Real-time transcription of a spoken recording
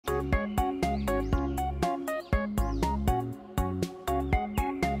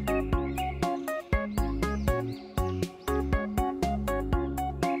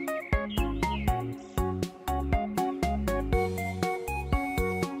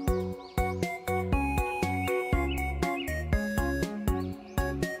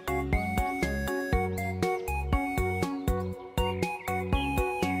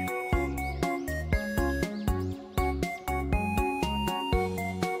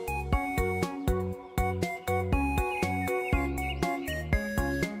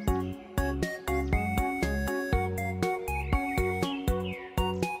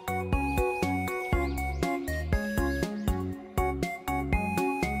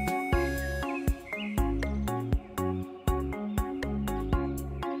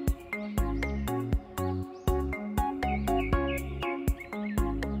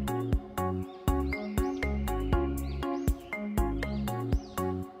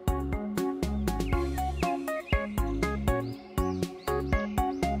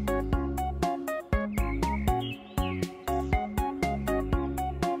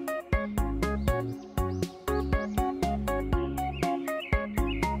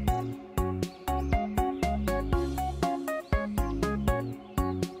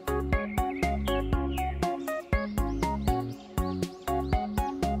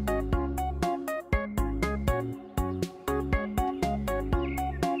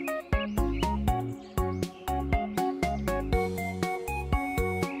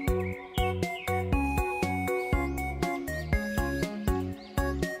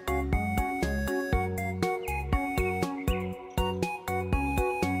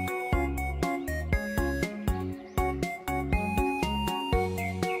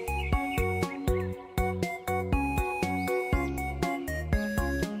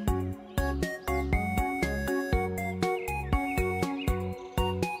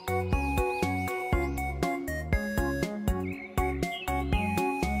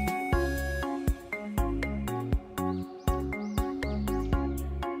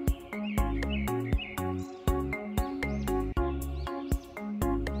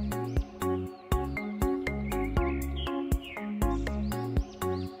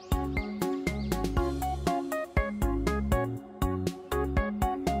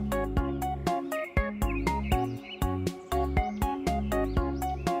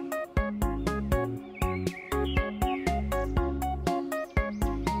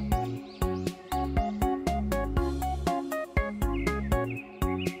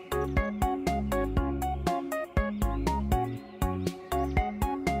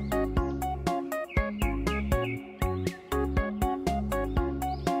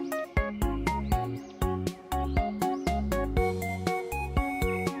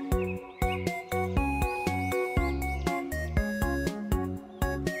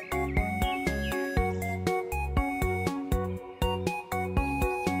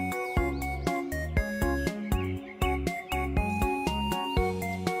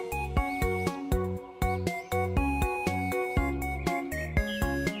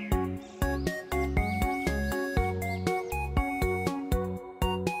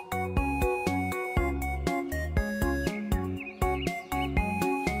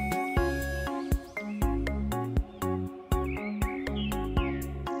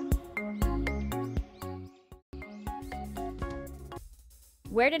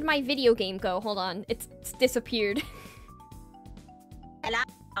Where did my video game go? Hold on. It's disappeared. Hello.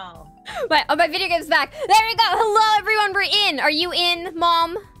 My video game's back. There we go. Hello, everyone. We're in. Are you in,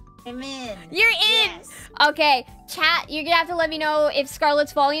 Mom? I'm in. You're in. Yes. Okay, chat. You're gonna have to let me know if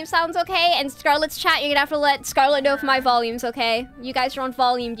Scarlett's volume sounds okay, and Scarlett's chat. You're gonna have to let Scarlett know if my volume's okay. You guys are on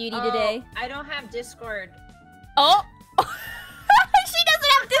volume duty today. I don't have Discord. Oh. She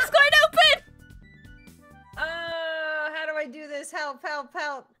doesn't have Discord open. How do I do this? Help! Help!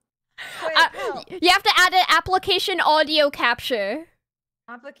 Help! Quick, help! You have to add an application audio capture.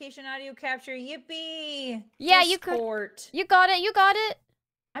 Application audio capture. Yippee! Yeah, Discord. you got it. You got it.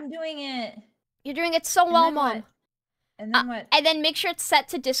 I'm doing it. You're doing it so well, Mom. What? And then what? And then make sure it's set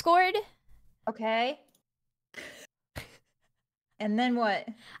to Discord. Okay. And then what?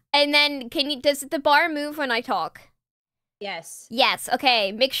 And then does the bar move when I talk? Yes. Yes.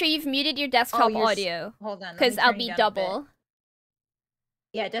 Okay. Make sure you've muted your desktop audio. Hold on. Because I'll be double.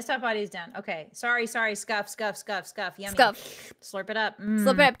 Yeah, desktop audio's down. Okay. Sorry. Scuff. Yummy. Scuff. Slurp it up.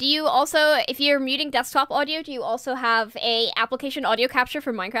 Slurp it up. Do you also, if you're muting desktop audio, do you also have a application audio capture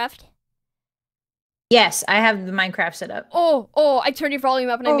for Minecraft? Yes, I have the Minecraft set up. Oh, I turned your volume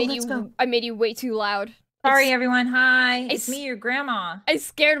up and go. I made you way too loud. Sorry, everyone. Hi. It's me, your grandma. I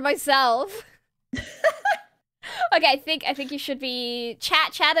scared myself. Okay, I think you should be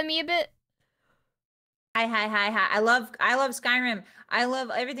chat me a bit. Hi. I love Skyrim. I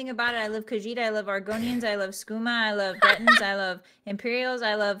love everything about it. I love Khajiit. I love Argonians. I love Skooma. I love Bretons. I love Imperials.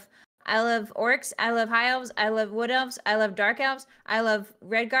 I love Orcs. I love High Elves. I love Wood Elves. I love Dark Elves. I love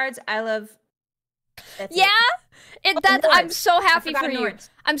Red Guards. I love... I'm so happy for you. Nords.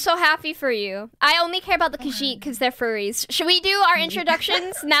 I'm so happy for you. I only care about the Khajiit because they're furries. Should we do our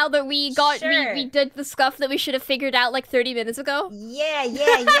introductions now that we did the stuff that we should have figured out like 30 minutes ago? Yeah.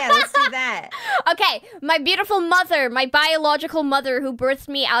 Let's do that. Okay, my beautiful mother, my biological mother who birthed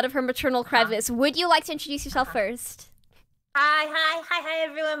me out of her maternal crevice. Would you like to introduce yourself first? Hi,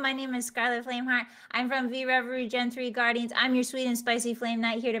 everyone. My name is Scarlet Flameheart. I'm from VReverie Gen 3 Guardians. I'm your sweet and spicy flame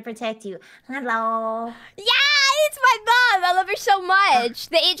knight here to protect you. Hello. Yeah, it's my mom. I love her so much.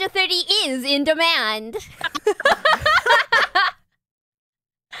 The age of 30 is in demand.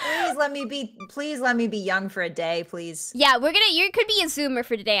 Please let me be young for a day, please. Yeah, you could be a Zoomer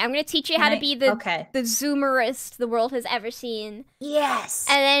for today. I'm gonna teach you how to be the Zoomerist the world has ever seen. Yes.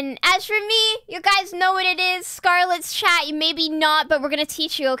 And then as for me, you guys know what it is. Scarlett's chat, maybe not, but we're gonna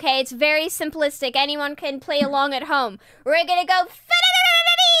teach you, okay? It's very simplistic. Anyone can play along at home. We're gonna go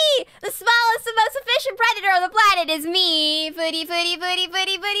the smallest and most efficient predator on the planet is me. Furi.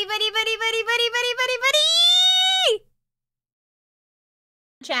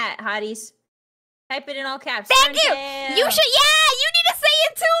 Chat, hotties. Type it in all caps. Thank you! You should, you need to say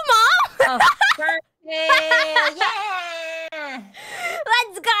it too, Mom! Yeah!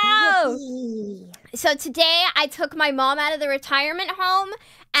 Let's go! So today, I took my mom out of the retirement home,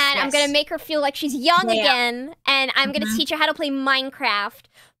 and I'm gonna make her feel like she's young again, and I'm gonna teach her how to play Minecraft,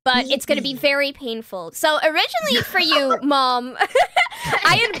 but it's gonna be very painful. So originally for you, Mom,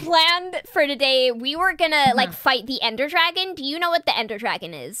 I had planned for today, we were gonna like fight the Ender Dragon. Do you know what the Ender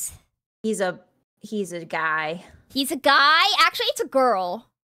Dragon is? He's a guy. He's a guy? Actually, it's a girl.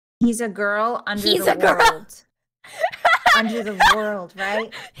 He's a girl under the world. Under the world,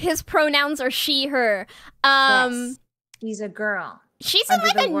 right? His pronouns are she, her. Yes. He's a girl. She's in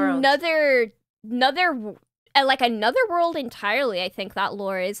like another world entirely, I think that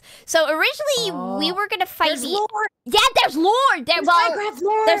lore is. So originally we were gonna fight there's lore. Yeah, there's lore!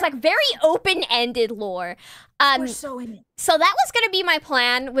 There's like very open-ended lore. We're so in it. So that was gonna be my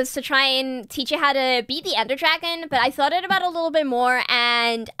plan, was to try and teach you how to beat the Ender Dragon, but I thought about it a little bit more,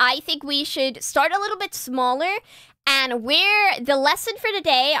 and I think we should start a little bit smaller. And the lesson for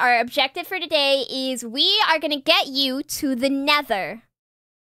today, our objective for today, is we are gonna get you to the Nether.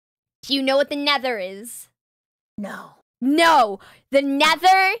 Do you know what the Nether is? No. No! The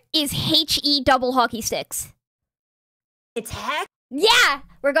Nether is HE double hockey sticks. It's heck? Yeah!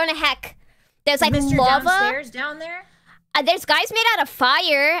 We're going to heck. There's like Mr. lava. Downstairs down there? There's guys made out of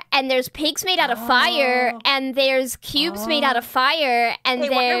fire, and there's pigs made out of fire, and there's cubes made out of fire, and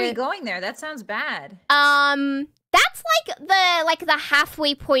why are we going there? That sounds bad. That's like the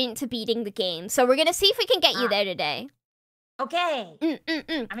halfway point to beating the game. So we're gonna see if we can get you there today. Okay.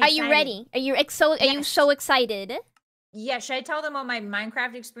 Are you ready? Are you so excited? Yeah, should I tell them what my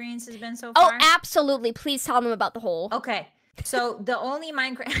Minecraft experience has been so far? Oh, absolutely. Please tell them about the hole. Okay. So the only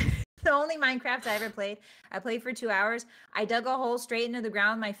Minecraft I ever played, I played for 2 hours. I dug a hole straight into the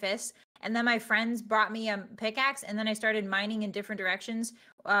ground with my fists, and then my friends brought me a pickaxe, and then I started mining in different directions,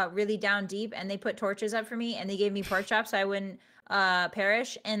 really down deep, and they put torches up for me, and they gave me pork chops so I wouldn't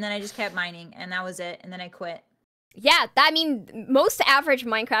perish, and then I just kept mining, and that was it, and then I quit. Yeah, I mean, most average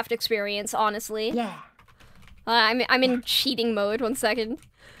Minecraft experience, honestly. Yeah. I'm in cheating mode. 1 second.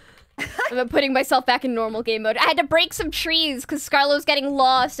 I'm putting myself back in normal game mode. I had to break some trees because Scarlo's getting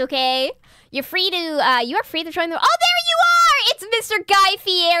lost. Okay, you're free to you are free to join the. Oh, there you are! It's Mr. Guy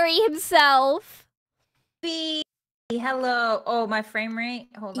Fieri himself. Hello. Oh, my frame rate.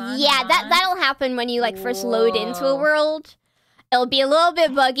 Hold on. Yeah, that'll happen when you like first load into a world. It'll be a little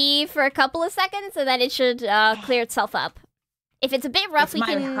bit buggy for a couple of seconds, and then it should clear itself up. If it's a bit rough, we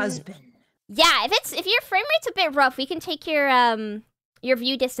can. My husband. Yeah, if your frame rate's a bit rough, we can take your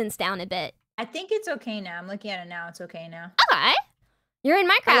view distance down a bit. I think it's okay now. I'm looking at it now. It's okay now. Okay. You're in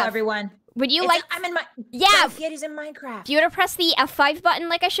Minecraft. Hello, everyone. Would you like? I'm in my. Yeah. Fieri's in Minecraft. Do you want to press the F5 button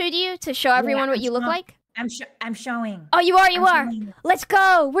like I showed you to show everyone what you look like? I'm showing. Oh, you are. You are. Let's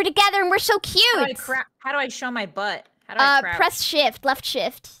go. We're together and we're so cute. How do I show my butt? How do I crouch? Press shift, left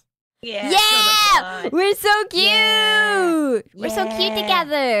shift. Yeah. Yeah. We're so cute. Yeah. We're so cute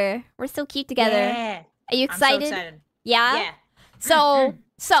together. We're so cute together. Yeah. Are you excited? I'm so excited. Yeah. Yeah. So.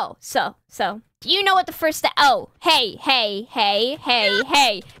 Do you know what the first step? Oh, hey. Go into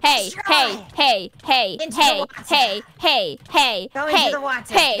the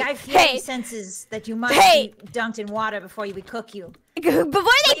water. Guy Fieri senses that you must be dunked in water before we cook you. Before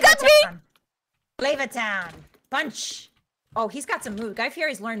they cook me? Flavor Town. Punch. Oh, he's got some moves. Guy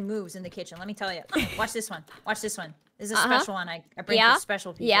Fieri's learned moves in the kitchen. Let me tell you. Watch this one. Watch this one. This is a special one. I bring for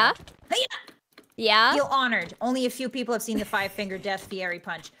special people. Yeah. Yeah. Feel honored. Only a few people have seen the 5-finger death Fieri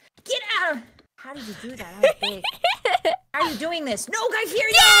punch. Get out of... How did you do that? That was big. How are you doing this? No, Guy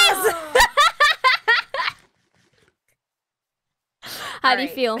Fieri! Yes! No! How do you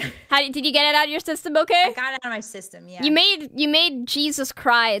feel? Did you get it out of your system okay? I got it out of my system, yeah. You made Jesus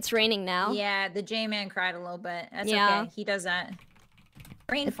cry. It's raining now. Yeah, the J-Man cried a little bit. That's okay. He does that.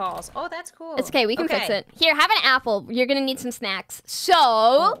 Rain falls. Oh, that's cool. It's okay. We can fix it. Here, have an apple. You're gonna need some snacks.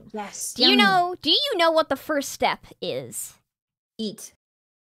 So, yes. Do you know what the first step is? Eat.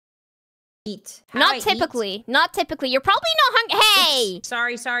 Eat. Not typically. Not typically. You're probably not hungry. Hey! Oops.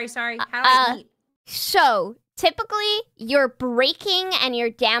 Sorry. How do I eat? So, typically, your breaking and your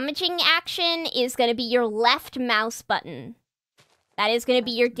damaging action is going to be your left mouse button. That is going to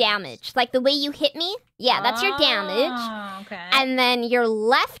be your damage. Like the way you hit me. Yeah, that's your damage. Okay. And then your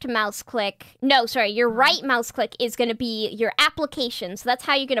left mouse click... No, sorry. Your right mouse click is going to be your application. So that's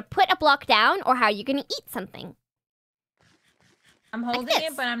how you're going to put a block down or how you're going to eat something. I'm holding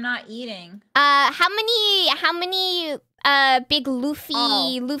it, but I'm not eating. How many big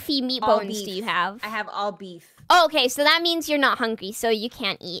Luffy meat bones do you have? I have all beef. Oh, okay, so that means you're not hungry, so you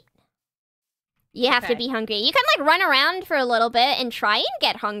can't eat. You have to be hungry. You can like run around for a little bit and try and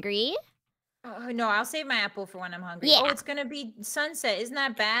get hungry. No, I'll save my apple for when I'm hungry. Yeah. Oh, it's gonna be sunset. Isn't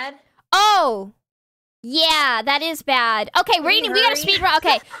that bad? Oh. Yeah, that is bad. Okay, we gotta speed run.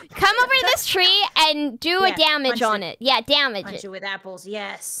 Okay, come over to this tree and do a damage on it. Yeah, damage punch it with apples.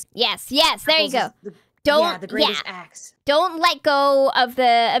 Yes. Yes. There you go. The greatest axe. Don't let go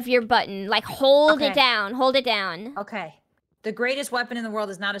of your button. Like hold it down. Hold it down. Okay. The greatest weapon in the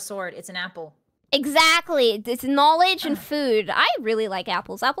world is not a sword. It's an apple. Exactly. It's knowledge and food. I really like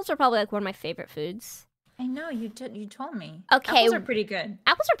apples. Apples are probably like one of my favorite foods. I know, you told me. Okay. Apples are pretty good.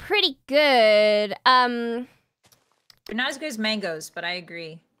 Apples are pretty good. They're not as good as mangoes, but I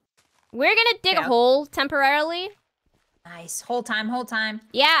agree. We're gonna dig a hole temporarily. Nice. Whole time.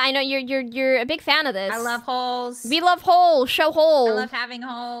 Yeah, I know you're a big fan of this. I love holes. We love holes. Show hole. I love having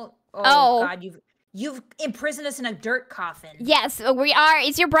hole. Oh God, you've imprisoned us in a dirt coffin. Yes, we are.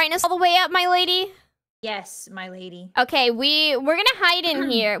 Is your brightness all the way up, my lady? Yes, my lady. Okay, we're gonna hide in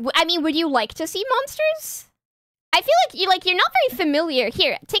here. I mean, would you like to see monsters? I feel like you're not very familiar.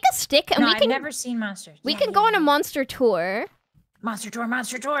 Here, take a stick and I've never seen monsters. We can go on a monster tour. Monster tour.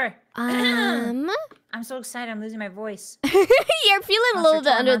 I'm so excited. I'm losing my voice. You're feeling a little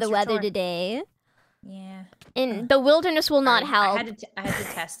bit under the weather today. Yeah. And the wilderness will not help. I had to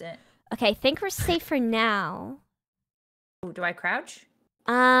test it. Okay, I think we're safe for now. Ooh, do I crouch?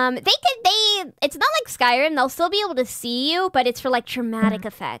 It's not like Skyrim. They'll still be able to see you, but it's for like dramatic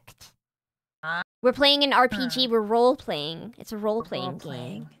effect. We're playing an RPG. We're role-playing. It's a role-playing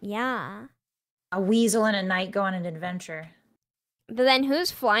game. Yeah. A weasel and a knight go on an adventure. But then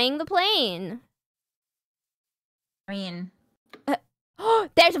who's flying the plane? I mean...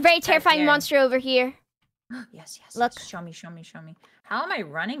 there's a very terrifying monster over here. Yes. Look. Show me. How am I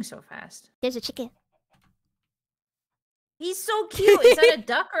running so fast? There's a chicken. He's so cute. Is that a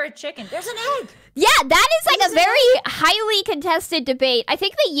duck or a chicken? There's an egg. Yeah, that is like a very highly contested debate. I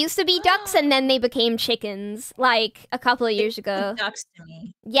think they used to be ducks and then they became chickens, like a couple of years ago. Ducks to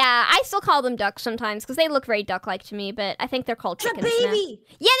me. Yeah, I still call them ducks sometimes because they look very duck-like to me, but I think they're called chickens now. Baby.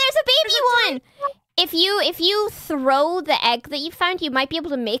 Yeah, there's a baby one. If you throw the egg that you found, you might be able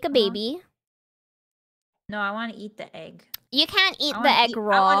to make a baby. No, I want to eat the egg. You can't eat the egg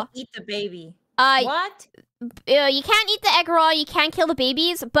raw. I want to eat the baby. What? You can't eat the egg raw, you can't kill the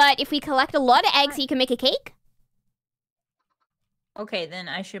babies, but if we collect a lot of eggs, you can make a cake. Okay, then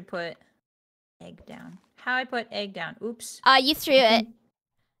I should put egg down. How I put egg down? Oops. You threw it.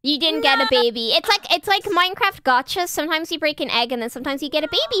 You didn't get a baby. It's like Minecraft gotcha. Sometimes you break an egg and then sometimes you get a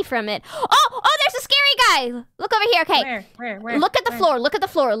baby from it. Oh, there's a scary guy. Look over here. Okay. Where? Look at the floor. Look at the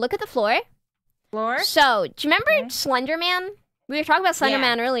floor. Look at the floor. Floor? So, do you remember Slender Man? We were talking about Slender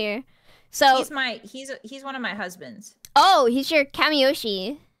Man earlier. So he's one of my husbands. Oh, he's your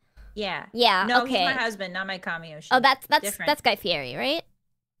Kamiyoshi. Yeah. Yeah. No, okay. he's my husband, not my Kamiyoshi. Oh, that's Guy Fieri, right?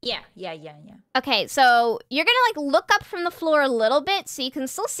 Yeah. Okay, so you're gonna like look up from the floor a little bit, so you can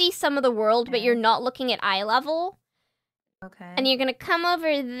still see some of the world, but you're not looking at eye level. Okay. And you're gonna come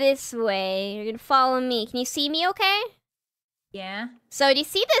over this way. You're gonna follow me. Can you see me? Okay. Yeah. So do you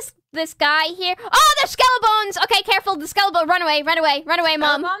see this guy here? Oh, there's Skelebones! Okay, careful, the Skelebone. Run away,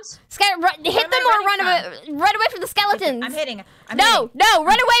 Mom. Hit them or run away from the skeletons. I'm hitting. No,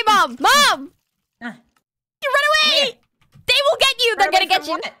 run away, Mom. Mom! You run away! They will get you. They're gonna get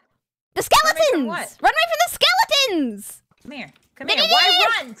you. What? The skeletons! Run away from Run away from the skeletons! Come here.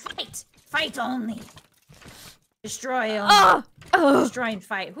 Why run? Fight! Fight only. Destroy only. Destroy and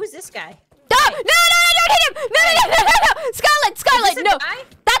fight. Who's this guy? No, don't hit him! No! Scarlet, no!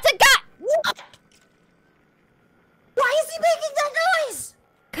 That's a guy! What? Why is he making that noise?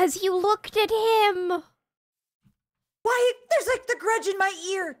 'Cause you looked at him. Why? There's like the grudge in my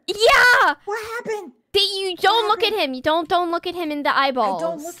ear. Yeah! What happened? You don't look at him. You don't look at him in the eyeballs. I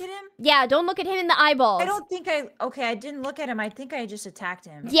don't look at him? Yeah, don't look at him in the eyeballs. I don't think okay, I didn't look at him. I think I just attacked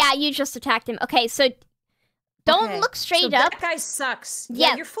him. Yeah, you just attacked him. Okay, so don't look straight up. That guy sucks.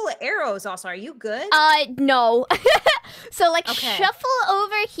 Yeah, you're full of arrows also. Are you good? No. So like shuffle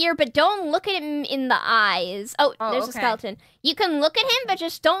over here, but don't look at him in the eyes. Oh, there's a skeleton. You can look at him, but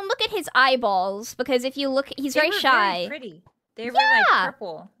just don't look at his eyeballs, because if you look, he's very shy. Very pretty. They were like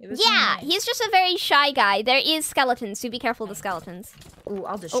purple. It was nice. He's just a very shy guy. There is skeletons, so be careful of the skeletons. Ooh,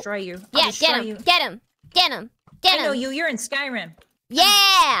 I'll destroy you. Get him. I know you. You're in Skyrim.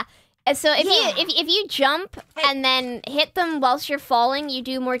 Yeah. So if you jump and then hit them whilst you're falling, you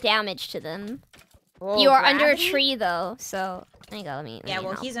do more damage to them. Oh, you are under a tree though, so there you go. Let me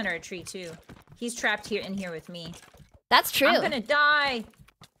well, he's under a tree too. He's trapped in here with me. That's true. I'm gonna die.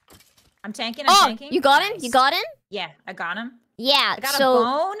 I'm tanking. You got him? You got him? Yeah, I got him. Yeah. I got a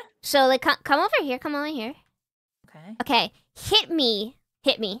bone. So like, come over here. Come over here. Okay. Okay. Hit me.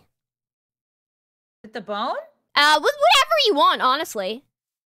 With the bone? With whatever you want, honestly.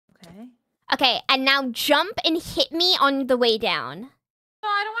 Okay. Okay, and now jump and hit me on the way down. Oh,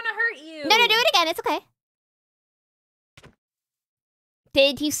 I don't want to hurt you. No, do it again. It's okay.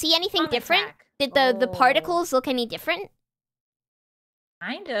 Did you see anything different? Did the particles look any different?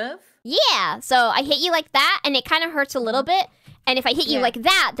 Kind of. Yeah, so I hit you like that, and it kind of hurts a little bit. And if I hit you like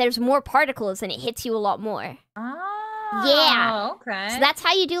that, there's more particles, and it hits you a lot more. Oh, yeah. Okay. So that's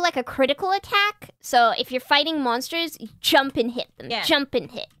how you do like a critical attack. So if you're fighting monsters, jump and hit them. Yeah. Jump and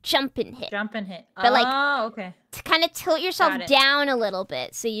hit. But like, okay. To kind of tilt yourself down a little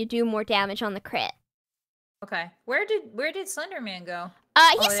bit, so you do more damage on the crit. Okay. Where did Slender Man go?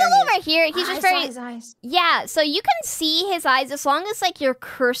 He's still over here. He's just very... His eyes. Yeah, so you can see his eyes as long as like your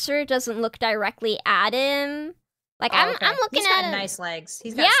cursor doesn't look directly at him. Like I'm looking at him. Nice legs.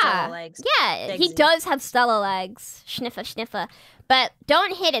 He's got Stella legs. Yeah, he does have Stella legs. Sniffa. But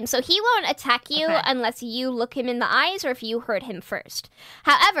don't hit him. So he won't attack you unless you look him in the eyes or if you hurt him first.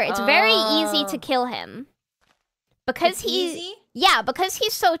 However, it's very easy to kill him. Because because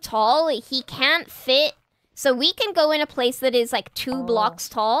he's so tall, he can't fit. So we can go in a place that is like 2 blocks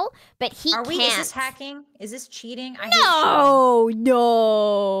tall, but he can't. Is this hacking? Is this cheating? No.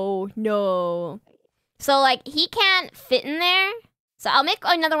 So, like, he can't fit in there. So I'll make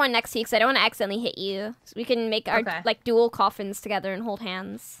another one next to you because I don't want to accidentally hit you. So we can make our, like, dual coffins together and hold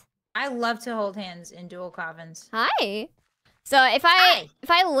hands. I love to hold hands in dual coffins. Hi. So if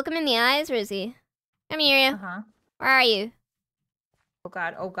I look him in the eyes, where is he? Come here. Where are you? Oh,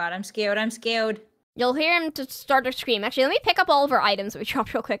 God. I'm scared. You'll hear him to start to scream. Actually, let me pick up all of our items that we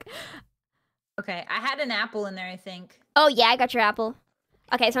dropped real quick. Okay. I had an apple in there, I think. Oh, yeah, I got your apple.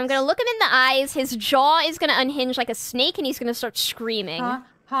 Okay, so I'm gonna look him in the eyes. His jaw is gonna unhinge like a snake, and he's gonna start screaming.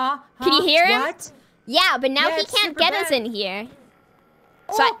 Can you hear him? What? Yeah, but now he can't get us in here.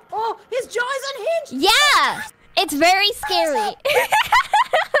 So his jaw is unhinged! Yeah! It's very scary. Why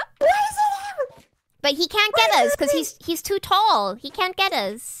is it? But he can't get us, because he's too tall. He can't get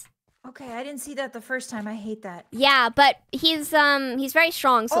us. Okay, I didn't see that the first time. I hate that. Yeah, but he's very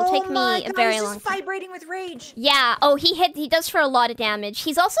strong, so it'll take me a very long time. He's vibrating with rage. Yeah. Oh, he does for a lot of damage.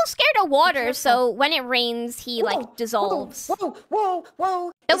 He's also scared of water, so when it rains, he like dissolves. Whoa!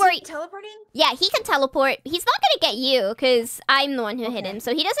 Don't worry. He teleporting? Yeah, he can teleport. He's not gonna get you, because I'm the one who hit him,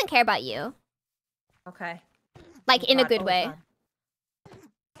 so he doesn't care about you. Okay. Like in a good way. God.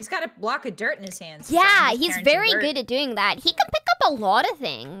 He's got a block of dirt in his hands. Yeah, he's very good at doing that. He can pick up a lot of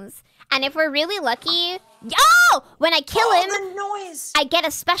things. And if we're really lucky... Oh! When I kill him, the noise! I get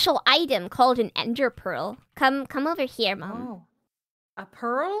a special item called an ender pearl. Come over here, Mom. Oh. A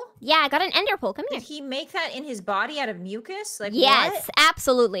pearl? Yeah, I got an ender pearl. Come here. Did he make that in his body out of mucus? Like, yes, what?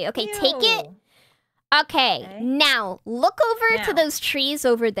 absolutely. Okay, take it. Okay, now, look over to those trees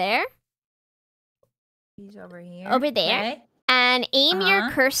over there. He's over here. Over there. Okay. And aim your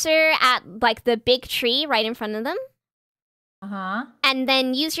cursor at, like, the big tree right in front of them. And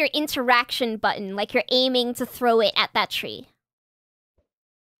then use your interaction button, like you're aiming to throw it at that tree.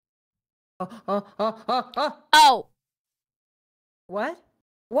 Oh. What?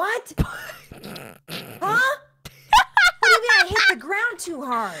 What? Huh? What do you mean I hit the ground too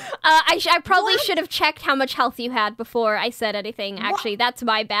hard? I probably should have checked how much health you had before I said anything. Actually, that's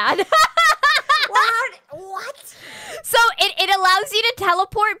my bad. What? So it allows you to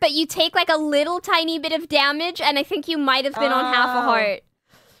teleport, but you take like a little tiny bit of damage, and I think you might have been on half a heart.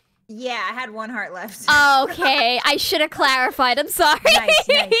 Yeah, I had 1 heart left. Okay, I should have clarified. I'm sorry.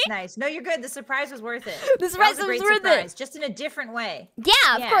 Nice. No, you're good. The surprise was worth it. The surprise was worth it. Just in a different way.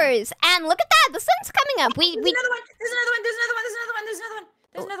 Yeah, of course. And look at that. The sun's coming up. There's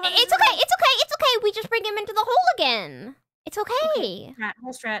another one. It's okay. We just bring him into the hole again. It's okay.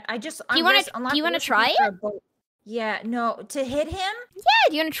 Whole strat. Do you want to try it? Yeah, no. To hit him? Yeah,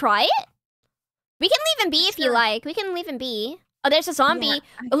 do you want to try it? We can leave him be if you like. We can leave him be. Oh, there's a zombie. Yeah,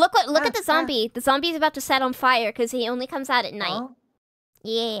 look at the zombie. The zombie's about to set on fire because he only comes out at night. Oh?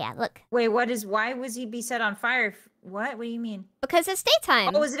 Yeah, look. Wait, why was he be set on fire? What do you mean? Because it's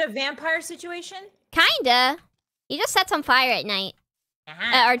daytime. Oh, is it a vampire situation? Kinda. He just sets on fire at night.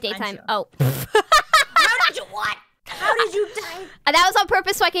 Or daytime. Oh. How did you what? How did you die? That was on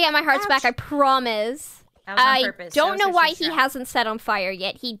purpose so I could get my hearts back, I promise. That was on purpose. I don't know why he hasn't set on fire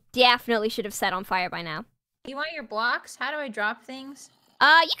yet. He definitely should have set on fire by now. You want your blocks? How do I drop things? You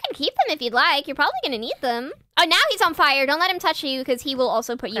can keep them if you'd like. You're probably gonna need them. Oh, now he's on fire. Don't let him touch you because he will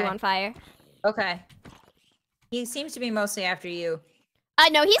also put you on fire. Okay. He seems to be mostly after you.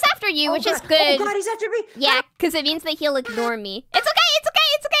 No, he's after you, which is good. Oh god, he's after me! Yeah, because it means that he'll ignore me. It's okay!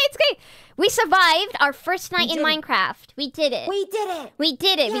 We survived our first night in Minecraft. We did it. We did it!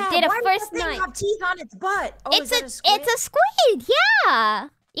 Yeah, we did a first night. Why does have teeth on its butt? Oh, it's a squid, yeah!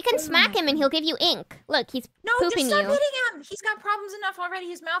 You can smack him and he'll give you ink. Look, he's pooping you. No, just stop hitting him! He's got problems enough already.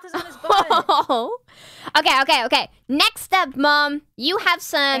 His mouth is on his butt. Oh. Okay. Next up, Mom, you have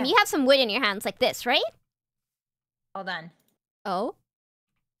some wood in your hands like this, right? Hold on. Oh?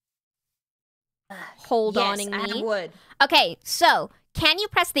 Hold on me. I have wood. Okay, so can you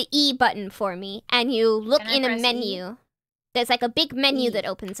press the E button for me and you look in a menu? There's like a big menu that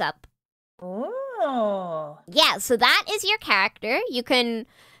opens up. Oh. Yeah, so that is your character. You can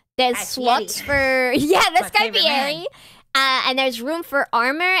there's slots for that's gotta be Airy. And there's room for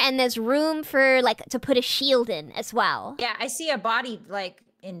armor and there's room for like to put a shield in as well. Yeah, I see a body like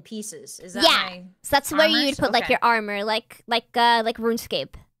in pieces. Is that so that's where you'd put like your armor, like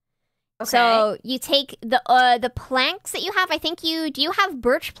RuneScape. Okay. So you take the planks that you have. I think do you have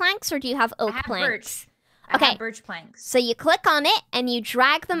birch planks or do you have oak planks? I have birch planks. So you click on it and you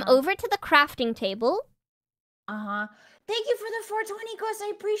drag them over to the crafting table. Thank you for the 420 Ghost. I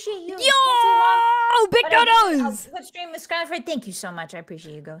appreciate you. Yo, big dodos. What stream is Skyfred? Thank you so much. I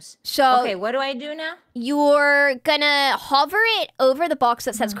appreciate you, Ghost. So okay, what do I do now? You're gonna hover it over the box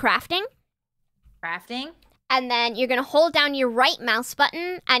that says crafting. Crafting. And then you're going to hold down your right mouse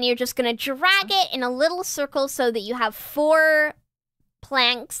button and you're just going to drag it in a little circle so that you have 4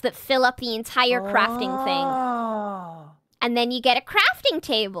 planks that fill up the entire crafting thing. And then you get a crafting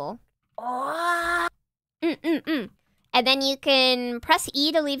table. And then you can press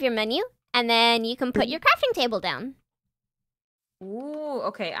E to leave your menu and then you can put your crafting table down. Ooh,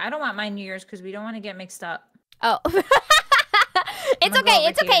 okay. I don't want mine New Year's because we don't want to get mixed up. Oh. It's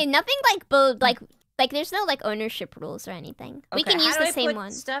okay. Nothing like Like, there's no, like, ownership rules or anything. Okay, We can use how do the I same put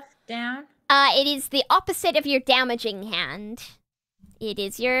one. Stuff down. It is the opposite of your damaging hand. It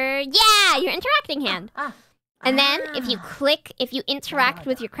is your interacting hand. And then, if you interact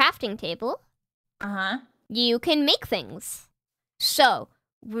with your crafting table, you can make things. So,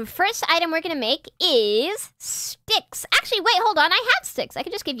 the first item we're gonna make is sticks. Actually, wait, hold on. I have sticks. I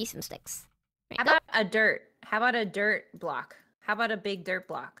can just give you some sticks. How about a dirt? How about a dirt block? How about a big dirt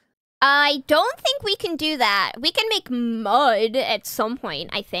block? I don't think we can do that. We can make mud at some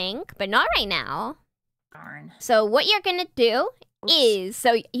point, I think, but not right now. Darn. So what you're gonna do is,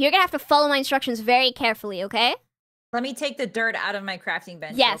 so you're gonna have to follow my instructions very carefully, okay? Let me take the dirt out of my crafting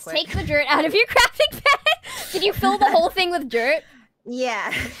bench. Yes, real quick. take the dirt out of your crafting bench. Did you fill the whole thing with dirt?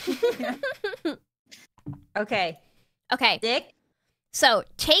 Yeah. Okay. Okay. Stick. So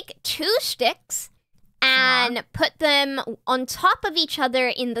take 2 sticks and put them on top of each other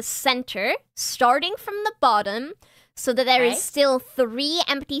in the center, starting from the bottom, so that there is still 3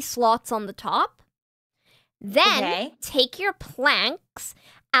 empty slots on the top. Then take your planks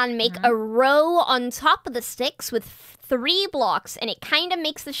and make a row on top of the sticks with 3 blocks, and it kind of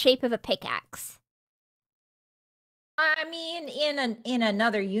makes the shape of a pickaxe. I mean, in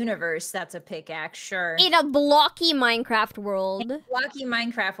another universe, that's a pickaxe, sure. In a blocky Minecraft world. In blocky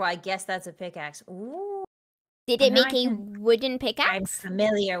Minecraft, well, I guess that's a pickaxe. Ooh. Did it make a wooden pickaxe? I'm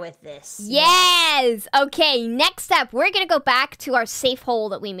familiar with this. Yes! Okay, next step. We're gonna go back to our safe hole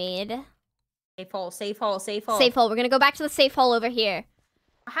that we made. Safe hole, safe hole, safe hole. Safe hole. We're gonna go back to the safe hole over here.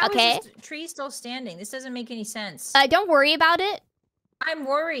 How is this tree still standing? This doesn't make any sense. Don't worry about it. I'm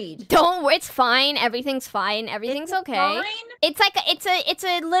worried. It's fine. Everything's fine. Everything's okay. Fine? It's like it's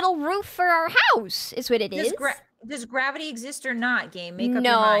a little roof for our house, is what it is. Does gravity exist or not, game? Make up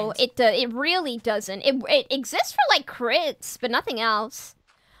your mind. No, it really doesn't. It exists for like crits, but nothing else.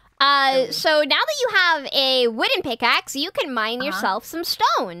 So now that you have a wooden pickaxe, you can mine yourself some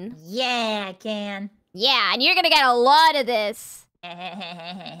stone. Yeah, I can. Yeah, and you're gonna get a lot of this.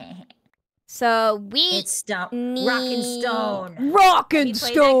 So it's Rockin' Stone. Rockin'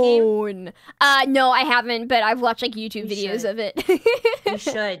 Stone. No, I haven't, but I've watched like YouTube videos of it. You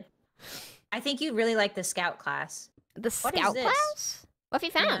should. I think you really like the scout class. The scout class? What have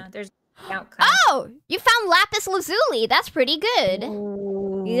you found? Yeah, there's scout class. Oh, you found lapis lazuli. That's pretty good.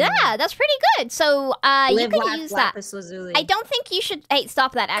 Ooh. Yeah, that's pretty good. So you can use that. Lapis lazuli. I don't think you should. Hey,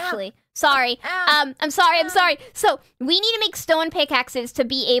 stop that. Actually. Sorry. I'm sorry. So we need to make stone pickaxes to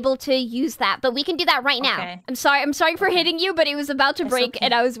be able to use that, but we can do that right now. I'm sorry for hitting you, but it was about to break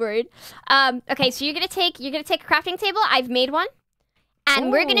and I was worried. Okay, so you're gonna take a crafting table. I've made one.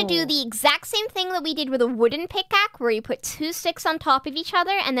 And we're gonna do the exact same thing that we did with a wooden pickaxe, where you put 2 sticks on top of each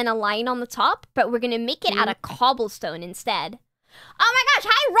other and then a line on the top, but we're gonna make it out of cobblestone instead. Oh my gosh,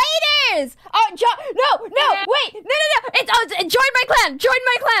 hi raiders! Oh, wait, no. It's, join my clan,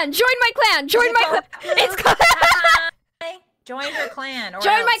 It's Join her clan.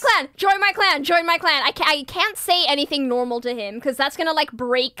 Join my clan. I can't say anything normal to him, because that's gonna like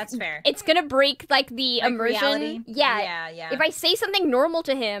break. That's fair. It's gonna break like the immersion. Reality? Yeah. If I say something normal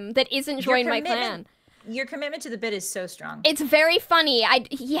to him that isn't join my clan. Your commitment to the bit is so strong. It's very funny.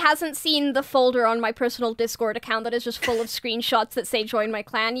 He hasn't seen the folder on my personal Discord account that is just full of screenshots that say join my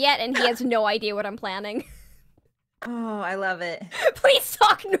clan yet, and he has no idea what I'm planning. Oh, I love it. Please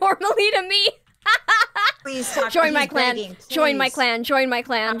talk normally to me. Please talk. Join my clan. Join my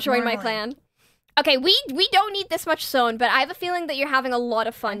clan. Okay, we don't need this much stone, but I have a feeling that you're having a lot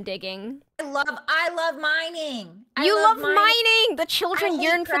of fun digging. I love mining. You love mining. The children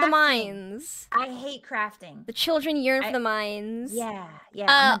yearn for the mines. I hate crafting. The children yearn for the mines. Yeah. I'm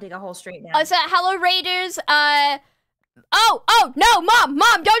gonna dig a hole straight down. So hello raiders. Oh no, mom,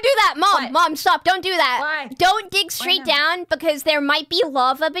 don't do that, mom, stop, don't do that. Why? Don't dig straight down, because there might be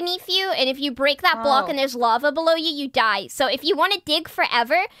lava beneath you, and if you break that block and there's lava below you, you die. So if you want to dig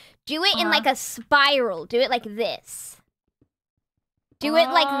forever, do it in like a spiral. Do it like this. Do it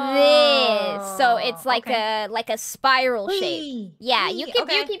like this, so it's like a spiral shape. Yeah, you keep doing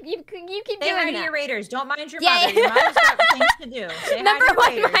that. Say hi to your raiders. Don't mind your mother. Your mother's got things to do. Say Number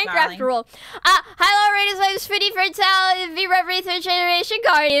hi to your one raiders, Minecraft darling. rule. Hello raiders, I'm Furi Ferntile, VReverie 3rd Generation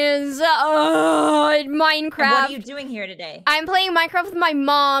Guardians. Minecraft. And what are you doing here today? I'm playing Minecraft with my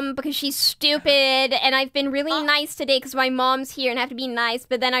mom because she's stupid, and I've been really nice today because my mom's here and I have to be nice,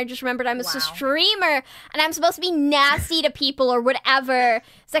 but then I just remembered I'm a streamer and I'm supposed to be nasty to people or whatever.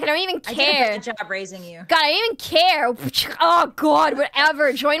 It's like I don't even care. I did a good job raising you. God, I don't even care. Oh God,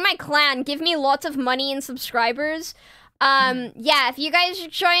 whatever. Join my clan. Give me lots of money and subscribers. Yeah, if you guys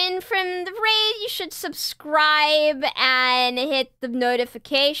join from the raid, you should subscribe and hit the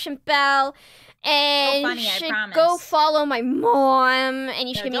notification bell. And funny, you I should promise. go follow my mom, and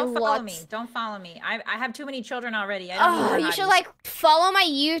you should give me don't follow lots. me. Don't follow me. I have too many children already. I don't need you should like follow my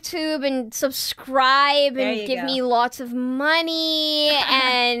YouTube and subscribe and give me lots of money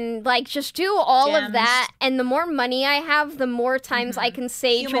and like just do all of that. And the more money I have, the more times I can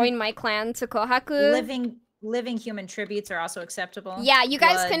say join my clan to Kohaku. Living human tributes are also acceptable. Yeah, you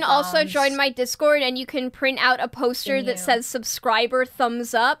guys can also join my Discord, and you can print out a poster that says subscriber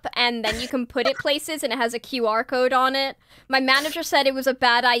thumbs up, and then you can put it places, and it has a QR code on it. My manager said it was a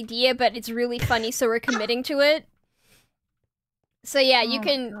bad idea, but it's really funny, so we're committing to it. So yeah, you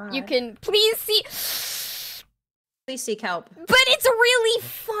can please see. Please seek help. But it's really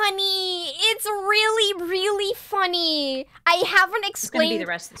funny. It's really, really funny. I haven't explained. It's gonna be the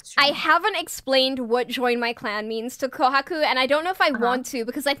rest of the stream. I haven't explained what join my clan means to Kohaku, and I don't know if I want to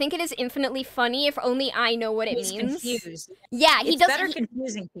because I think it is infinitely funny if only I know what it means. Confused. Yeah, he doesn't. Better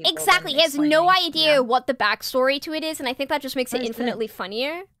confusing people. Exactly, he has no idea what the backstory to it is, and I think that just makes it infinitely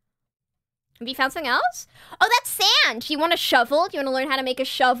funnier. Have you found something else? Oh, that's sand. Do you want a shovel? Do you want to learn how to make a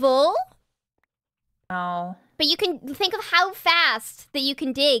shovel? No. But you can think of how fast that you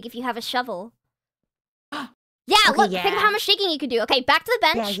can dig if you have a shovel. Yeah, look, think of how much digging you can do. Okay, back to the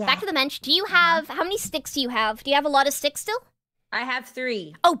bench. Back to the bench. Do you have, how many sticks do you have? Do you have a lot of sticks still? I have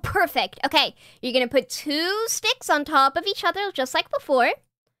 3. Oh, perfect. Okay, you're gonna put 2 sticks on top of each other, just like before.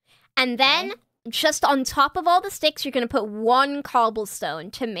 And then, just on top of all the sticks, you're gonna put 1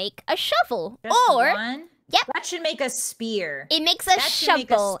 cobblestone to make a shovel. Just or, 1? Yep. That should make a spear. It makes a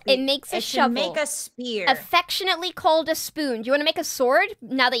shovel. It makes a shovel. It should make a spear. Affectionately called a spoon. Do you want to make a sword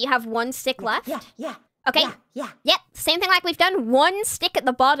now that you have 1 stick left? Yeah. Okay. Yeah. Yep. Same thing like we've done. 1 stick at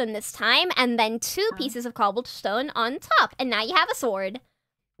the bottom this time, and then 2 pieces of cobblestone on top. And now you have a sword.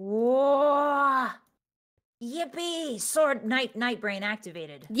 Whoa. Yippee. Sword, night brain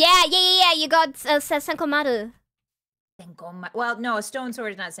activated. Yeah. You got Senkomaru. Well, no, a stone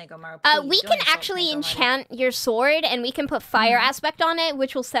sword is not Senkomaru. We can actually enchant your sword, and we can put fire aspect on it,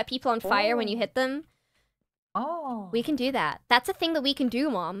 which will set people on fire when you hit them. Oh. We can do that. That's a thing that we can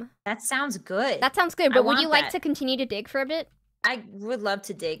do, Mom. That sounds good. That sounds good, but would you like to continue to dig for a bit? I would love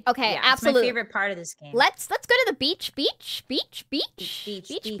to dig. Okay, yeah, absolutely. It's my favorite part of this game. Let's go to the beach.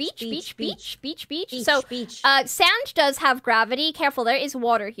 So, sand does have gravity. Careful, there is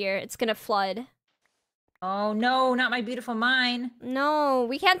water here. It's gonna flood. Oh no, not my beautiful mine. No,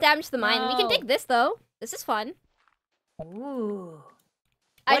 we can't damage the mine. We can dig this though. This is fun. Ooh.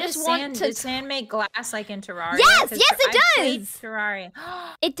 I just want to. Does sand make glass like in Terraria? Yes, it does. Terraria.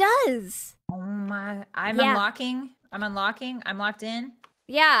 It does. Oh my! I'm unlocking. I'm locked in.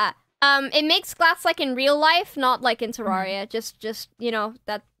 Yeah. It makes glass like in real life, not like in Terraria. Just you know,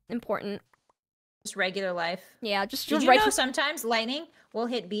 that's important. Just regular life. Yeah, just. Did you know sometimes lightning will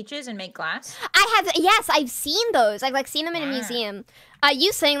hit beaches and make glass? Yes, I've seen those. I've like seen them in a museum.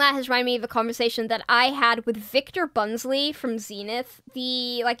 You saying that has reminded me of a conversation that I had with Victor Bunsley from Zenith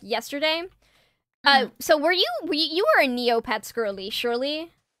yesterday. So were you were a Neopets girly,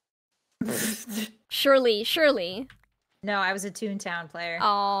 surely? Surely. No, I was a Toontown player.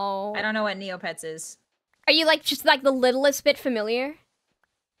 Oh. I don't know what Neopets is. Are you like just like the littlest bit familiar?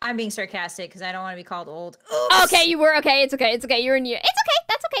 I'm being sarcastic because I don't want to be called old. Oops. Okay, you were. Okay, it's okay. You're in Neo. It's okay.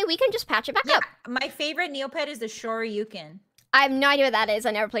 That's okay. We can just patch it back up. My favorite Neopet is the Shoryuken. I have no idea what that is.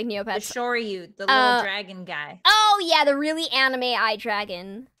 I never played Neopets. The Shoryu, the little dragon guy. Oh, yeah, the really anime eye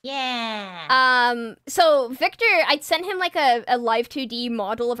dragon. Yeah. So Victor, I'd sent him like a live 2D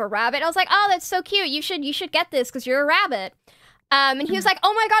model of a rabbit. I was like, oh, that's so cute. You should get this because you're a rabbit. And he was like,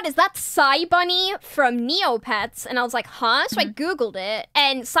 oh my god, is that Psy Bunny from Neopets? And I was like, huh? So I Googled it,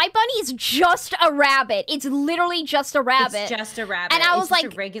 and Psy Bunny is just a rabbit. It's literally just a rabbit. It's just a rabbit. And I was like, a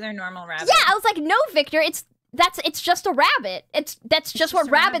regular, normal rabbit. Yeah, I was like, no, Victor, it's just a rabbit. That's just what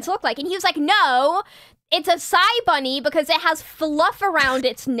rabbits look like. And he was like, no, it's a Psy Bunny because it has fluff around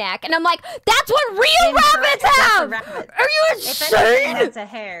its neck. And I'm like, that's what real rabbits have! Are you insane? That's a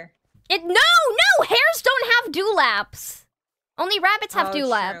hare. No, hares don't have dewlaps. Only rabbits have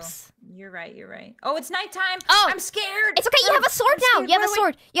dewlaps. You're right. Oh, it's nighttime. Oh, I'm scared. It's okay. You have a sword now. You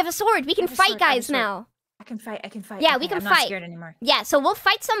have a sword. We can fight guys now. I can fight. Yeah, we can fight. I'm not scared anymore. Yeah, so we'll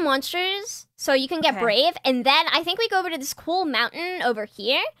fight some monsters so you can get brave. And then I think we go over to this cool mountain over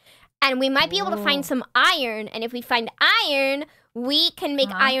here. And we might be able to find some iron. And if we find iron, we can make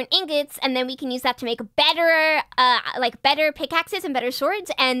iron ingots. And then we can use that to make better, better pickaxes and better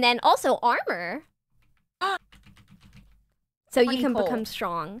swords. And then also armor. So you can become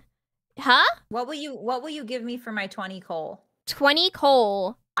strong. Huh? What will you give me for my 20 coal? 20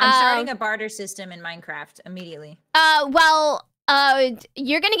 coal. I'm starting a barter system in Minecraft immediately. Well,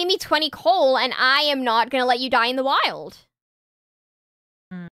 you're gonna give me 20 coal, and I am not gonna let you die in the wild.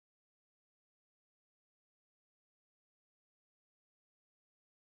 Mm.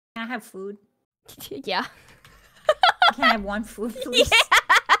 Can I have food? Yeah. Can I have one food, please? Yeah.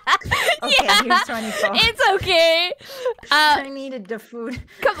 Okay, yeah. here's 20 coal. It's okay. I needed the food.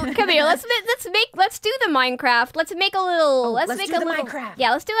 Come here. Let's do the Minecraft. Let's make a little. Let's do the Minecraft.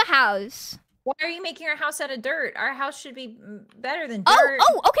 Yeah, let's do a house. Why are you making our house out of dirt? Our house should be better than dirt.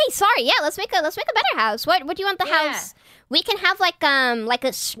 Oh, okay. Sorry. Yeah, let's make a better house. What do you want the house? We can have like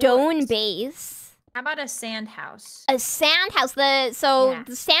a stone base. How about a sand house? A sand house. The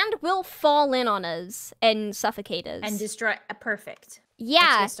sand will fall in on us and suffocate us and destroy. Perfect.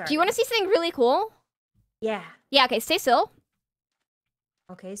 Yeah. Do you want to see something really cool? Yeah. Yeah. Okay. Stay still.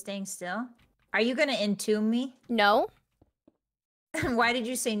 Okay, staying still. Are you gonna entomb me? No. Why did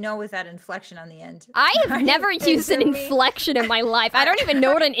you say no with that inflection on the end? I have never used an inflection in my life. I don't even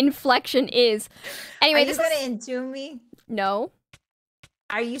know what an inflection is. Anyway, Are you gonna entomb me? No.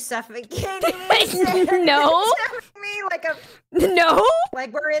 Are you suffocating me? No. Me like a no.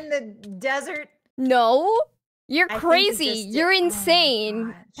 Like we're in the desert. No. You're crazy. You're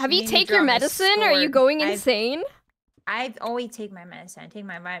insane. Have you taken your medicine? Or are you going insane? I always take my medicine. I take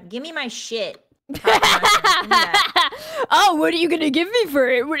my vitamin. Give me my shit. Oh, what are you gonna give me for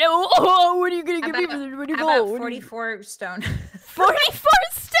it? What are you gonna give me for it? Where'd you go? About 44 stone. 44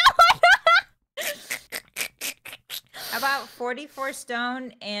 stone. About 44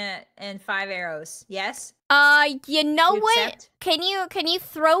 stone and 5 arrows. Yes. You know what? Can you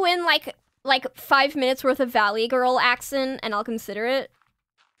throw in like 5 minutes worth of Valley Girl accent and I'll consider it?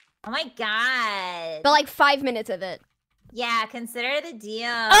 Oh my god. But like 5 minutes of it. Yeah, consider the deal.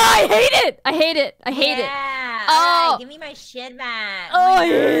 Oh, I hate it! I hate it! I hate it! Yeah. Oh, right, give me my shit back. Oh, I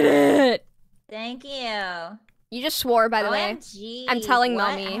hate it! Thank you. You just swore, by the way. I'm telling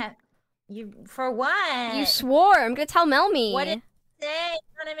Melmy. You for what? You swore. I'm gonna tell Melmy. What did you say? I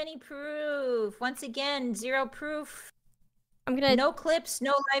don't have any proof. Once again, zero proof. I'm gonna. No clips,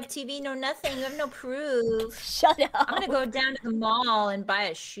 no live TV, no nothing. You have no proof. Shut up. I'm gonna go down to the mall and buy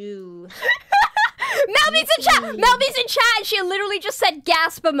a shoe. Melby's in chat! Melby's in chat! She literally just said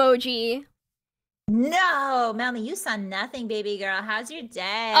gasp emoji. No, Melmy, you saw nothing, baby girl. How's your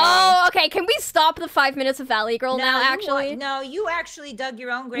day? Oh, okay. Can we stop the 5 minutes of Valley Girl now, actually? No, you actually dug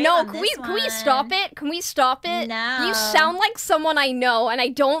your own grave No, on can this we stop it? Can we stop it? No. You sound like someone I know, and I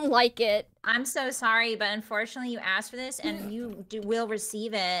don't like it. I'm so sorry, but unfortunately you asked for this, and you will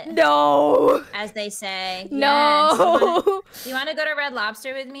receive it. No! As they say. No! Yes. Do you want to go to Red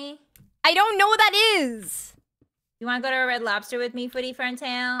Lobster with me? I don't know what that is. You want to go to a Red Lobster with me, Furi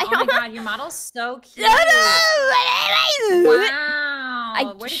Ferntile? Oh my god, your model's so cute. Wow.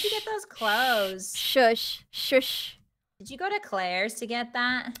 Where did you get those clothes? Shush. Shush. Did you go to Claire's to get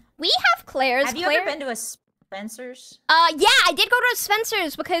that? We have Claire's. Have you ever been to a Spencer's? Yeah, I did go to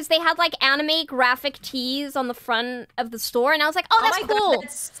Spencer's because they had like anime graphic tees on the front of the store, and I was like, oh, that's cool. God,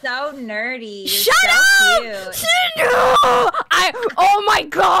 that's so nerdy. Shut up! Cute. No! Oh my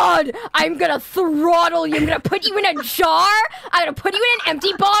god! I'm gonna throttle you. I'm gonna put you in a jar. I'm gonna put you in an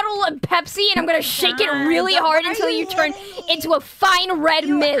empty bottle of Pepsi, and I'm gonna shake it really hard until you turn into a fine red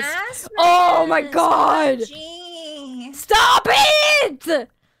mist. Oh my god! Stop it!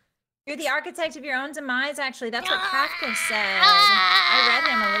 You're the architect of your own demise, actually. That's what Kafka said. I read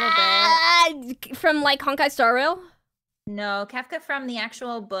him a little bit. From, like, Honkai Star Rail? No, Kafka from the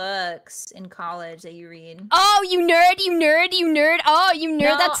actual books in college that you read. Oh, you nerd, you nerd, you nerd. Oh, you nerd,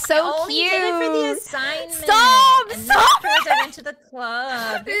 no, that's so I only cute. did it for the assignment. Stop! Stop it! I went to the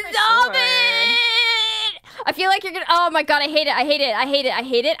club. Stop it! I feel like you're gonna. Oh my god, I hate it. I hate it. I hate it. I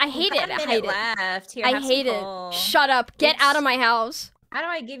hate it. I hate it. I hate it. Left. Here, I hate it. Shut up. Get out of my house. How do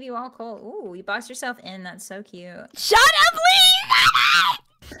I give you all coal? Ooh, you boxed yourself in. That's so cute. Shut up,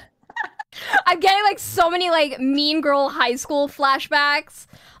 please! I'm getting like so many like Mean Girl high school flashbacks.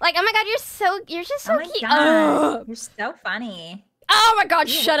 Like, oh my god, you're just so cute. You're so funny. Oh my god,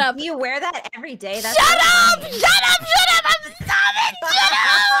 shut up. You wear that every day. That's shut up! Shut up! Shut up! I'm stopping! Shut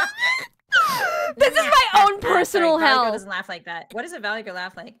up! This is my own personal hell. Valley Girl doesn't laugh like that. What does a Valley Girl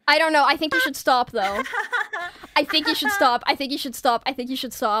laugh like? I don't know. I think you should stop, though. I think you should stop. I think you should stop. I think you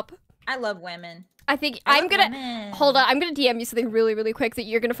should stop. I love women. I think I'm gonna hold on. I'm gonna DM you something really, really quick that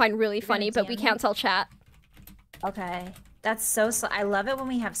you're gonna find really funny, but we can't tell chat. Okay, that's so. I love it when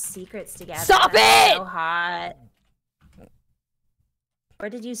we have secrets together. Stop it! So hot. Where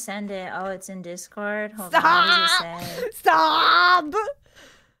did you send it? Oh, it's in Discord. Hold on. What did you say? Stop!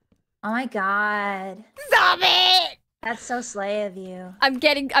 Oh my god. Stop it! That's so slay of you. I'm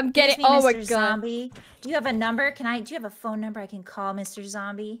getting, Excuse me, oh my Mr. god. Zombie. Do you have a number? Do you have a phone number I can call, Mr.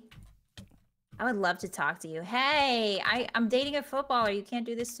 Zombie? I would love to talk to you. Hey, I'm dating a footballer. You can't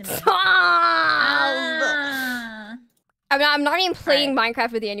do this to me. I'm not even playing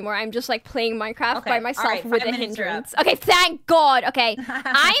Minecraft with you anymore. I'm just like playing Minecraft by myself with a hindrance. Okay, thank God. Okay,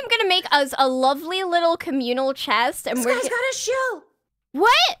 I am gonna make us a lovely little communal chest, and this guy's got a shell.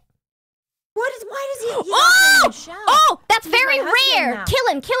 What? Why does he? Oh, that's very rare. Kill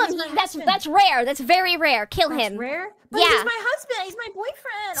him. That's rare. That's very rare. Kill him. Rare? But yeah. He's my husband. He's my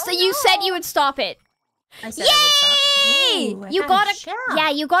boyfriend. So you said you would stop it. I said I would stop it. Ooh, you got a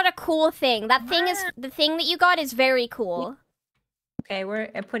shell. You got a cool thing. That thing is the thing that you got is very cool. Okay,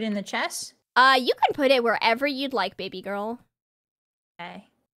 I put it in the chest. You can put it wherever you'd like, baby girl. Okay.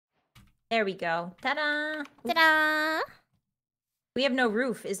 There we go. Ta-da! Ta-da! We have no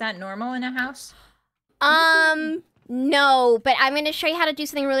roof. Is that normal in a house? No, but I'm going to show you how to do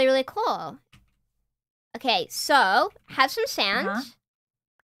something really, really cool. Okay, so have some sand.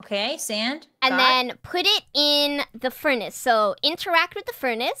 Okay, sand. And then put it in the furnace. So interact with the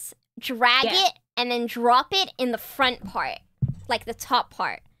furnace, drag it, and then drop it in the front part, like the top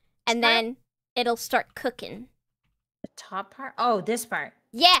part. And then it'll start cooking. The top part? Oh, this part.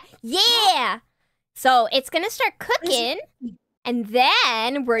 Yeah. So it's going to start cooking. And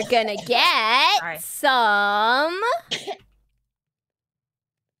then we're gonna get some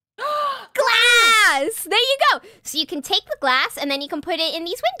glass! There you go! So you can take the glass and then you can put it in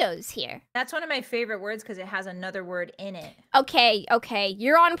these windows here. That's one of my favorite words because it has another word in it. Okay.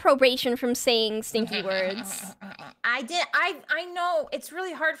 You're on probation from saying stinky words. I know. It's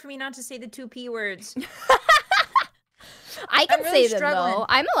really hard for me not to say the 2 P words. I can say them though.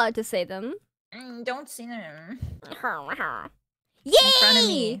 I'm allowed to say them. Don't say them. Yay! In front of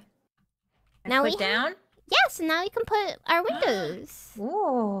me. Now put down? Yes, now we can put our windows.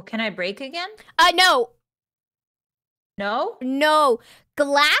 Ooh, can I break again? No. No? No.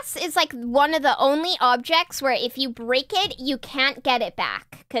 Glass is like one of the only objects where if you break it, you can't get it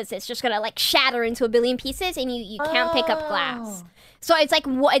back. Because it's just gonna like shatter into a billion pieces and you can't pick up glass. So it's like,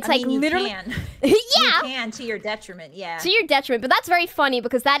 literally... You can. Yeah! You can, to your detriment, yeah. To your detriment, but that's very funny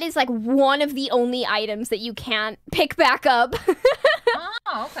because that is like one of the only items that you can't pick back up.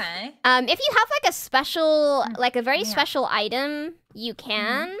 Oh, okay. If you have like a special, like a very special item, you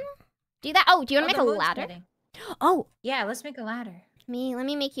can do that. Oh, do you want to make a ladder? Oh! Yeah, let's make a ladder. Let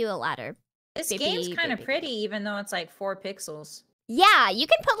me make you a ladder. This game's kind of pretty, even though it's like 4 pixels. Yeah, you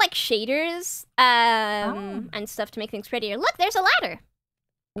can put like shaders and stuff to make things prettier. Look, there's a ladder.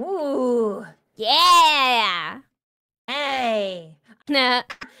 Ooh. Yeah. Hey. Nah.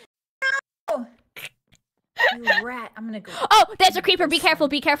 No. You rat. I'm gonna go. Oh, there's a creeper. Be careful.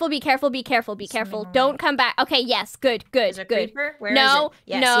 Be careful. Be careful. Be careful. Be careful. Don't come back. Okay, yes. Good. There's a creeper? Where no,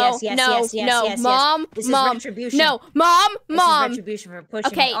 is it? no, Mom, This Mom. is retribution. No, Mom. This is retribution for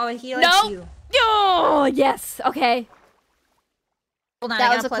pushing. Okay. Oh, he likes you. Oh, yes. Okay. Hold on,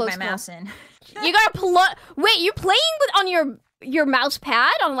 I gotta plug my mouse in. You gotta plug. Wait, you're playing on your mouse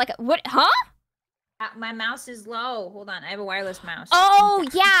pad on like what? Huh? My mouse is low. Hold on, I have a wireless mouse. Oh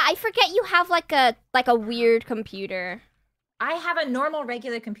yeah, I forget you have like a weird computer. I have a normal,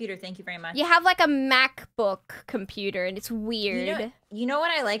 regular computer. Thank you very much. You have like a MacBook computer, and it's weird. You know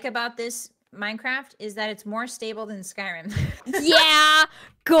what I like about this Minecraft is that it's more stable than Skyrim. Yeah,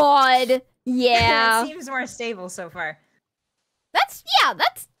 God, yeah. It seems more stable so far.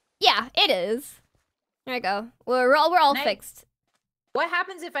 Yeah, it is. There we go. We're all fixed. What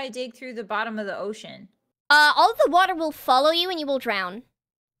happens if I dig through the bottom of the ocean? All of the water will follow you and you will drown.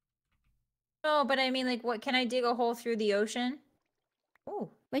 No, but I mean, like, what? Can I dig a hole through the ocean? Oh,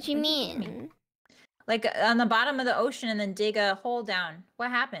 what do you mean? Like on the bottom of the ocean and then dig a hole down.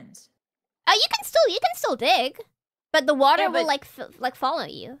 What happens? You can still dig, but the water will like follow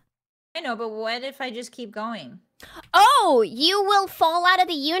you. I know, but what if I just keep going? Oh, you will fall out of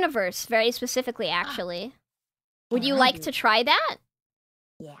the universe, very specifically, actually. Would you like to try that?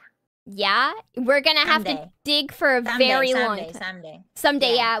 Yeah. Yeah? We're gonna have to dig for a very long time.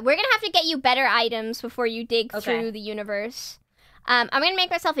 Someday, yeah. We're gonna have to get you better items before you dig through the universe. I'm gonna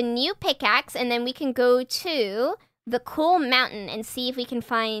make myself a new pickaxe, and then we can go to the cool mountain and see if we can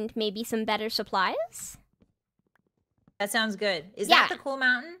find maybe some better supplies. That sounds good. Is that the cool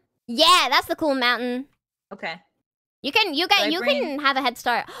mountain? Yeah, that's the cool mountain. Okay. You can have a head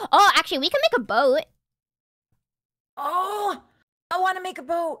start. Oh, actually, we can make a boat. Oh, I want to make a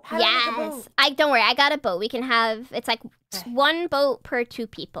boat. How do I make a boat? Don't worry, I got a boat. We can have it's like one boat per 2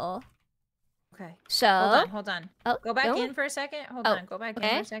 people. Okay. So. Hold on. Oh, go back in for a second. Hold on. Go back in for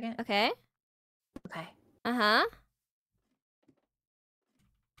a second. Okay. Okay. Uh-huh.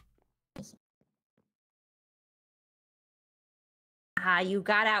 You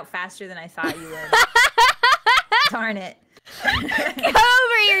got out faster than I thought you would. Darn it. Come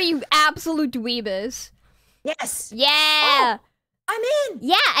over here, you absolute dweebus. Yes. Yeah. Oh, I'm in.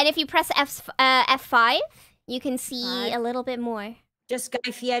 Yeah, and if you press F5, you can see a little bit more. Just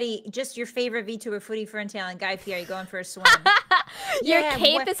Guy Fieri, just your favorite VTuber, Furi FERNTAIL, and Guy Fieri going for a swim. Your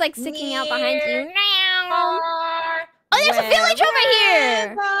cape is like sticking out behind you. Oh, there's a village over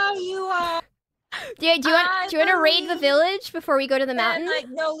here. You are. Do you want to raid the village before we go to the mountain?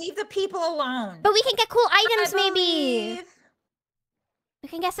 No, leave the people alone. But we can get cool items, maybe. We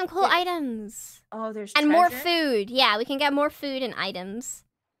can get some cool items. Oh, there's and more food. Yeah, we can get more food and items.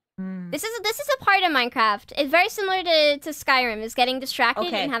 This is a part of Minecraft. It's very similar to Skyrim. Is getting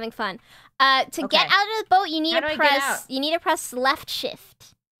distracted and having fun. To get out of the boat, you need to press left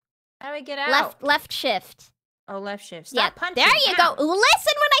shift. How do I get out? Left shift. Oh, left shift. Stop punching. There you go. Listen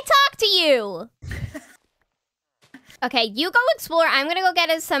when I talk to you. Okay, you go explore. I'm gonna go get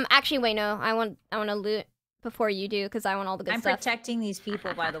us some. Actually, wait, no. I want to loot before you do because I want all the good stuff. I'm protecting these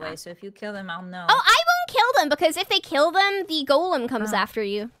people, by the way. So if you kill them, I'll know. Oh, I won't kill them because if they kill them, the golem comes after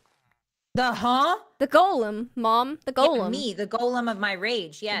you. The golem, Mom. The golem. Yeah, me, the golem of my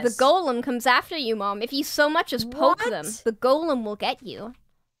rage, yes. The golem comes after you, Mom. If you so much as poke them, the golem will get you.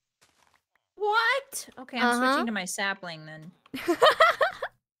 What? Okay, I'm switching to my sapling then.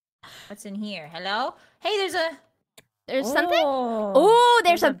 What's in here? Hello? Hey, there's something? Oh,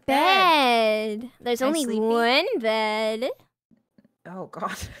 there's a bed. There's only one bed. Oh,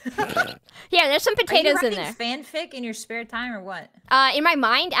 God. Yeah, there's some potatoes in there. Are you writing fanfic in your spare time or what? In my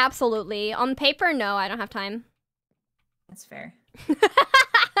mind, absolutely. On paper, no, I don't have time. That's fair.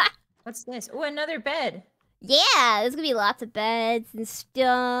 What's this? Oh, another bed. Yeah, there's gonna be lots of beds and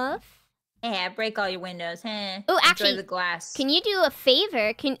stuff. Yeah, break all your windows, huh? Oh, actually, enjoy the glass. Can you do a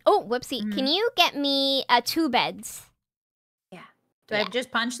favor? Oh, whoopsie. Can you get me 2 beds? Do I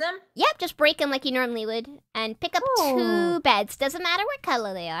just punch them? Yep, just break them like you normally would, and pick up 2 beds. Doesn't matter what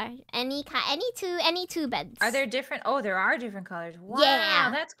color they are. Any 2 beds. Are there different? Oh, there are different colors. Wow,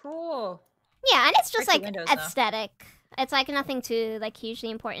 that's cool. Yeah, and it's just like aesthetic. Though. It's like nothing too like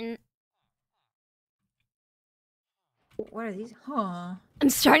hugely important. What are these? Huh. I'm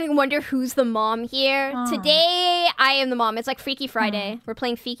starting to wonder who's the mom here. Today, I am the mom. It's like Freaky Friday. We're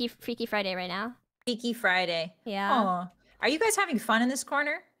playing Freaky Friday right now. Freaky Friday. Yeah. Are you guys having fun in this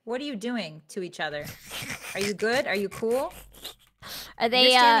corner? What are you doing to each other? Are you good? Are you cool? Are they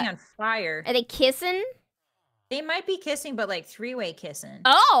You're standing on fire. Are they kissing? They might be kissing, but like 3-way kissing.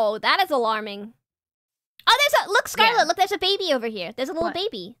 Oh, that is alarming. Oh, look, Scarlet, look, there's a baby over here. There's a little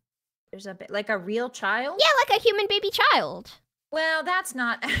baby. There's like a real child? Yeah, like a human baby child. Well, that's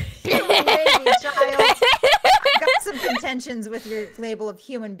not a human baby child. I got some contentions with your label of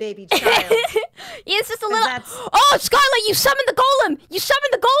human baby child. Yeah, it's just a little... Oh, Scarlet, you summoned the golem! You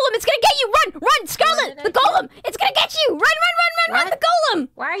summoned the golem! It's gonna get you! Run, Scarlet! The golem! It's gonna get you! Run, the golem!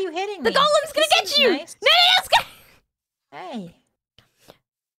 Why are you hitting me? The golem's gonna get you! Nice. No, it's gonna... Hey.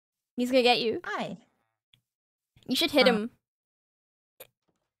 He's gonna get you. Hi. You should hit him.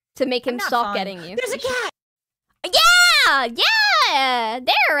 To make him stop getting you. There's a cat! Yeah!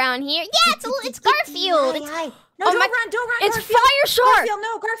 They're around here. Yeah, it's Garfield. Hi. No, don't run, It's Garfield. Firestar! Garfield,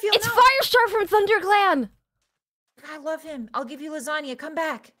 no, Garfield, It's Firestar from ThunderClan. I love him. I'll give you lasagna. Come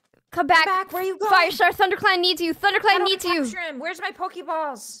back. Come back. Where are you going? Firestar, ThunderClan needs you. ThunderClan needs you. Him. Where's my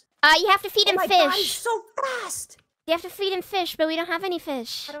Pokeballs? You have to feed him fish. God, he's so fast. You have to feed him fish, but we don't have any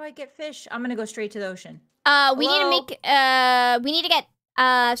fish. How do I get fish? I'm gonna go straight to the ocean. We need to make, we need to get,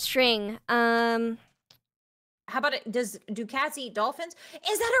 string. How about it? Do cats eat dolphins?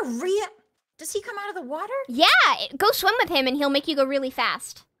 Is that a real... Does he come out of the water? Yeah, go swim with him and he'll make you go really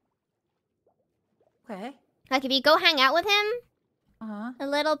fast. Okay. Like if you go hang out with him a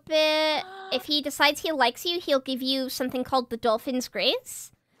little bit, if he decides he likes you, he'll give you something called the Dolphin's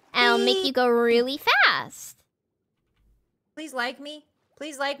Grace. And it'll make you go really fast. Please like me.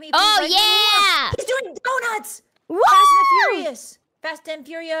 Please like me. Yeah! He's doing donuts! Woo! Fast and Furious! Fast and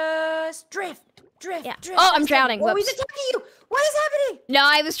Furious! Drift! Yeah. Oh, I'm drowning. Oh, he's attacking you! What is happening? No,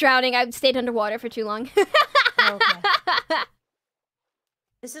 I was drowning. I stayed underwater for too long. Okay.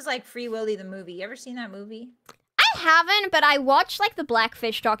 This is like Free Willy the movie. You ever seen that movie? I haven't, but I watched like the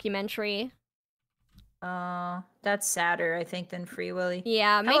Blackfish documentary. That's sadder, I think, than Free Willy.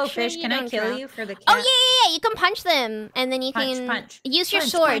 Yeah, make Hello, sure fish. you Can I don't kill drown. you for the cat? Oh, yeah. You can punch them, and then you can use your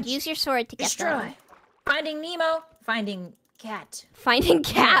sword. Use your sword to get them. Finding Nemo. Finding cat. Finding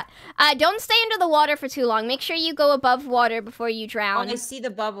cat. Don't stay under the water for too long. Make sure you go above water before you drown. Oh, I see the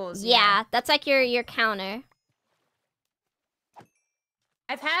bubbles. Yeah, that's like your counter.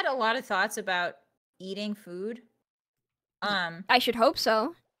 I've had a lot of thoughts about eating food. I should hope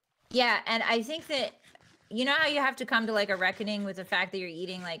so. Yeah, and I think that you know how you have to come to like a reckoning with the fact that you're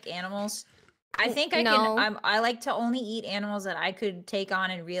eating like animals. I think I can. I like to only eat animals that I could take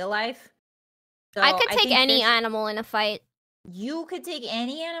on in real life. So I could take any animal in a fight. You could take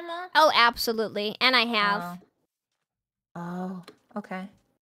any animal? Oh, absolutely, and I have. Oh, okay.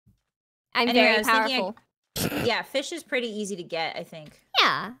 I'm very powerful. Yeah, fish is pretty easy to get, I think.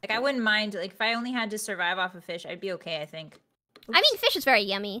 Yeah. Like, I wouldn't mind, like, if I only had to survive off of fish, I'd be okay, I think. Oops. I mean, fish is very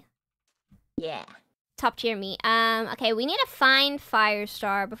yummy. Yeah. Top tier meat. Okay, we need to find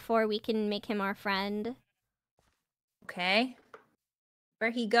Firestar before we can make him our friend. Okay.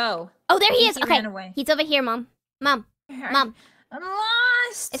 Where'd he go? Oh, there he is! Okay, he's over here, Mom. Mom. Mom. I'm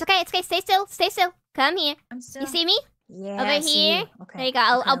lost! It's okay, Stay still. Stay still. Come here. I'm still... You see me? Yeah, over here. Okay. There you go.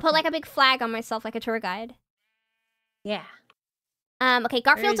 I'll put like a big flag on myself like a tour guide. Yeah. Okay,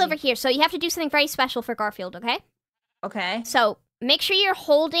 Garfield's over here, so you have to do something very special for Garfield, okay? Okay. So, make sure you're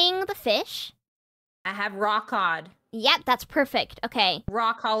holding the fish. I have raw cod. Yep, that's perfect. Okay.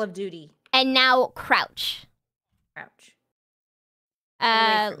 Raw Call of Duty. And now, crouch. Crouch.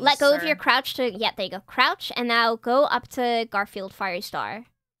 Let go of your crouch to... Yeah, there you go. Crouch, and now go up to Garfield Firestar.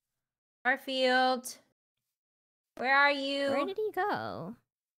 Garfield. Where are you? Where did he go?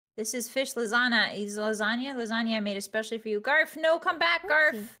 This is fish lasagna. He's lasagna? Lasagna I made especially for you. Garf, no, come back,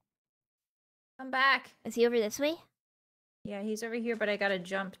 Garf. Come back. Is he over this way? Yeah, he's over here, but I gotta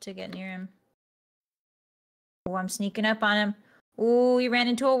jump to get near him. Oh, I'm sneaking up on him. Oh, he ran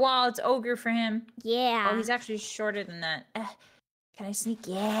into a wall. It's ogre for him. Yeah. Oh, he's actually shorter than that. Can I sneak?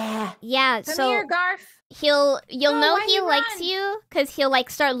 Yeah. Yeah, Come here, Garf. You'll know he likes you, because he'll, like,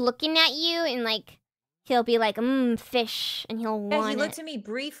 start looking at you, and, like, he'll be like, fish, and he'll want he looked at me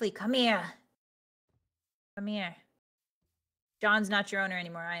briefly. Come here. Come here. John's not your owner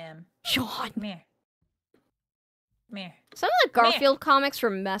anymore. I am. John. Come here. Come here. Some of the Garfield comics were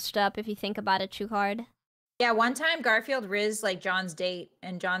messed up if you think about it too hard. Yeah, one time Garfield rizzed, like, John's date,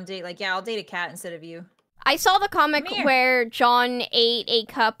 and John's date, like, yeah, I'll date a cat instead of you. I saw the comic where John ate a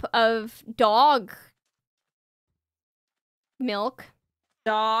cup of dog milk.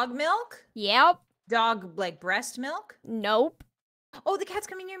 Dog milk? Yep. Dog, like, breast milk? Nope. Oh, the cat's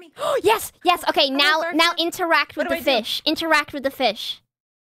coming near me. Yes, yes. Okay, now interact with the fish. Interact with the fish.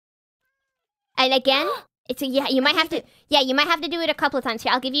 And again, you might have to do it a couple of times.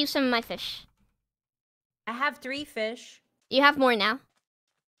 Here, I'll give you some of my fish. I have 3 fish. You have more now.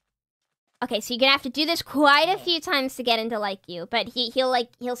 Okay, so you're gonna have to do this quite a few times to get him to like you, but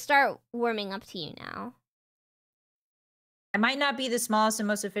he'll start warming up to you now. I might not be the smallest and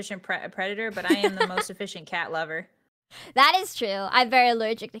most efficient predator, but I am the most efficient cat lover. That is true. I'm very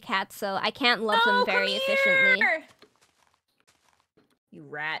allergic to cats, so I can't love them very efficiently. You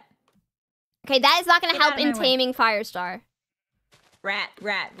rat. Okay, that is not gonna help in taming Firestar. Rat.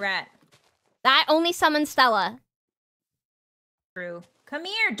 That only summons Stella. True. Come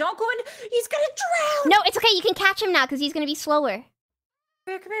here. Don't go in. He's gonna drown. No, it's okay. You can catch him now because he's gonna be slower.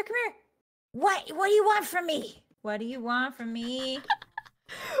 Come here. What do you want from me? What do you want from me?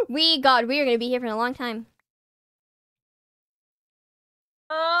 we are gonna be here for a long time.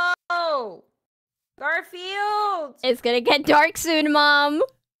 Oh, Garfield. It's gonna get dark soon, Mom. No,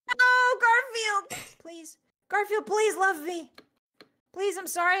 Garfield. Please. Garfield, please love me. Please, I'm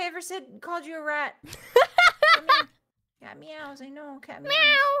sorry I ever called you a rat. Come here. Cat meows, I know. Cat meows.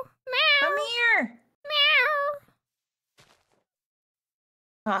 Meow. Come here.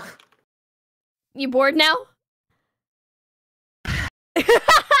 Meow. Ugh. You bored now?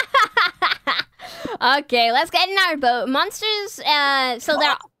 Okay, let's get in our boat. Monsters, so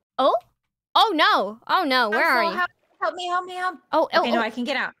they're... Oh no, where are you? Help me. Oh, okay, no, I can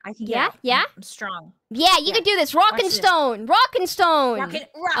get out. Yeah? I'm strong. Yeah, you can do this. Rock and stone. Rock and stone.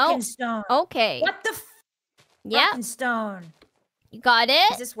 Stone. Okay. What the Yeah. Rock and stone. You got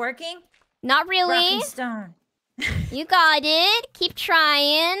it? Is this working? Not really. Rock and stone. You got it. Keep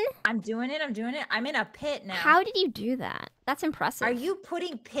trying. I'm doing it. I'm in a pit now. How did you do that? That's impressive. Are you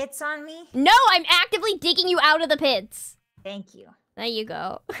putting pits on me? No, I'm actively digging you out of the pits. Thank you. There you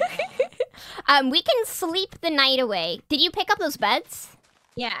go. We can sleep the night away. Did you pick up those beds?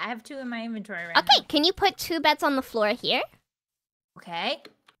 Yeah, I have 2 in my inventory right now. Okay, can you put 2 beds on the floor here? Okay.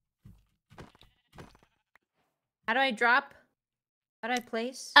 How do I drop? How do I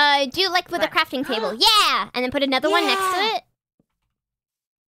place? Do like with a crafting table. Yeah! And then put another one next to it.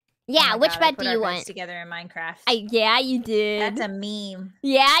 Yeah, Oh which God, bed I put do our you beds want? together in Minecraft. Yeah, you did. That's a meme.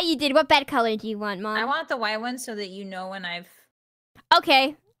 Yeah, you did. What bed color do you want, Mom? I want the white one so that you know when I've...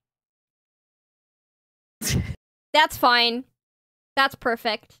 Okay. That's fine. That's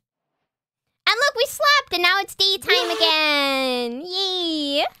perfect. And look, we slept, and now it's daytime again.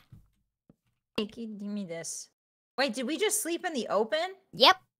 Yay! Hey, give me this. Wait, did we just sleep in the open?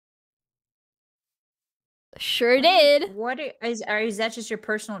 Yep. Sure did. What is that just your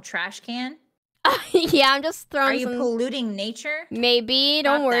personal trash can? Yeah, I'm just throwing Are you polluting nature? Maybe.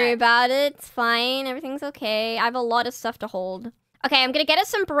 Don't worry about it. It's fine. Everything's okay. I have a lot of stuff to hold. Okay, I'm gonna get us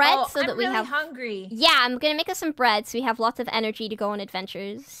some bread so that we have... I'm really hungry. Yeah, I'm gonna make us some bread so we have lots of energy to go on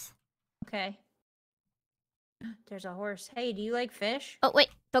adventures. Okay. There's a horse. Hey, do you like fish? Oh, wait.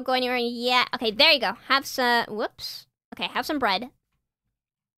 Don't go anywhere yet. Okay, there you go. Have some... Whoops. Okay, have some bread.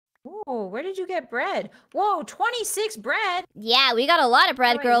 Whoa, where did you get bread? Whoa, 26 bread? Yeah, we got a lot of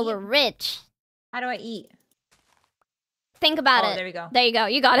bread, girl. We're rich. How do I eat? Think about it. There we go. There you go.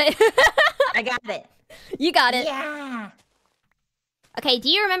 You got it. I got it. You got it. Yeah. Okay, do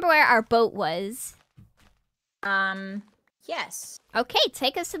you remember where our boat was? Yes. Okay,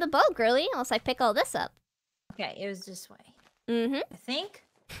 take us to the boat, girly, unless I pick all this up. Okay, it was this way. Mm-hmm. I think.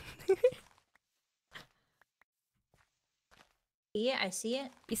 Yeah, I see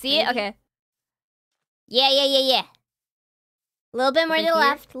it. You see it? Okay. Yeah. A little bit more to the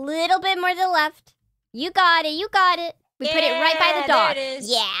left. Little bit more to the left. You got it. You got it. We put it right by the dock. There it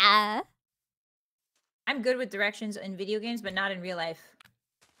is. Yeah. I'm good with directions in video games, but not in real life.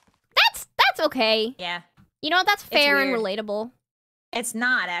 That's okay. Yeah. You know what? That's fair and relatable. It's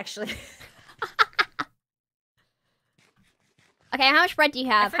not, actually. Okay, how much bread do you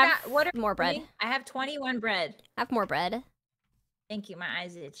have? I forgot, what more bread. I have 21 bread. Have more bread. Thank you. My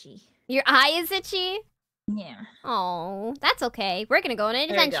eye's itchy. Your eye is itchy? Yeah. Oh, that's okay. We're gonna go on an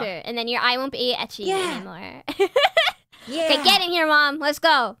adventure, and then your eye won't be itchy anymore. Yeah. Okay, get in here, Mom. Let's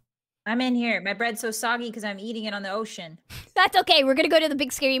go. I'm in here. My bread's so soggy because I'm eating it on the ocean. That's okay. We're gonna go to the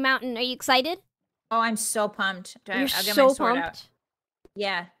big scary mountain. Are you excited? Oh, I'm so pumped. You're so pumped.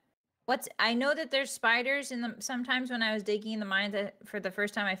 Yeah. I know that there's spiders in the sometimes when I was digging in the mines for the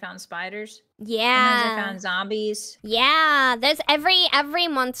first time I found spiders. Yeah. Sometimes I found zombies. Yeah, there's every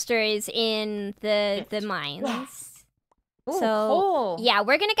monster is in the mines. Yeah. Ooh, so coal. Yeah,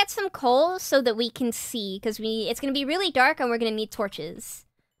 we're gonna get some coal so that we can see because it's gonna be really dark and we're gonna need torches.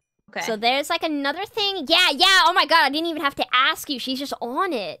 Okay. So there's like another thing. Yeah. Oh my god, I didn't even have to ask you. She's just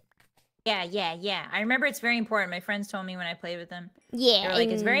on it. Yeah. I remember it's very important. My friends told me when I played with them. Yeah. They're like,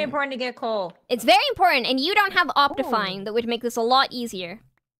 it's very important to get coal. It's very important, and you don't have Optifine that would make this a lot easier.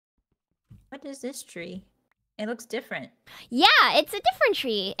 What is this tree? It looks different. Yeah, it's a different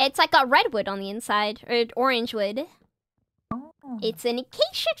tree. It's like got redwood on the inside, or orange wood. Oh. It's an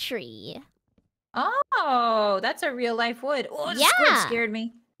acacia tree. Oh, that's a real life wood. Oh, the squid scared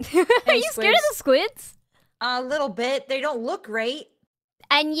me. Are you scared of the squids? A little bit. They don't look great.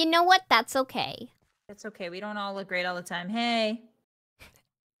 And you know what? That's okay. That's okay. We don't all look great all the time. Hey.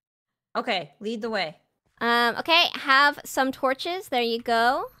 Okay, lead the way. Okay, have some torches. There you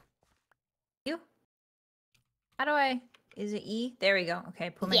go. You? How do I... Is it E? There we go. Okay,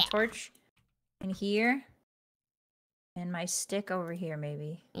 put my torch in here. And my stick over here,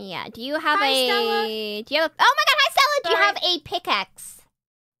 maybe. Yeah, do you have Stella. Oh my god, hi Stella! Do you have a pickaxe?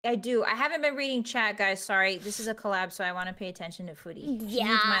 I do. I haven't been reading chat, guys. Sorry. This is a collab, so I want to pay attention to Furi. Yeah. She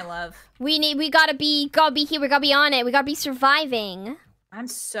needs my love. We gotta be here. We gotta be on it. We gotta be surviving. I'm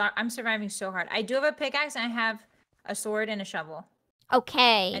surviving so hard. I do have a pickaxe, and I have a sword and a shovel.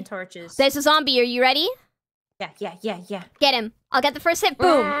 Okay. And torches. There's a zombie. Are you ready? Yeah. Get him. I'll get the first hit.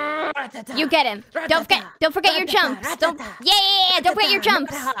 Boom. You get him. Don't forget your jumps. Yeah. Don't forget your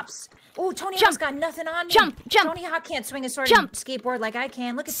jumps. Oh, Tony Hawk's got nothing on me. Jump. Tony Hawk can't swing a sword and skateboard like I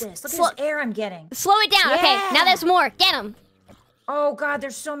can. Look at this. Look at this air I'm getting. Slow it down. Okay, now there's more. Get him. Oh, God,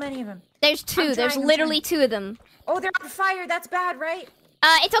 there's so many of them. There's two. There's literally two of them. Oh, they're on fire. That's bad, right?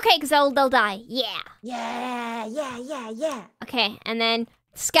 It's okay, because they'll die. Yeah. Yeah. Okay, and then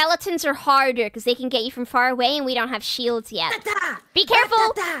skeletons are harder, because they can get you from far away, and we don't have shields yet. Be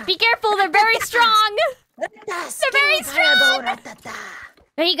careful. Be careful. They're very strong. They're very strong.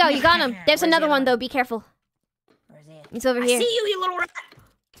 There you go. You got him. There's another one, though. Be careful. Where's he? He's over here. I see you little rat.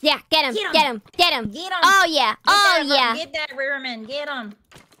 Yeah, get him. Get him. Oh, yeah. Get that riverman. Get him.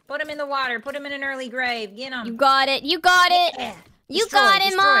 Put him in the water. Put him in an early grave. Get him. You got it. You got it. Yeah. You got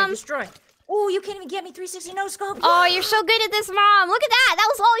it, Mom. Destroy. Oh, you can't even get me 360 no scope. Yeah. Oh, you're so good at this, Mom. Look at that. That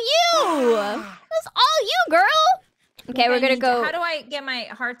was all you. That was all you, girl. Okay, we're gonna go. How do I get my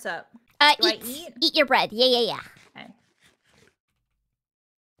hearts up? Eat your bread. Yeah. Okay.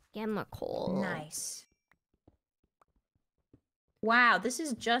 Get more coal. Nice. Wow, this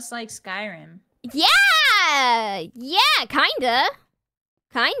is just like Skyrim. Yeah! Yeah, kinda.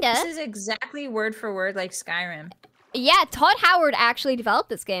 This is exactly word for word like Skyrim. Yeah, Todd Howard actually developed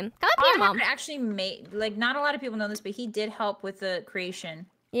this game. Come up here, Mom. Howard actually made, like, not a lot of people know this, but he did help with the creation.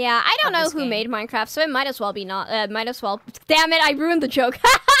 Yeah, I don't know who made Minecraft, so it might as well be not. Might as well. Damn it! I ruined the joke.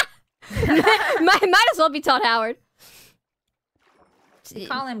 might as well be Todd Howard. We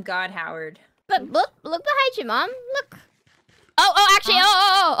call him God Howard. But look behind you, Mom. Look. Oh, actually,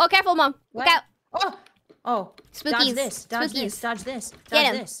 oh, careful, Mom. What? Look out. Oh. Spookies. Dodge this. Dodge this. Dodge this.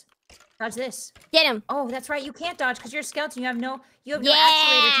 Dodge this. Dodge this. Get him. Oh, that's right. You can't dodge because you're a skeleton. You have no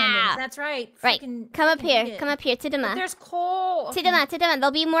actuator tendons. That's right. Right. Come up here. Come up here. Tidima. There's coal. Tidima.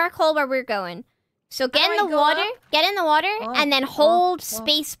 There'll be more coal where we're going. So get in the water. Get in the water and then hold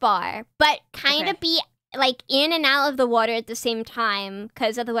spacebar. But kind of be like in and out of the water at the same time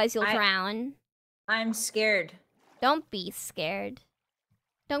because otherwise you'll drown. I'm scared. Don't be scared.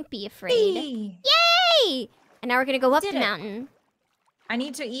 Don't be afraid. Hey. Yay! And now we're going to go up the mountain. I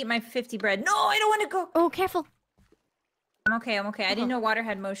need to eat my 50 bread. No, I don't want to go. Oh, careful. I'm okay. I didn't know water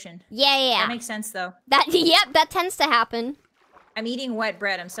had motion. Yeah. That makes sense, though. Yep, that tends to happen. I'm eating wet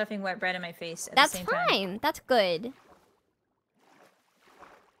bread. I'm stuffing wet bread in my face at That's the same fine. time. That's good.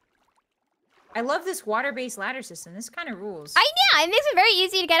 I love this water-based ladder system. This kind of rules. I know. It makes it very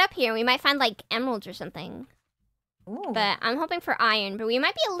easy to get up here. We might find, like, emeralds or something. Ooh. But I'm hoping for iron. But we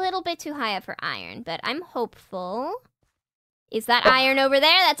might be a little bit too high up for iron. But I'm hopeful. Is that iron over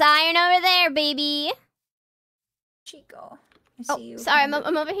there? That's iron over there, baby. Chico. I see you. Sorry. I'm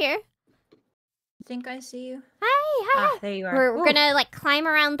over here. I think I see you. Hi. Ah, there you are. We're gonna, like, climb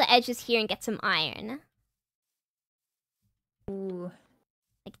around the edges here and get some iron. Ooh.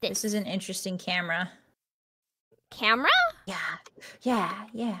 Like this. This is an interesting camera. Camera? Yeah. Are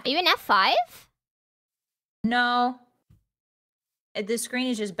you in F5? No. The screen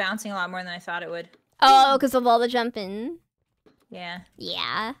is just bouncing a lot more than I thought it would. Oh, because of all the jumping.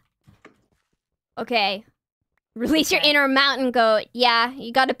 Yeah. Okay. Release your inner mountain goat. Yeah,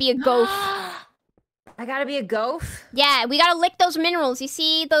 you gotta be a goph. I gotta be a goph? Yeah, we gotta lick those minerals. You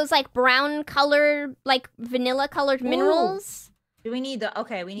see those, like, brown colored, like, vanilla colored minerals? Do we need the...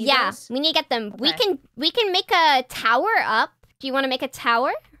 Okay, we need those? Yeah, we need to get them. Okay. We can make a tower up. Do you want to make a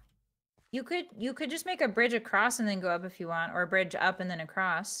tower? You could just make a bridge across and then go up if you want. Or a bridge up and then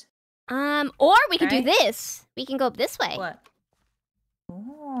across. Or we could do this. We can go up this way. What?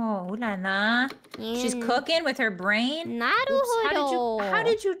 Oh, ooh la la. She's cooking with her brain. Naruhodo. How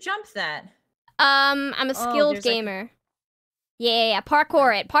did you jump that? I'm a skilled gamer. Like... Yeah.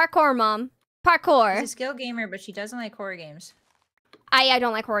 Parkour it. Parkour, Mom. Parkour. She's a skilled gamer, but she doesn't like horror games. I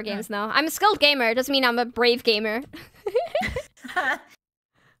don't like horror games, no. I'm a skilled gamer. It doesn't mean I'm a brave gamer.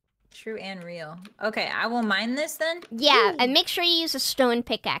 True and real. Okay, I will mine this then. Yeah, and make sure you use a stone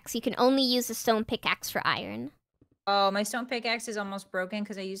pickaxe. You can only use a stone pickaxe for iron. Oh, my stone pickaxe is almost broken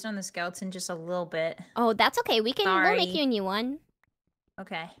because I used it on the skeleton just a little bit. Oh, that's okay. We'll make you a new one.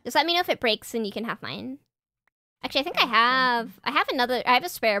 Okay. Just let me know if it breaks and you can have mine. Actually, I think I have a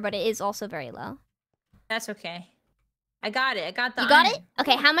spare, but it is also very low. That's okay. I got it. I got the You got it?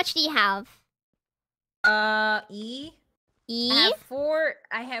 Okay, how much do you have? E. E?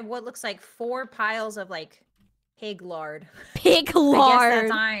 I have what looks like 4 piles of, like, pig lard. Pig lard. I guess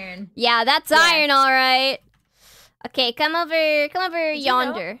that's iron. Yeah, that's iron, all right. Okay, come over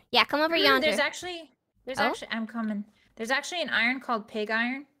yonder. Yeah, come over yonder. There's actually, I'm coming. There's actually an iron called pig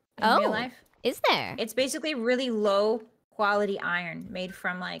iron in real life. Is there? It's basically really low quality iron made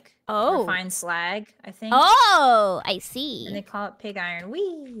from, like, refined slag, I think. Oh, I see. And they call it pig iron.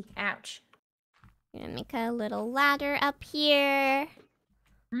 Whee! Ouch. I'm gonna make a little ladder up here.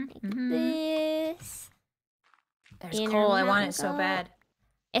 Like this. There's coal. I want it so bad.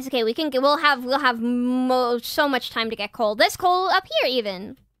 It's okay. We'll have so much time to get coal. There's coal up here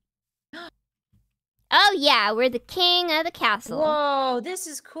even. Oh yeah, we're the king of the castle. Whoa, this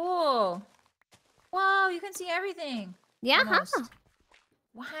is cool. Whoa, you can see everything. Yeah.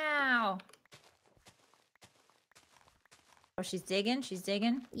 Wow. Oh, she's digging.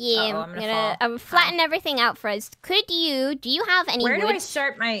 Yeah, I'm gonna flatten everything out for us. Do you have any Where do wood? I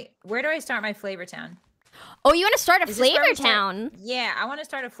start my flavor town? Oh, you want to start a flavor town? Yeah, I want to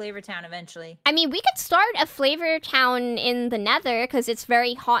start a flavor town eventually. I mean, we could start a flavor town in the Nether because it's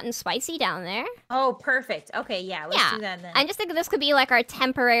very hot and spicy down there. Oh, perfect. Okay, yeah, let's do that then. I just think this could be like our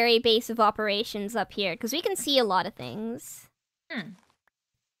temporary base of operations up here because we can see a lot of things.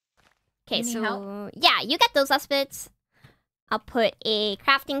 Okay, so yeah, you get those last bits. I'll put a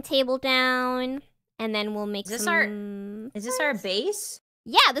crafting table down, and then we'll make Is this our base?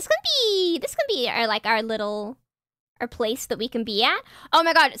 Yeah, this can be our like our place that we can be at. Oh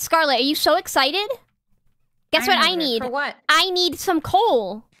my god, Scarlet, are you so excited? Guess what I need? For what? I need some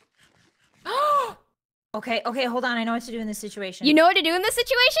coal. Okay, hold on. I know what to do in this situation. You know what to do in this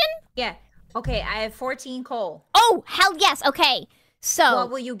situation? Yeah. Okay, I have 14 coal. Oh, hell yes. Okay. So what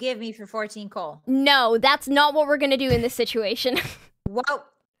will you give me for 14 coal? No, that's not what we're gonna do in this situation. Well,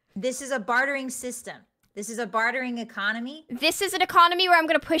 this is a bartering system. This is a bartering economy. This is an economy where I'm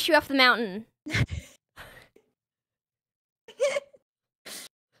gonna push you off the mountain. Can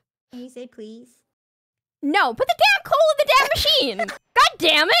you say please? No, put the damn coal in the damn machine! God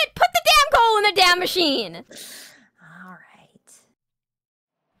damn it! Put the damn coal in the damn machine! Alright.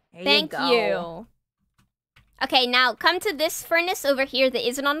 Thank you. Okay, now come to this furnace over here that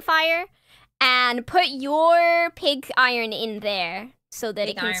isn't on fire, and put your pig iron in there so that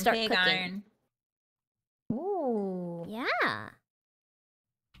it can start cooking. Iron. Ooh. Yeah.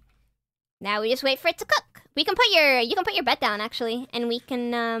 Now we just wait for it to cook. You can put your bed down actually, and we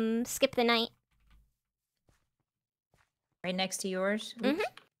can skip the night. Right next to yours? Mm-hmm.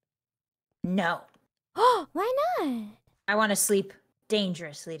 No. Oh, why not? I want to sleep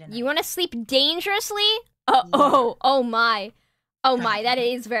dangerously tonight. You want to sleep dangerously? Yeah. Oh my. Oh my, that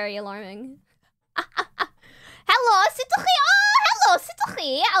is very alarming. Hello, Sitochi. Oh, hello,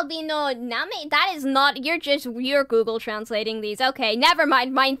 Sitochi. Albino Name. That is not, you're Google translating these. Okay, never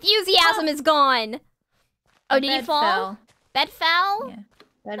mind. My enthusiasm is gone. Oh, did you fall? Fell. Bed fell? Yeah.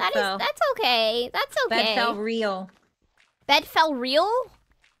 Bed fell. That's okay. That's okay. Bed fell real. Bed fell real?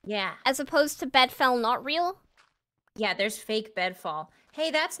 Yeah. As opposed to bed fell not real? Yeah, there's fake bed fall.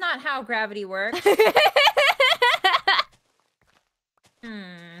 Hey, that's not how gravity works.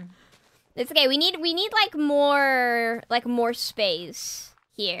 It's okay. We need like more space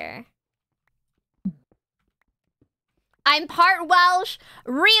here. I'm part Welsh.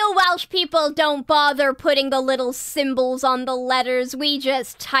 Real Welsh people don't bother putting the little symbols on the letters. We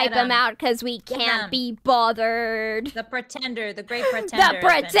just type them out because we can't be bothered. The pretender, the great pretender. The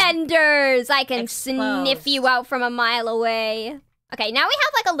pretenders! I can sniff you out from a mile away. Okay, now we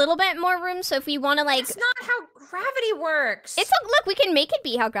have like a little bit more room, so if we want to like... That's not how gravity works. Look, we can make it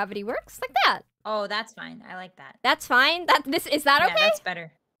be how gravity works, like that. Oh, that's fine. I like that. That's fine? Is that okay? Yeah, that's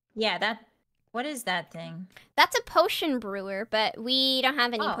better. Yeah, what is that thing? That's a potion brewer, but we don't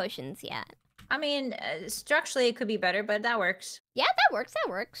have any potions yet. I mean, structurally it could be better, but that works. Yeah, that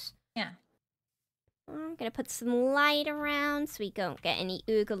works. Yeah. I'm gonna put some light around so we don't get any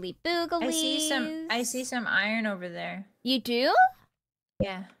oogly booglies. I see some iron over there. You do?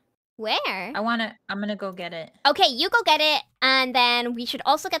 Yeah. Where? I'm gonna go get it. Okay, you go get it, and then we should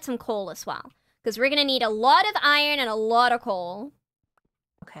also get some coal as well. Because we're gonna need a lot of iron and a lot of coal.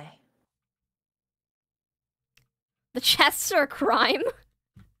 Okay. The chests are a crime.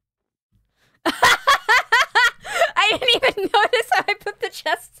 I didn't even notice how I put the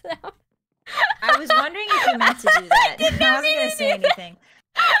chests down. I was wondering if you meant to do that. I wasn't going to say anything.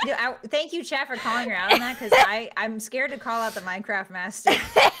 Thank you, chat, for calling her out on that, because I'm scared to call out the Minecraft master.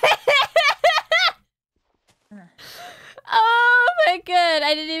 Oh my god,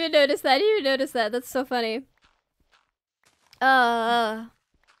 I didn't even notice that. That's so funny.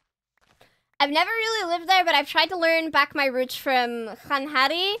 I've never really lived there, but I've tried to learn back my roots from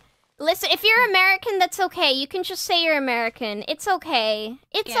Khanhari. Listen, if you're American, that's okay. You can just say you're American. It's okay.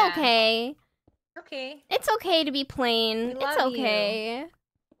 It's okay. Okay. It's okay to be plain. It's okay.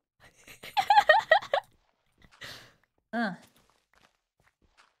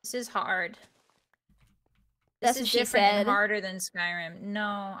 This is hard. That's this what is she different said. And harder than Skyrim.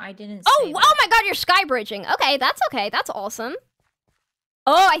 No, I didn't. Oh my god, you're sky bridging. Okay, that's okay. That's awesome.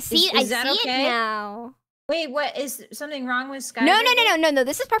 Oh, I see. I see it now. Wait, what is something wrong with Sky? No.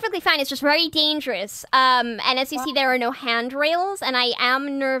 This is perfectly fine. It's just very dangerous. And as you see, there are no handrails, and I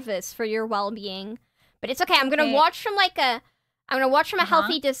am nervous for your well-being. But it's okay. I'm gonna watch from a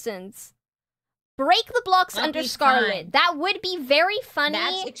healthy distance. Break the blocks under Scarlet. Fine. That would be very funny.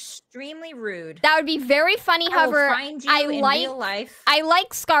 That's extremely rude. That would be very funny. However, real life. I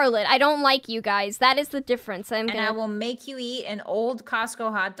like Scarlet. I don't like you guys. That is the difference. I will make you eat an old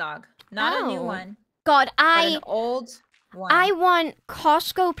Costco hot dog, not a new one. God, an old one. I want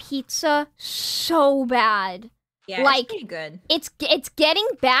Costco pizza so bad. Yeah, like, it's pretty good. It's getting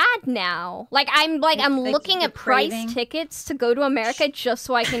bad now. I'm looking at price tickets to go to America just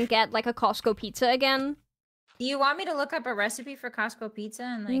so I can get like a Costco pizza again. Do you want me to look up a recipe for Costco pizza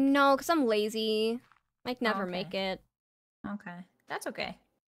and like? No, because I'm lazy. I'd never make it. Okay, that's okay.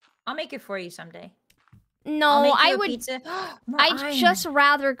 I'll make it for you someday. No, I would. Pizza. I'd just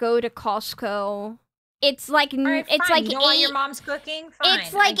rather go to Costco. It's like right, it's fine. like you don't want your mom's cooking. Fine,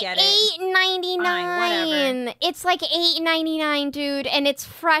 it's like $8.99. It's like $8.99, dude, and it's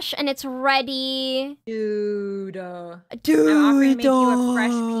fresh and it's ready. Dude, I'm offering to make you a fresh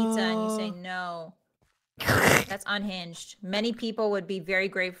pizza, and you say no. That's unhinged. Many people would be very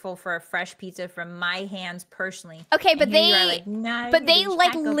grateful for a fresh pizza from my hands personally. Okay, but they like, nah,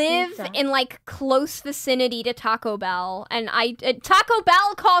 like live pizza. in like close vicinity to Taco Bell, and Taco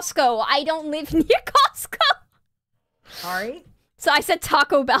Bell, Costco. I don't live near Costco. Sorry? So I said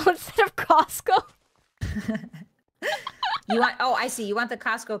Taco Bell instead of Costco. You want? Oh, I see. You want the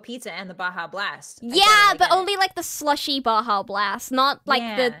Costco pizza and the Baja Blast. Yeah, but only like the slushy Baja Blast, not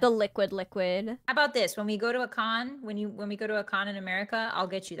like the liquid. How about this? When we go to a con, when we go to a con in America, I'll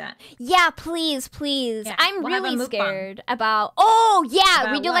get you that. Yeah, please. Yeah, I'm really scared about. Oh yeah,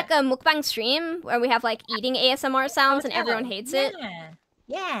 about we do what? like a mukbang stream where we have like eating ASMR sounds and everyone hates it.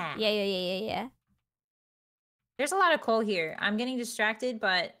 Yeah. There's a lot of coal here. I'm getting distracted,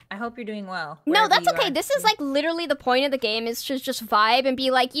 but I hope you're doing well. No, that's okay. This is like literally the point of the game is to just vibe and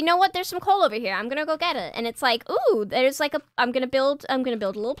be like, you know what? There's some coal over here. I'm gonna go get it. And it's like, ooh, there's like I'm gonna build a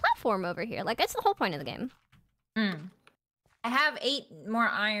little platform over here. Like that's the whole point of the game. I have 8 more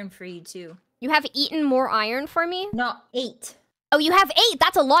iron for you too. You have eaten more iron for me? No, 8. Oh, you have 8.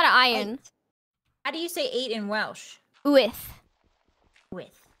 That's a lot of iron. 8. How do you say 8 in Welsh? With.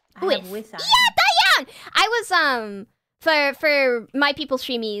 I have with iron. Yeah, Diane! I was, for my people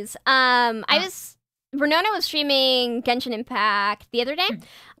streamies, Renona was streaming Genshin Impact the other day.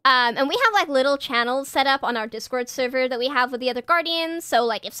 And we have like little channels set up on our Discord server that we have with the other Guardians. So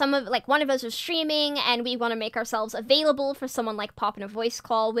like if one of us is streaming and we want to make ourselves available for someone like popping a voice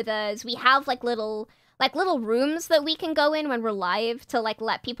call with us, we have like little rooms that we can go in when we're live to like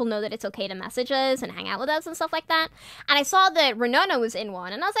let people know that it's okay to message us and hang out with us and stuff like that. And I saw that Renona was in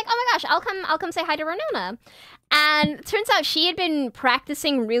one, and I was like, oh my gosh, I'll come say hi to Renona. And it turns out she had been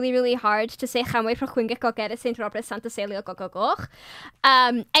practicing really, really hard to say and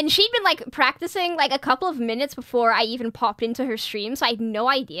she'd been like practicing like a couple of minutes before I even popped into her stream, so I had no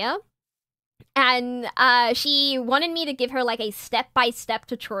idea. And she wanted me to give her like a step-by-step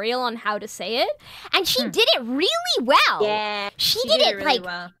tutorial on how to say it, and she did it really well. Yeah, she did it really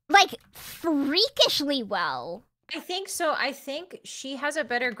like freakishly well. I think so. I think she has a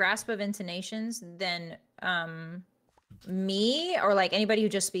better grasp of intonations than me or like anybody who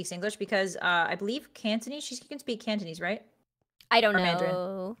just speaks English, because I believe Cantonese. She can speak Cantonese, right? I don't know.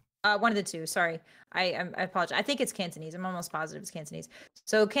 Mandarin. One of the two. Sorry, I apologize. I think it's Cantonese. I'm almost positive it's Cantonese.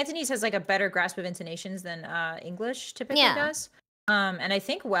 So Cantonese has like a better grasp of intonations than English typically does. And I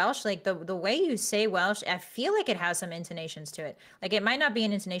think Welsh, like the way you say Welsh, I feel like it has some intonations to it. Like it might not be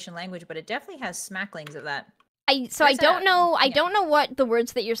an intonation language, but it definitely has smacklings of that. I don't know what the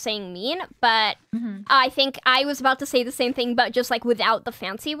words that you're saying mean, but I think I was about to say the same thing, but just like without the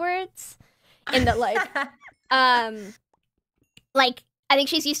fancy words. In that like I think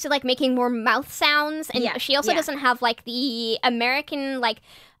she's used to like making more mouth sounds, and she also doesn't have like the American, like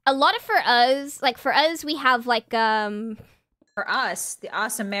a lot of for us we have like for us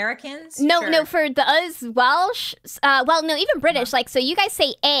Americans. No, for the us Welsh, well no, even British, like so you guys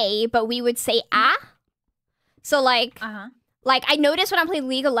say A, but we would say ah. So like like I notice when I'm playing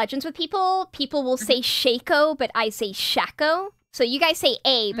League of Legends with people will say Shaco, but I say Shako. So you guys say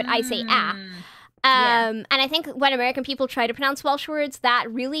A, but I say ah. And I think when American people try to pronounce Welsh words,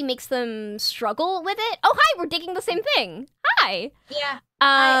 that really makes them struggle with it. Oh, hi, we're digging the same thing. Hi. Yeah.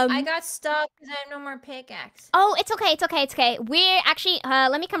 I got stuck because I have no more pickaxe. Oh, it's okay. We're actually,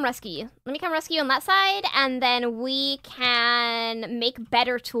 let me come rescue you. Let me come rescue you on that side, and then we can make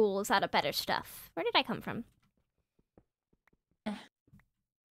better tools out of better stuff. Where did I come from? A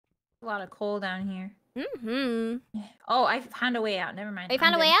lot of coal down here. Oh, I found a way out. Never mind. You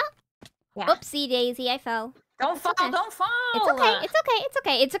found a way out? Yeah. Oopsie daisy, I fell. Don't fall, don't fall! It's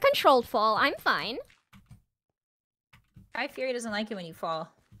okay. It's a controlled fall. I'm fine. Fury doesn't like it when you fall.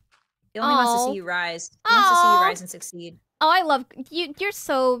 He only wants to see you rise. He wants to see you rise and succeed. Oh, I love you. You're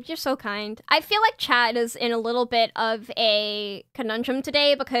so kind. I feel like chat is in a little bit of a conundrum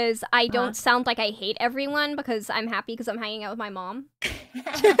today because I don't sound like I hate everyone because I'm happy because I'm hanging out with my mom.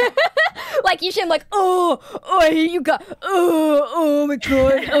 Like usually I'm like, oh, I hate you guys. Oh my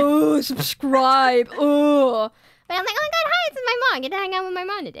god. Oh, subscribe. Oh. But I'm like, oh my god, hi, it's my mom. I get to hang out with my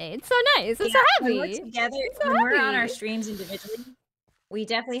mom today. It's so nice. I'm so happy. When we're together, when we're on our streams individually, We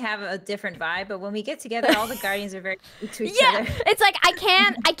definitely have a different vibe, but when we get together, all the guardians are very good to each other. It's like I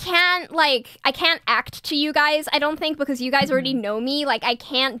can't act to you guys, I don't think, because you guys already know me. Like, I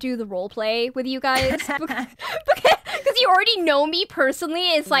can't do the role play with you guys because you already know me personally.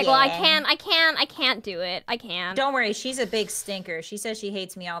 It's like, well, I can't do it. I can't. Don't worry, she's a big stinker. She says she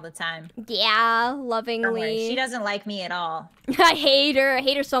hates me all the time. Yeah, lovingly. Don't worry, she doesn't like me at all. I hate her. I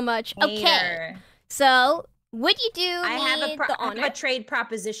hate her so much. Hate her. So would you do I have a trade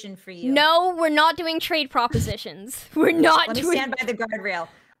proposition for you. No, we're not doing trade propositions. We're not Let me stand by the guardrail.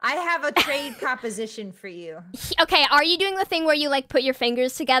 I have a trade proposition for you. Okay, are you doing the thing where you like put your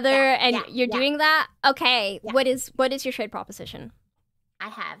fingers together and you're doing that? Okay, what is your trade proposition? I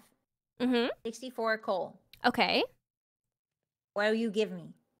have 64 coal. Okay. What will you give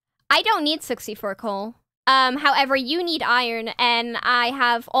me? I don't need 64 coal. However, you need iron, and I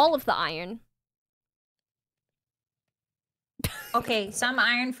have all of the iron. Okay, some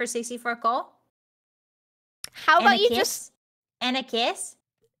iron for 64 coal. How about you just... And a kiss?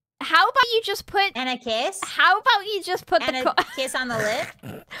 How about you just put... And a kiss? How about you just put and a kiss on the lip?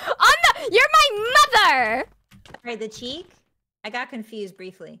 You're my mother! Sorry, the cheek? I got confused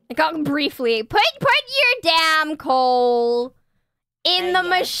briefly. Put your damn coal in the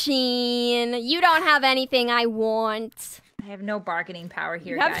machine. You don't have anything I want. I have no bargaining power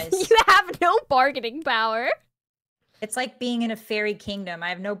here, guys. You have no bargaining power. It's like being in a fairy kingdom. I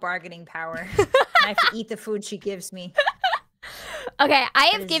have no bargaining power. I have to eat the food she gives me. Okay, I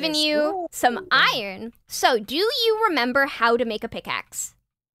have given you some iron. So, do you remember how to make a pickaxe?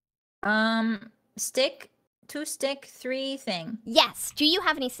 Stick, 2 stick, 3 thing. Yes. Do you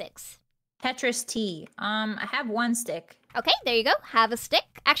have any sticks? Tetris T. I have 1 stick. Okay, there you go. Have a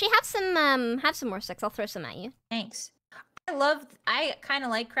stick. Actually, have some more sticks. I'll throw some at you. Thanks. I kind of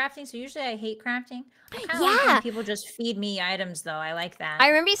like crafting, so usually I hate crafting. I kind of like when people just feed me items, though. I like that. I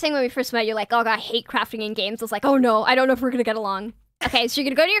remember you saying when we first met, you're like, oh, God, I hate crafting in games. I was like, oh, no, I don't know if we're going to get along. Okay, so you're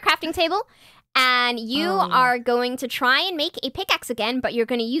going to go to your crafting table, and you are going to try and make a pickaxe again, but you're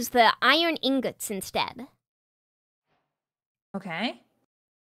going to use the iron ingots instead. Okay.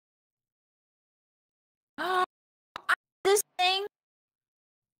 Oh, this thing?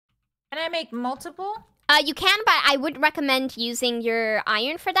 Can I make multiple? You can, but I would recommend using your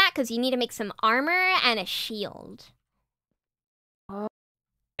iron for that, because you need to make some armor and a shield. Oh,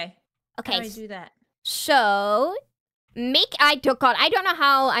 okay. Okay. How do I do that? So, I don't know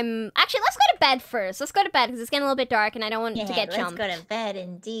how I'm... Actually, let's go to bed first. Let's go to bed, because it's getting a little bit dark, and I don't want to get jumped. Let's go to bed,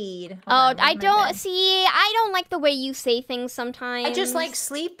 indeed. I don't like the way you say things sometimes. I just like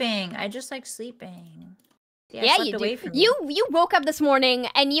sleeping. Yeah, you do. You woke up this morning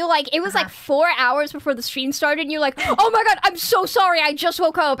and you like, it was like 4 hours before the stream started and you're like, oh my God, I'm so sorry, I just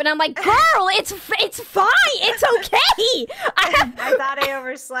woke up. And I'm like, girl, it's fine, it's okay. I thought I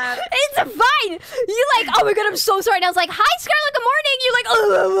overslept. It's fine. You like, oh my God, I'm so sorry. And I was like, hi, Scarlett, good morning. You're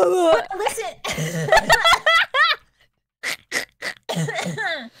like,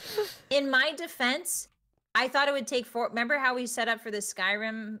 listen. In my defense, I thought it would take 4. Remember how we set up for the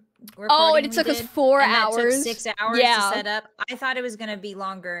Skyrim recording? Oh, and it took us 4 hours. It took 6 hours to set up. I thought it was going to be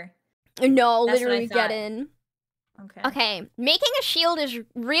longer. No, literally get in. Okay, making a shield is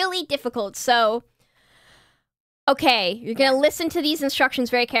really difficult, so... Okay, you're going to listen to these instructions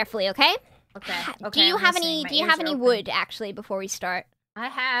very carefully, okay? Okay. Do you have any wood, actually, before we start? I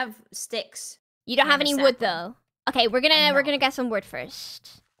have sticks. You don't have any wood, though. Okay, we're gonna get some wood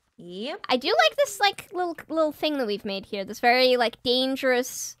first. Yep. I do like this little thing that we've made here. This very like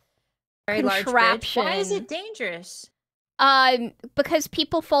dangerous contraption. Why is it dangerous? Because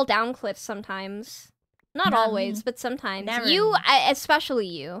people fall down cliffs sometimes. Not always, but sometimes. Never especially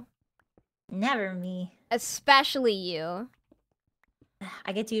you. Never me. Especially you.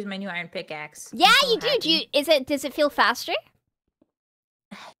 I get to use my new iron pickaxe. Yeah, you do. Does it feel faster?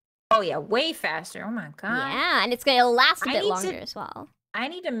 Oh yeah, way faster. Oh my God. Yeah, and it'll last a bit longer as well. I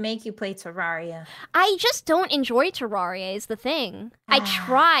need to make you play Terraria. I just don't enjoy Terraria is the thing. I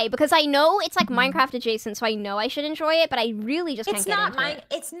try because I know it's like Minecraft adjacent, so I know I should enjoy it, but I really just can't get into it.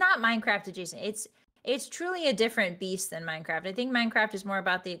 It's not Minecraft adjacent. It's truly a different beast than Minecraft. I think Minecraft is more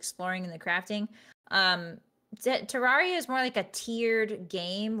about the exploring and the crafting. Terraria is more like a tiered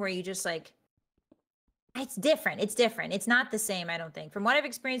game where you just like... It's different. It's not the same, I don't think. From what I've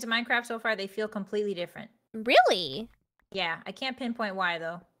experienced in Minecraft so far, they feel completely different. Really? Yeah, I can't pinpoint why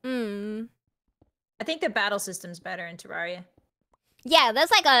though. I think the battle system's better in Terraria. Yeah,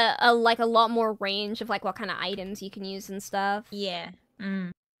 there's like a lot more range of like what kind of items you can use and stuff. Yeah.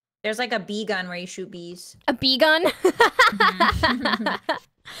 There's like a bee gun where you shoot bees. A bee gun?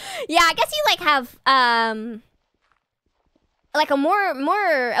 Yeah, I guess you like have like a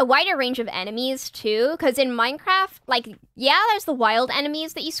wider range of enemies too, because in Minecraft, like, yeah, there's the wild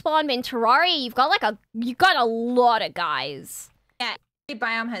enemies that you spawn, but in Terraria you've got like a lot of guys. Yeah, every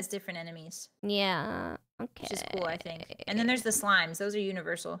biome has different enemies. Yeah, okay. Which is cool, I think. And then there's the slimes. Those are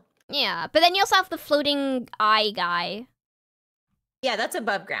universal. Yeah, but then you also have the floating eye guy. Yeah, that's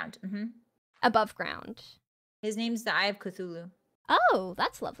above ground. Above ground. His name's the Eye of Cthulhu. Oh,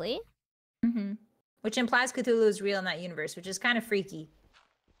 that's lovely. Which implies Cthulhu is real in that universe, which is kind of freaky.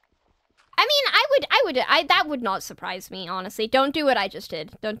 I mean, that would not surprise me, honestly. Don't do what I just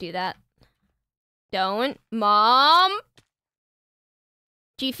did. Don't do that. Don't. Mom?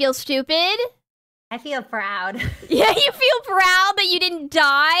 Do you feel stupid? I feel proud. Yeah, you feel proud that you didn't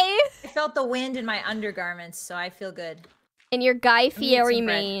die? I felt the wind in my undergarments, so I feel good. In your Guy Fieri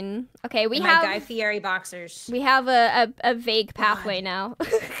mane. Okay, we have... my Guy Fieri boxers. We have a vague pathway now.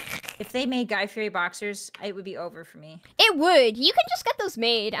 If they made Guy Fieri boxers, it would be over for me. It would. You can just get those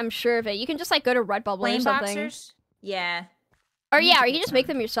made, I'm sure of it. You can just, like, go to Redbubble or something. Boxers? Yeah. Or, yeah, or you can just make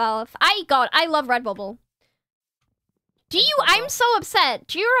them yourself. I love Redbubble. I'm so upset.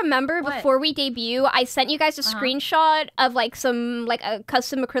 Do you remember before we debut, I sent you guys a screenshot of, like, some, like, a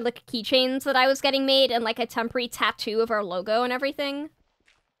custom acrylic keychains that I was getting made and, like, a temporary tattoo of our logo and everything?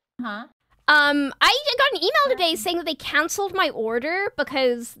 I got an email today saying that they canceled my order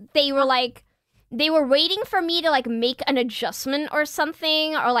because they were, like, they were waiting for me to, like, make an adjustment or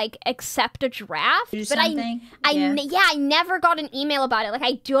something or, like, accept a draft. But I never got an email about it. Like,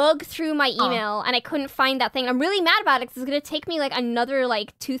 I dug through my email and I couldn't find that thing. I'm really mad about it because it's going to take me, like, another,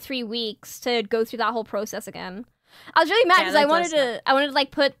 like, 2-3 weeks to go through that whole process again. I was really mad because I wanted to,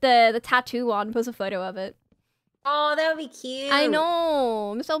 like, put the tattoo on, post a photo of it. Oh, that would be cute. I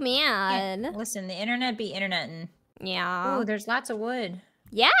know. I'm so mad. Yeah. Listen, the internet be interneting. Yeah. Oh, there's lots of wood.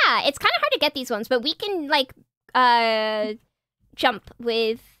 Yeah, it's kind of hard to get these ones, but we can, like, jump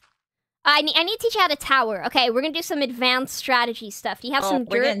with... I need to teach you how to tower. Okay, we're gonna do some advanced strategy stuff. Do you have some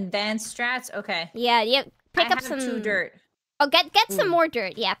dirt? We're getting advanced strats? Okay. Yeah, pick up some... 2 dirt. Oh, get some more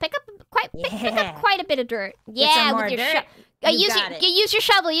dirt. Yeah, pick up quite a bit of dirt. Yeah, with your shovel. Use your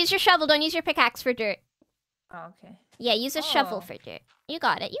shovel. Use your shovel. Don't use your pickaxe for dirt. Oh, okay. Yeah, use a shovel for dirt. You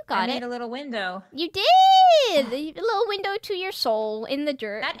got it. I made a little window. You did! A little window to your soul in the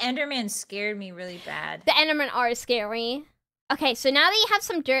dirt. That Enderman scared me really bad. The Endermen are scary. Okay, so now that you have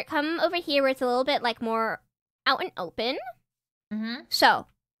some dirt, come over here where it's a little bit, like, more out and open. So,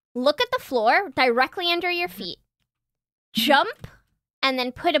 look at the floor directly under your feet. Jump, and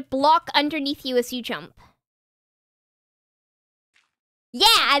then put a block underneath you as you jump.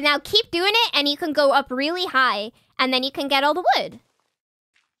 Yeah, and now keep doing it, and you can go up really high, and then you can get all the wood.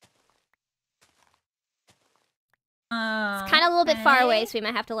 It's kind of a little bit far away, so we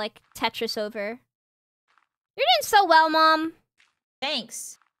might have to, like, Tetris over. You're doing so well, Mom.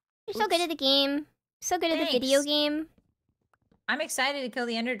 Thanks. You're so good at the game. So good at the video game. I'm excited to kill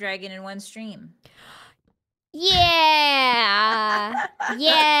the Ender Dragon in one stream. Yeah.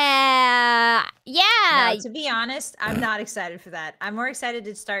 Yeah. No, to be honest, I'm not excited for that. I'm more excited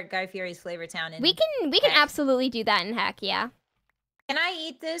to start Guy Fieri's Flavor Town. We can absolutely do that in Heck, yeah. Can I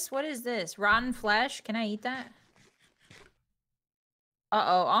eat this? What is this? Rotten flesh? Can I eat that?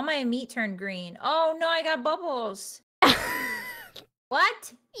 Uh-oh, all my meat turned green. Oh no, I got bubbles.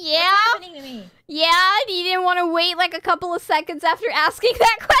 What? Yeah. What's happening to me? Yeah, you didn't want to wait like a couple of seconds after asking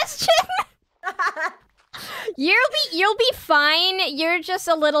that question? You'll be fine. You're just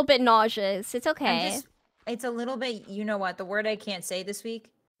a little bit nauseous. It's okay. It's a little bit, you know what, the word I can't say this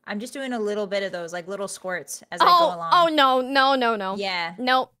week? I'm just doing a little bit of those, like little squirts as I go along. Oh no. Yeah.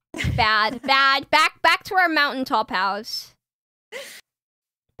 Nope. Bad. Back to our mountaintop house.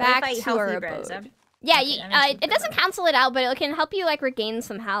 Back to our abode. Yeah, okay, it doesn't cancel it out, but it can help you, like, regain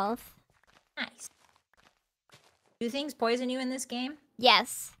some health. Nice. Do things poison you in this game?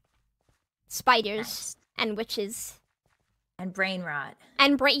 Yes. Spiders and witches. And brain rot.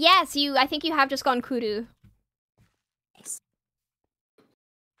 And yes, I think you have just gone kudu. Nice.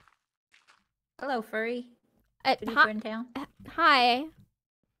 Hello, Furi. Hi.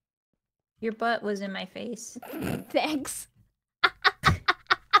 Your butt was in my face. Thanks.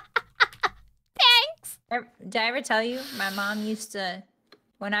 Did I ever tell you? My mom used to,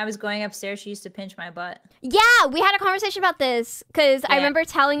 when I was going upstairs, she used to pinch my butt. Yeah, we had a conversation about this, because I remember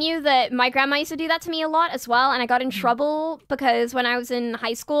telling you that my grandma used to do that to me a lot as well, and I got in trouble because when I was in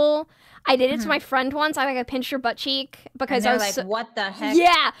high school, I did it to my friend once. I pinched her butt cheek because I was like, what the heck?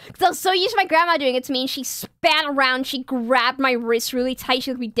 Yeah, because I was so used to my grandma doing it to me, and she span around, she grabbed my wrist really tight,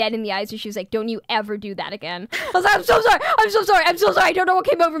 she looked me dead in the eyes, and she was like, don't you ever do that again. I was like, I'm so sorry, I don't know what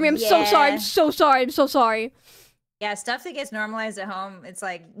came over me, I'm so sorry. Yeah, stuff that gets normalized at home, it's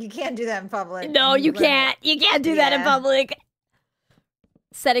like, you can't do that in public. No, you can't. You can't do that in public.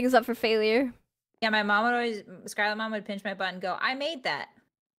 Setting us up for failure. Yeah, my mom would always, Scarlett mom would pinch my butt and go, I made that.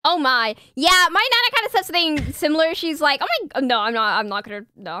 Oh my. Yeah, my nana kind of says something similar. She's like, oh my, no, I'm not gonna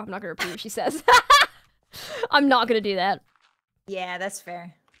repeat what she says. I'm not gonna do that. Yeah, that's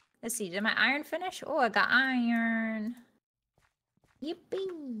fair. Let's see, did my iron finish? Oh, I got iron. Yippee.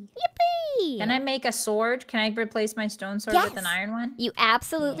 Yippee! Can I make a sword? Can I replace my stone sword with an iron one? You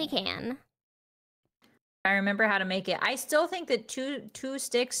absolutely can. I remember how to make it. I still think that two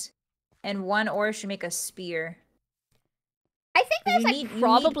sticks and one ore should make a spear. I think there's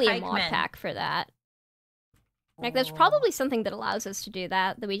probably a mod pack for that. Like, there's probably something that allows us to do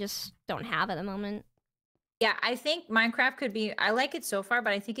that we just don't have at the moment. Yeah, I think Minecraft could be... I like it so far,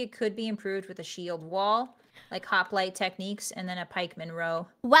 but I think it could be improved with a shield wall, like hoplite techniques, and then a pikeman row.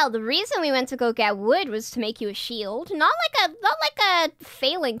 Well, the reason we went to go get wood was to make you a shield. Not like a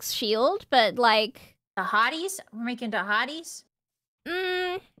phalanx shield, but like... The hotties? We're making the hotties?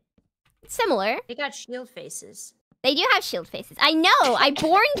 Similar. They got shield faces. They do have shield faces. I know. I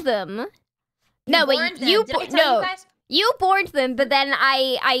borned them. No, wait. You borned them, but then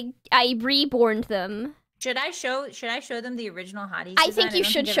I reborned them. Should I show them the original hotties? I think you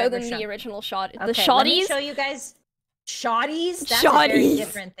should show them the original shot. Okay, the shotties. Let me show you guys. Shotties? That's a very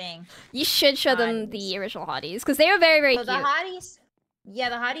different thing. You should show them the original hotties because they were very, very cute. The hotties. Yeah,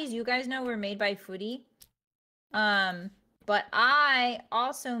 the hotties you guys know were made by Furi. But I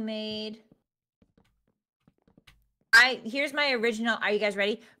also made. Here's my original. Are you guys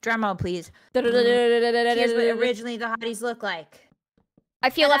ready? Drum roll, please. Here's what originally the hotties look like. I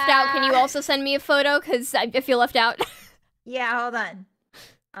feel left out. Can you also send me a photo? Because I feel left out. Yeah, hold on.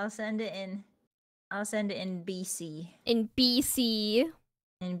 I'll send it in BC. In BC.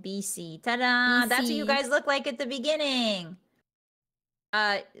 In BC. Ta-da! That's what you guys look like at the beginning.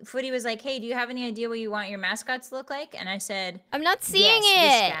 Footy was like, hey, do you have any idea what you want your mascots to look like? And I said, I'm not seeing it.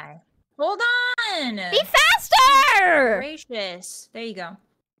 This guy. Hold on. Be faster! Gracious. There you go.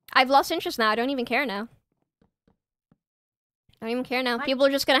 I've lost interest now. I don't even care now. I don't even care now. What? People are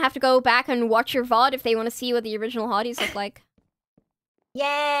just gonna have to go back and watch your VOD if they want to see what the original hotties look like.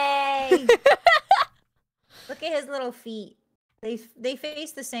 Yay! Look at his little feet. They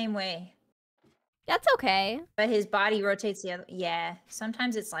face the same way. That's okay. But his body rotates the other. Yeah,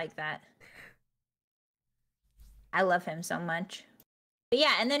 sometimes it's like that. I love him so much. But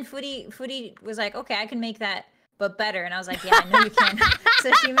yeah, and then Footy was like, okay, I can make that, but better. And I was like, yeah, I know you can.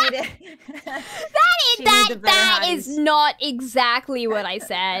 So she made it. That is not exactly what I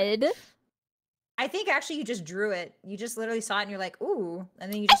said. I think actually you just drew it. You just literally saw it and you're like, ooh.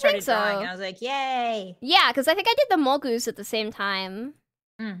 And then you just started drawing. And I was like, yay. Yeah, because I think I did the Mogus at the same time.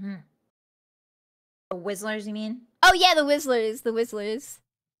 Mm-hmm. The Whistlers, you mean? Oh, yeah, the Whistlers. The Whistlers.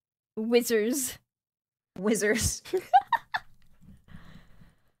 Whizzers. Whizzers.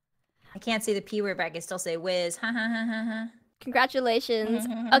 I can't say the P word, but I can still say whiz. Ha ha ha ha ha. Congratulations.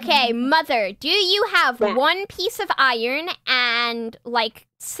 Okay, Mother, do you have one piece of iron and like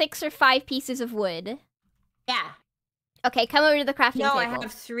 6 or 5 pieces of wood? Yeah. Okay, come over to the crafting table. No, I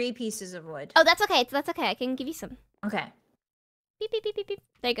have 3 pieces of wood. Oh, that's okay. That's okay. I can give you some. Okay. Beep, beep, beep, beep, beep.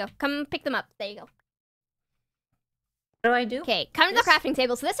 There you go. Come pick them up. There you go. What do I do? Okay, come to the crafting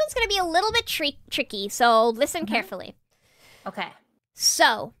table. So this one's going to be a little bit tricky, so listen carefully. Okay.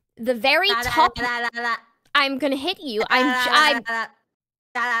 So, the very top... I'm going to hit you.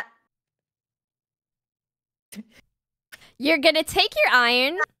 You're going to take your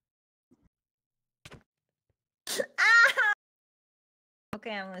iron.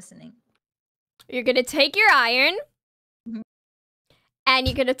 Okay, I'm listening. You're going to take your iron. And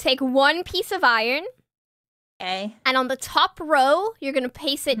you're going to take 1 piece of iron. Okay. And on the top row, you're going to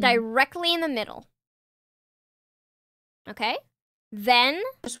place it directly in the middle. Okay? Then...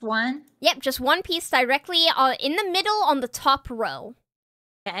 Just one? Yep, just 1 piece directly in the middle on the top row.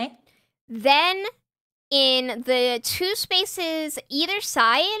 Okay. Then, in the 2 spaces either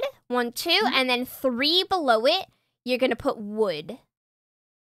side, 1, 2, and then 3 below it, you're going to put wood.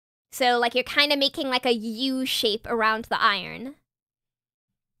 So, like, you're kind of making, like, a U shape around the iron.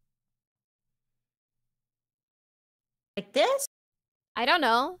 Like this? I don't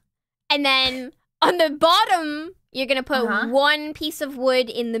know. And then, on the bottom... You're gonna put 1 piece of wood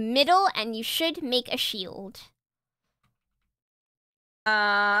in the middle, and you should make a shield. Do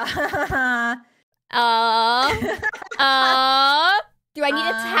I need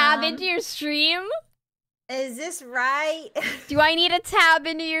to tab into your stream? Is this right? Do I need to tab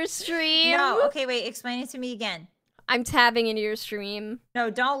into your stream? No, okay, wait, explain it to me again. I'm tabbing into your stream. No,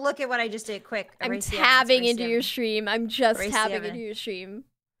 don't look at what I just did. Quick. I'm tabbing into your stream. I'm just tabbing into your stream.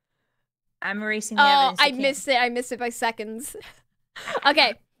 I'm erasing the evidence. Oh, I missed it. I missed it by seconds.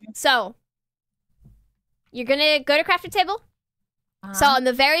 Okay, so you're gonna go to crafting table. So on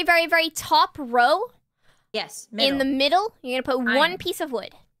the very, very, very top row, yes, in the middle, you're gonna put one piece of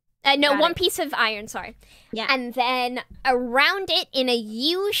wood. No, one piece of iron. Sorry. Yeah. And then around it in a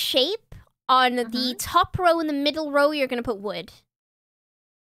U shape on the top row and the middle row, you're gonna put wood.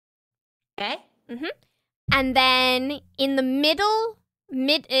 Okay. And then in the middle,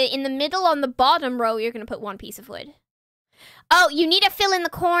 in the middle on the bottom row, you're gonna put one piece of wood. Oh, you need to fill in the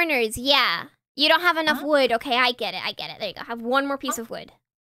corners. Yeah. You don't have enough wood. Okay, I get it. I get it. There you go. Have one more piece of wood.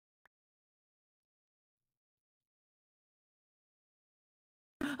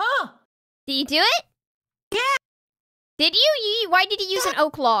 Oh! Did you do it? Yeah. Did you? Why did you use an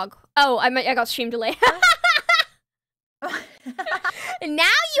oak log? Oh, I got stream delay.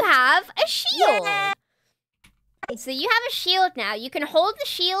 Now you have a shield. Yeah. So you have a shield now. You can hold the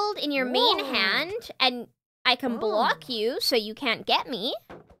shield in your main hand, and I can block you so you can't get me.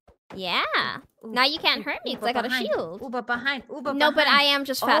 Yeah. Now you can't hurt me because I got a shield. But behind. No, but I am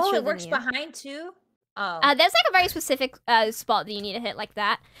just faster than you. Oh, it works behind too? Oh. There's like a very specific spot that you need to hit like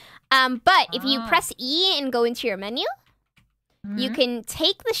that. But if you press E and go into your menu, you can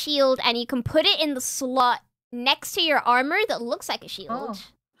take the shield and you can put it in the slot next to your armor that looks like a shield.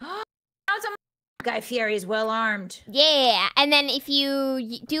 Guy Fieri is well armed. Yeah, and then if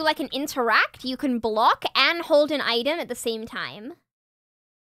you do like an interact, you can block and hold an item at the same time.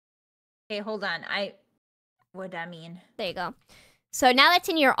 Okay, hold on. What'd that mean? There you go. So now that's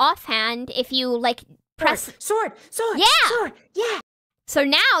in your offhand, if you like press sword, yeah, sword, yeah. So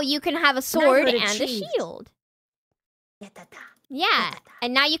now you can have a sword and a shield. Yeah,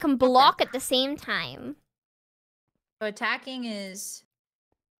 and now you can block at the same time. So attacking is.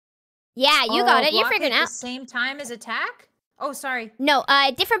 Yeah, you got it. You're figuring out. At the same time as attack? Oh, sorry. No,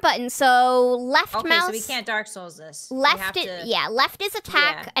 different button. So left mouse. Okay, so we can't Dark Souls this. Left left is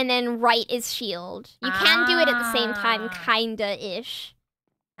attack, and then right is shield. You can do it at the same time, kinda-ish.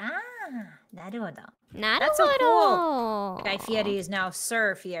 Naruhodo. That's so cool. Guy Fieri is now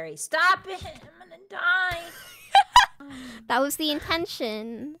Sir Fieri. Stop it! I'm gonna die. That was the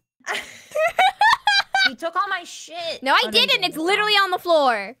intention. You took all my shit. No, I didn't. It's literally on the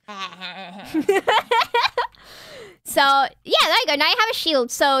floor. So, yeah, there you go. Now you have a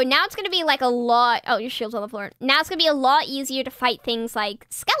shield. So now it's going to be like a lot... Oh, your shield's on the floor. Now it's going to be a lot easier to fight things like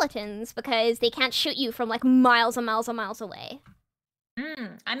skeletons because they can't shoot you from like miles and miles and miles away.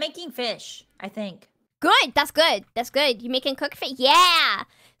 I'm making fish, I think. Good. That's good. That's good. You making cooked fish? Yeah.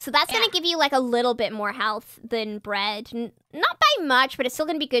 So that's going to give you like a little bit more health than bread. Not by much, but it's still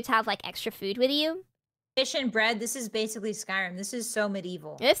going to be good to have like extra food with you. Fish and bread. This is basically Skyrim. This is so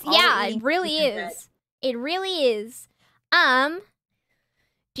medieval. Yeah, it really is. It really is. Do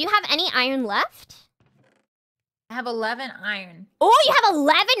you have any iron left? I have 11 iron. Oh, you have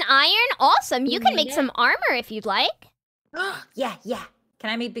 11 iron? Awesome. You can make some armor if you'd like. Yeah. Can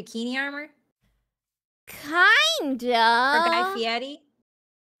I make bikini armor? Kinda. For Guy Fieri?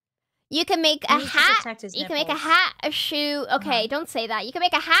 You can make a hat. You can make a hat, a shoe. Okay, don't say that. You can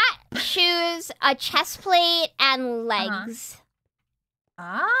make a hat, shoes, a chest plate, and legs.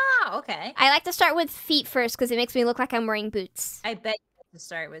 Okay. I like to start with feet first because it makes me look like I'm wearing boots. I bet you have to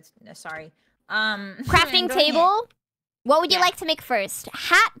start with. Sorry. Crafting table. What would you like to make first?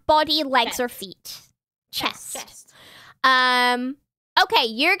 Hat, body, legs, or feet? Chest. Okay,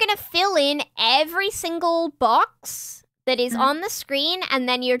 you're gonna fill in every single box that is on the screen, and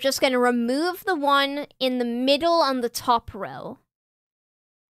then you're just going to remove the one in the middle on the top row.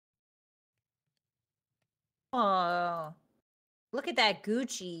 Oh, look at that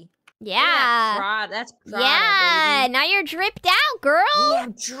Gucci. Yeah. That's Prada, yeah, baby. Now you're dripped out, girl. Yeah,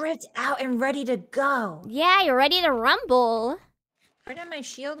 I'm dripped out and ready to go. Yeah, you're ready to rumble. Where did my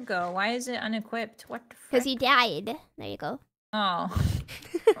shield go? Why is it unequipped? What the frick? Because you died. There you go. Oh.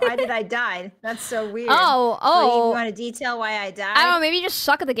 Why did I die? That's so weird. Oh. So you want to detail why I died? I don't know, maybe you just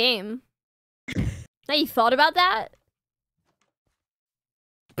suck at the game. Now you thought about that?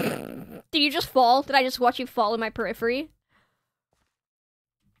 Did you just fall? Did I just watch you fall in my periphery?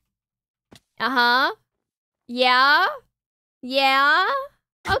 Uh-huh. Yeah? Yeah?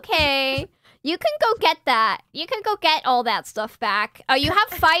 Okay. You can go get that. You can go get all that stuff back. Oh, you have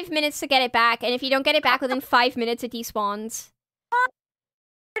 5 minutes to get it back, and if you don't get it back within 5 minutes, it despawns.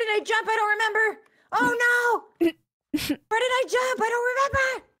 Where did I jump? I don't remember. Oh, no. Where did I jump? I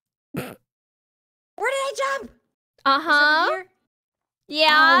don't remember. Where did I jump? Uh-huh.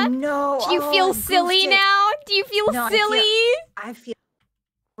 Yeah. Oh, no. Do you feel silly now? Do you feel No, silly? I feel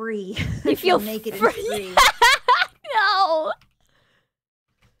free. You feel naked free? and free. No.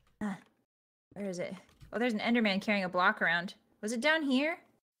 Where is it? Oh, there's an Enderman carrying a block around. Was it down here?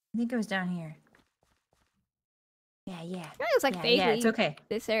 I think it was down here. Yeah. It was like vaguely. Yeah, it's okay.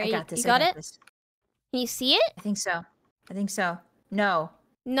 This area. I got this. You got it? This. Can you see it? I think so. No.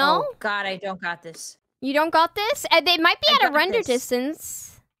 No? Oh, God, I don't got this. You don't got this? They might be at a render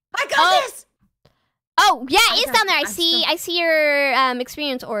distance. I got this! Oh, yeah, it's down there. I see your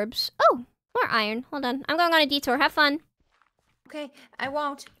experience orbs. Oh, more iron. Hold on. I'm going on a detour. Have fun. Okay, I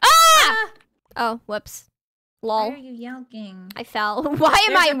won't. Ah! Oh, whoops. Lol. Why are you yelling? I fell. Why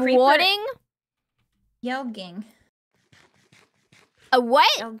am I warding? Yelling. A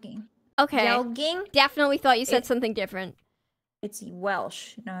what? Yelling. Okay. Yelling? Definitely thought you said something different. It's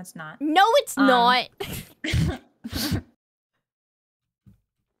Welsh. No, it's not. No, it's not.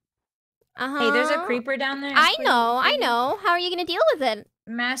 Hey, there's a creeper down there. I know. How are you gonna deal with it?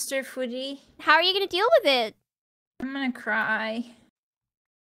 Master Furi. How are you gonna deal with it? I'm gonna cry.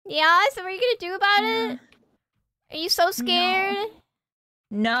 Yeah, so what are you gonna do about it? Are you so scared?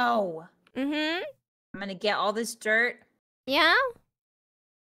 No. Mm-hmm. I'm gonna get all this dirt. Yeah? I'm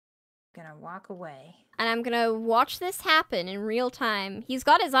gonna walk away. And I'm gonna watch this happen in real time. He's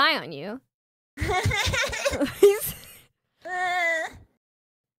got his eye on you.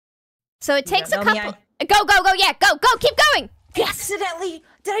 So it takes a couple... Go, yeah, go, keep going! Yes! Accidentally!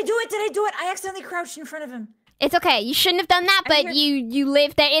 Did I do it? I accidentally crouched in front of him. It's okay, you shouldn't have done that, but you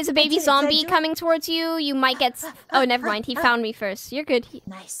live. There is a baby zombie coming towards you. You might get... Oh, never mind, he found me first. You're good.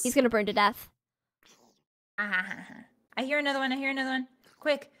 Nice. He's gonna burn to death. I hear another one.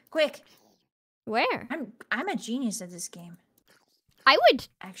 Quick. Where? I'm a genius at this game. I would...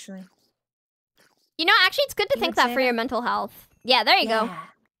 Actually. You know, actually, it's good to think that for your mental health. Yeah, there you go.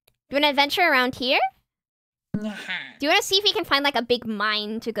 Do you want to adventure around here? Yeah. Do you want to see if we can find, like, a big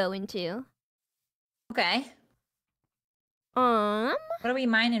mine to go into? Okay. What are we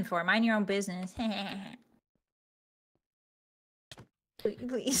mining for? Mind your own business.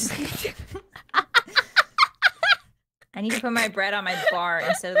 Please. I need to put my bread on my bar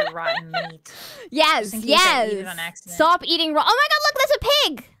instead of the rotten meat. Yes. I eat it on accident. Stop eating raw. Oh my god, look, there's a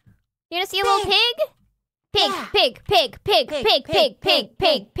pig! You want to see a little pig? Pig.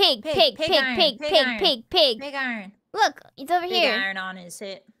 Big iron. Look, it's over here. Big iron on his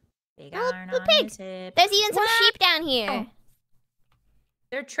hip. Big iron on his hip. There's even some sheep down here.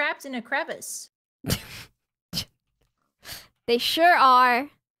 They're trapped in a crevice. They sure are.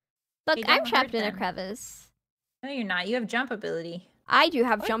 Look, Hey, I'm don't trapped hurt in a them. crevice. No, you're not. You have jump ability. I do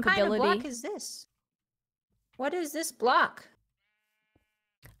have jump What kind ability. of block is this? What is this block?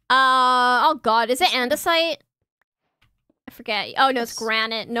 Oh god, is it andesite? I forget. Oh no, it's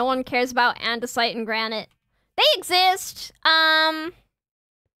granite. No one cares about andesite and granite. They exist. That's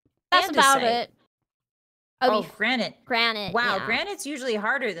about it. Oh, granite. Granite. Wow, yeah. granite's usually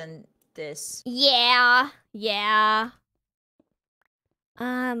harder than this. Yeah.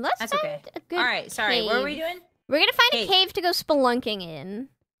 Let's That's find okay. a good Alright, sorry. cave. What are we doing? We're gonna find a cave to go spelunking in.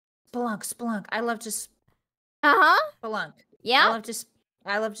 Spelunk. I love to spelunk. Yeah.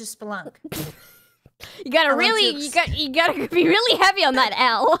 I love to spelunk. You gotta you gotta be really heavy on that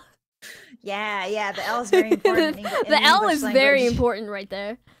L. Yeah, the L is very important. The L is very important right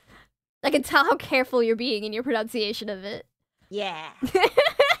there. I can tell how careful you're being in your pronunciation of it. Yeah.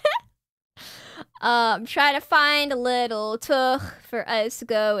 Try to find a little tuch for us to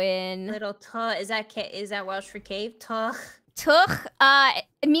go in. Little tuch. Is that Welsh for cave? Tuch. Tuch.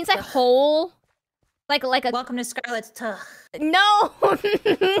 It means like hole. Like a. Welcome to Scarlet's tuch. No.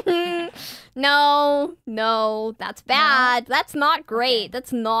 No. That's bad. No? That's not great. Okay.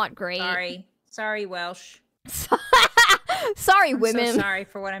 That's not great. Sorry, Welsh. Sorry, I'm women. So sorry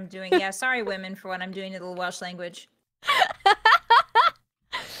for what I'm doing. Yeah, sorry, women, for what I'm doing to the Welsh language.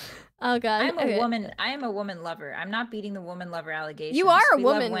 Oh god. I'm a woman. I am a woman lover. I'm not beating the woman lover allegations. You are a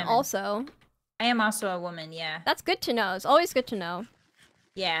woman also. I am also a woman, yeah. That's good to know. It's always good to know.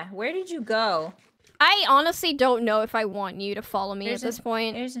 Yeah. Where did you go? I honestly don't know if I want you to follow me at this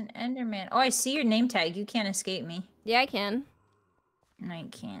point. There's an Enderman. Oh, I see your name tag. You can't escape me. Yeah, I can. No, you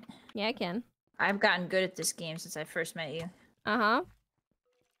can't. Yeah, I can. I've gotten good at this game since I first met you. Uh-huh.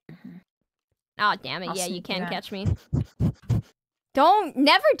 Oh, damn it. Yeah, you can catch me.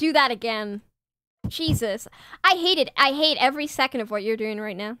 Never do that again. Jesus. I hate it. I hate every second of what you're doing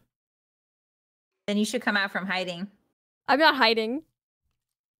right now. Then you should come out from hiding. I'm not hiding.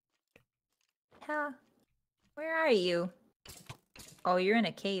 Huh? Where are you? Oh, you're in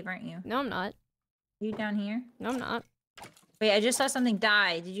a cave, aren't you? No, I'm not. You down here? No, I'm not. Wait, I just saw something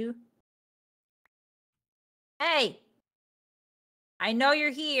die. Did you? Hey! I know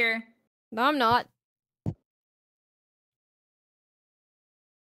you're here. No, I'm not.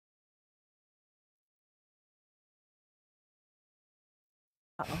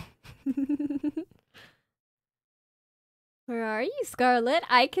 Uh-oh. Where are you, Scarlet?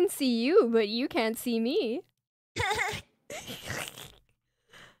 I can see you, but you can't see me.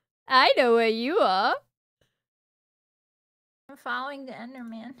 I know where you are. I'm following the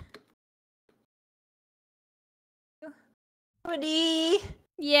Enderman. Woody!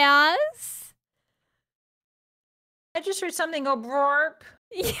 Yes? I just heard something go blorp.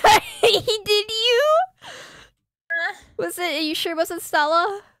 Yeah, did you? Was it, are you sure it wasn't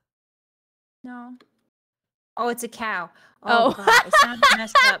Stella? No. Oh, it's a cow. Oh. God, it sounded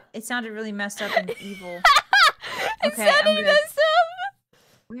messed up. It sounded really messed up and evil. It sounded messed up.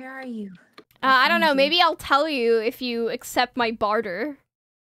 Where are you? I don't know. Maybe I'll tell you if you accept my barter.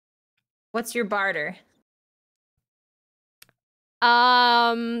 What's your barter?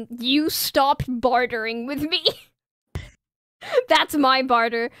 You stopped bartering with me. That's my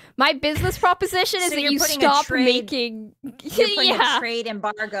barter. My business proposition is that you stop making. You're putting a trade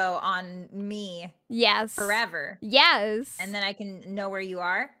embargo on me. Yes. Forever. Yes. And then I can know where you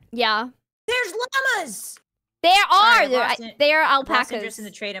are. Yeah. There's llamas. There are. Sorry, they are alpacas. Lost interest in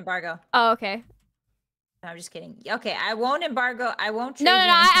the trade embargo. Oh, okay. No, I'm just kidding. Okay, I won't embargo. I won't trade. No.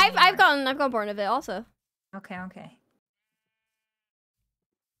 I've gone born of it also. Okay.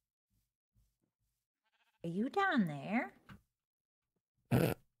 Are you down there?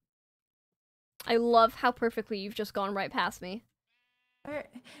 I love how perfectly you've just gone right past me. Now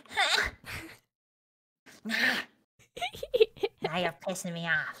you're pissing me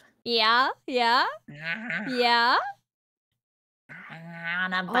off. Yeah. I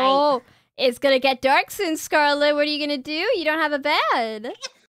wanna bite. Oh, it's gonna get dark soon, Scarlet. What are you gonna do? You don't have a bed.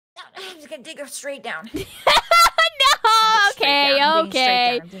 I'm just gonna dig her straight down. No.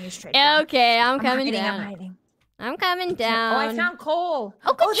 Okay. Okay, I'm coming hiding, down. I'm hiding. I'm coming down. Oh, I found coal.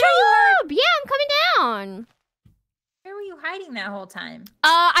 Oh, good job. Yeah, I'm coming down. Where were you hiding that whole time?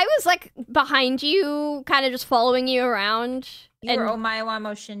 I was like behind you, kind of just following you around. You were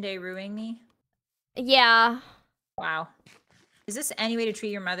Omaiwamo Shinde ruining me? Yeah. Wow. Is this any way to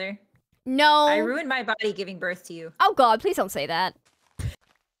treat your mother? No. I ruined my body giving birth to you. Oh God, please don't say that.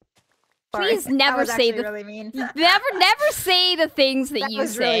 Sorry. Please never say the really mean. never say the things that you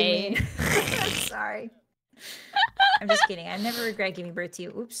say. Really mean. Sorry. I'm just kidding. I never regret giving birth to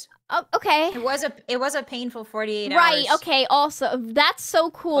you. Oops. Oh, okay. It was a painful 48 hours. Right. Okay. Also, that's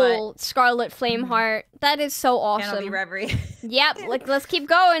so cool, Scarlet Flameheart. That is so awesome. Channel VReverie. Yep. Let's keep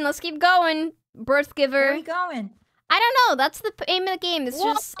going. Let's keep going. Birth giver. Where are we going? I don't know. That's the aim of the game. It's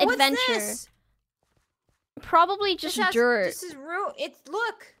just adventure. What's this? Probably just dirt. This is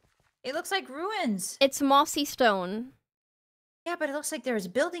look. It looks like ruins. It's mossy stone. Yeah, but it looks like there's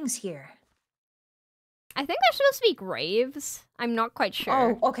buildings here. I think they're supposed to be graves. I'm not quite sure.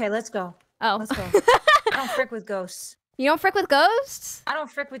 Oh, okay, let's go. Oh. Let's go. I don't frick with ghosts. You don't frick with ghosts? I don't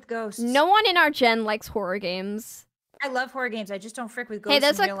frick with ghosts. No one in our gen likes horror games. I love horror games. I just don't frick with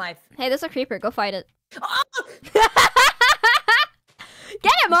ghosts in real life. Hey, there's a creeper. Go fight it. Oh!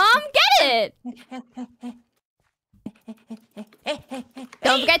 Get it, Mom! Get it!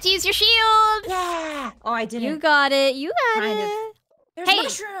 Don't forget to use your shield! Yeah! Oh, I didn't. You got it. You got it. There's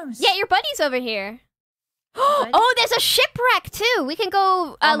mushrooms! Yeah, your buddy's over here. Oh, there's a shipwreck, too! We can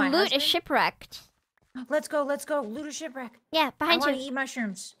go loot a shipwreck. Let's go. Loot a shipwreck. Yeah, behind you. I want to eat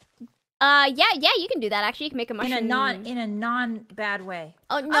mushrooms. Yeah, you can do that, actually. You can make a mushroom. In a non-bad way.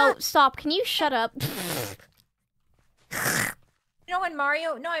 Oh, no, stop. Can you shut up? You know when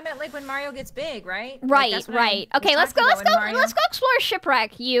Mario? No, I meant like when Mario gets big, right? Right. Okay, let's go explore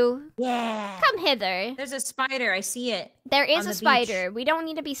shipwreck. Yeah. Come hither. There's a spider. I see it. There is a spider. We don't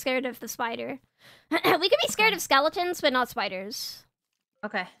need to be scared of the spider. We can be scared of skeletons, but not spiders.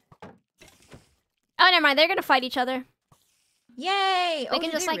 Okay. Oh, never mind. They're gonna fight each other. Yay! We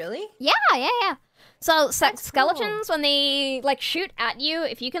can just like really? Yeah. So skeletons, when they like shoot at you,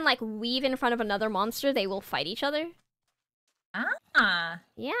 if you can like weave in front of another monster, they will fight each other. Ah.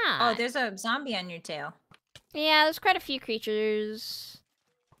 Yeah. Oh, there's a zombie on your tail. Yeah, there's quite a few creatures.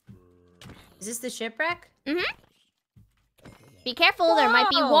 Is this the shipwreck? Mm-hmm. Be careful, there might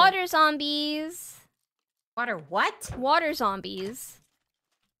be water zombies. Water what? Water zombies.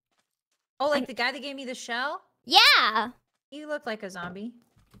 Oh, like the guy that gave me the shell? Yeah! You look like a zombie.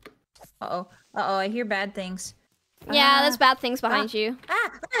 Uh-oh. Uh-oh, I hear bad things. Yeah, there's bad things behind you.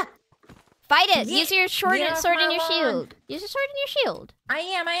 Fight it! Yeah. Use your sword and your shield. Use your sword and your shield. I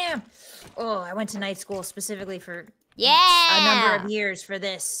am. Oh, I went to night school specifically for Yeah. A number of years for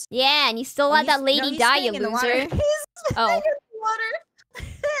this. Yeah, and you still let that lady die, you in the water. loser. He's Oh. in the water.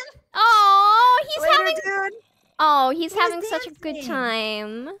 Oh, he's Later, having. dude. Oh, he's having such a good dancing.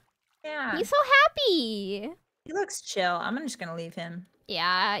 time. Yeah. He's so happy. He looks chill. I'm just gonna leave him.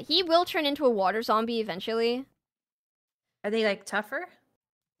 Yeah, he will turn into a water zombie eventually. Are they like tougher?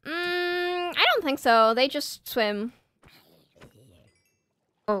 I don't think so. They just swim.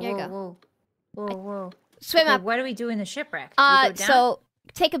 Oh, Here you whoa, whoa, whoa, whoa. Swim Okay, up. what do we do in the shipwreck? Do we go down? So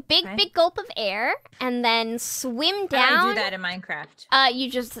take a big gulp of air and then swim down. How do I do that in Minecraft?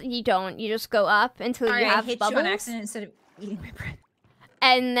 You just go up until you have I hit bubbles. you on accident instead of eating my bread.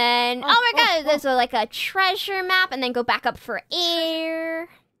 And then, oh my god, there's like a treasure map, and then go back up for air.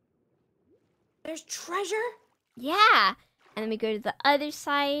 There's treasure? Yeah. And then we go to the other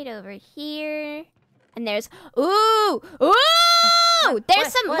side over here. And there's, ooh!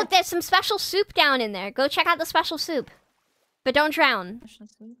 There's look, there's some special soup down in there. Go check out the special soup. But don't drown. Special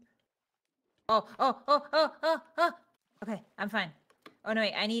soup? Oh. Okay, I'm fine. Oh, no,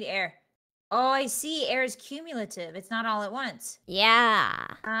 wait, I need air. Oh, I see. Air is cumulative. It's not all at once. Yeah.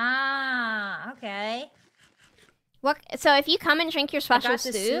 Ah, okay. What? So if you come and drink your special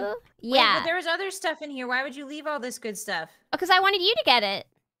stew, yeah. Wait, but there was other stuff in here. Why would you leave all this good stuff? Because I wanted you to get it.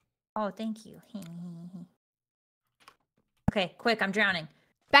 Oh, thank you. Okay, quick, I'm drowning.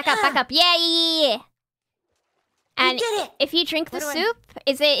 Back up. Yeah. And did it! if you drink the soup,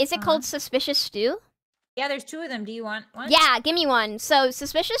 is it called suspicious stew? Yeah, there's 2 of them. Do you want one? Yeah, give me one. So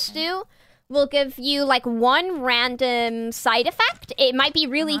suspicious stew will give you like one random side effect. It might be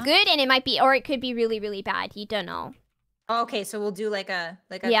really good, and it could be really, really bad. You don't know. Oh, okay, so we'll do like a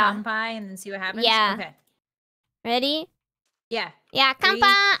kampai and then see what happens. Yeah. Okay. Ready? Yeah. Yeah,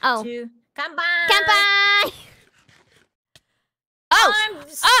 kampai. 3, 2, kampai. Kampai. Oh,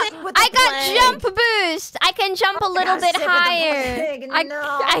 I got jump boost. I can jump a little bit higher.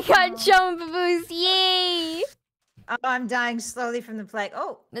 I got jump boost. Yay. Oh, I'm dying slowly from the plague.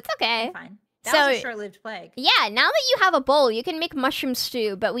 Oh, that's okay. I'm fine. That was a short-lived plague. Yeah, now that you have a bowl, you can make mushroom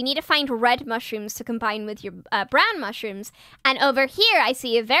stew, but we need to find red mushrooms to combine with your brown mushrooms. And over here, I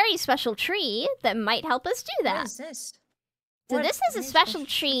see a very special tree that might help us do that. What is this? So this is a special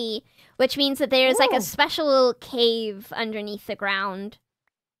tree, which means that there's like a special cave underneath the ground.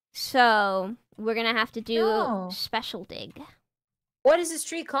 So we're gonna have to do a special dig. What is this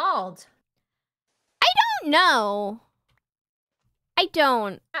tree called? I don't know. I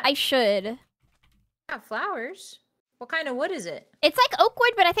don't. I should. Got flowers. What kind of wood is it? It's like oak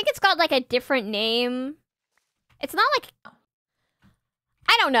wood, but I think it's got like a different name. It's not like...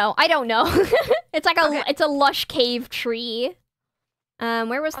 I don't know. It's like it's a lush cave tree.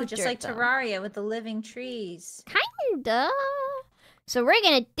 Where was the just dirt, like Terraria with the living trees. Kinda. So we're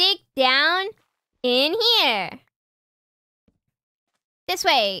gonna dig down in here. This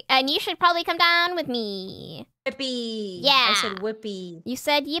way. And you should probably come down with me. Whippy. Yeah. I said whippy. You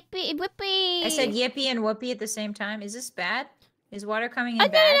said yippee, whippy. I said yippee and whoopee at the same time. Is this bad? Is water coming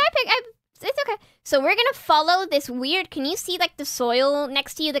in bad? It's okay. So we're gonna follow this weird... Can you see like the soil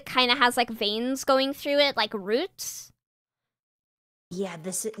next to you that kind of has like veins going through it, like roots? Yeah,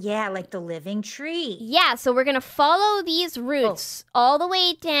 yeah, like the living tree. Yeah, so we're gonna follow these roots all the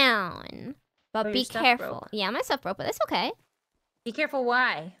way down. But be careful. Yeah, my stuff broke, but that's okay. Be careful,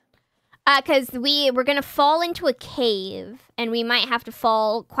 why? Because we're gonna fall into a cave, and we might have to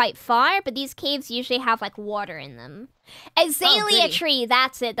fall quite far, but these caves usually have, like, water in them. Azalea tree,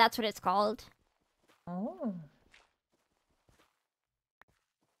 that's it, that's what it's called. Oh.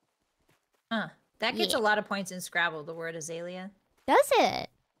 Huh. That gets a lot of points in Scrabble, the word azalea. Does it?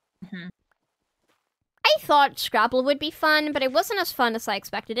 Mm-hmm. I thought Scrabble would be fun, but it wasn't as fun as I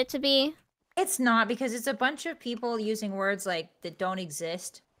expected it to be. It's not, because it's a bunch of people using words, like, that don't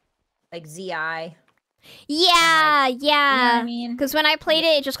exist. Like ZI. Yeah, like, yeah. You know what I mean? Because when I played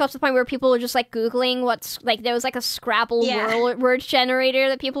it, it just got to the point where people were just like Googling what's like there was like a Scrabble word generator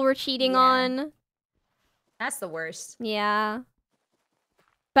that people were cheating on. That's the worst. Yeah.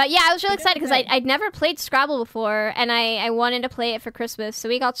 But yeah, I was really excited because I'd never played Scrabble before, and I wanted to play it for Christmas, so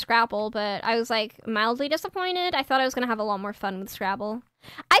we got Scrabble, but I was like mildly disappointed. I thought I was going to have a lot more fun with Scrabble.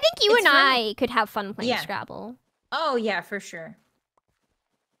 I think you and I could have fun playing Scrabble. Oh yeah, for sure.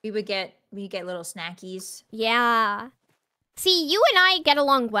 We get little snackies. Yeah. See, you and I get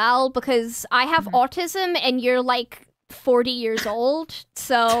along well because I have autism and you're like 40 years old.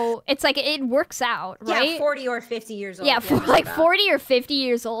 So it's like it works out, right? Yeah, 40 or 50 years old. Yeah, like 40 or 50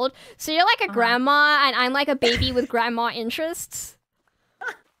 years old. So you're like a grandma and I'm like a baby with grandma interests.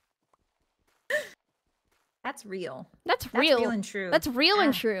 That's real. That's real. That's real and true. That's real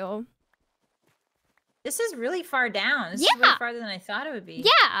and true. This is really far down. This is way farther than I thought it would be.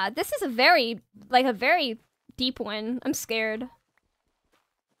 Yeah, this is a very deep one. I'm scared.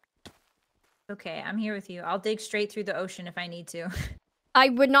 Okay, I'm here with you. I'll dig straight through the ocean if I need to. I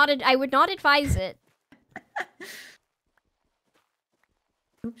would not advise it.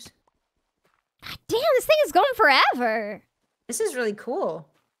 Oops. Damn, this thing is going forever. This is really cool.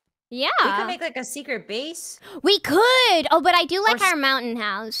 Yeah. We could make like a secret base. We could. Oh, but I do like our mountain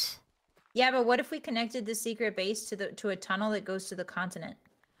house. Yeah, but what if we connected the secret base to a tunnel that goes to the continent?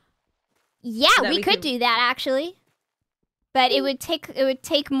 Yeah, so we could do that actually. But it would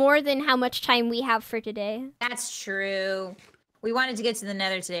take more than how much time we have for today. That's true. We wanted to get to the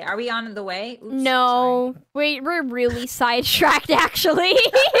Nether today. Are we on the way? Oops, no, we're really sidetracked actually.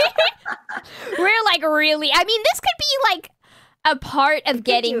 We're like really. I mean, this could be like a part of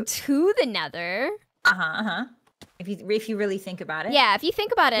getting to the Nether. If you really think about it. Yeah, if you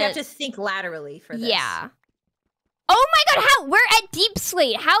think about it. You have to think laterally for this. Yeah. Oh my god, we're at Deep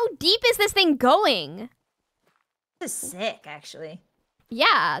Slate. How deep is this thing going? This is sick, actually.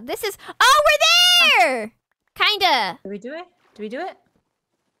 Yeah, this is... Oh, we're there! Kinda. Did we do it? Did we do it?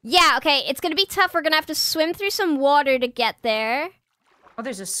 Yeah, okay, it's gonna be tough. We're gonna have to swim through some water to get there. Oh,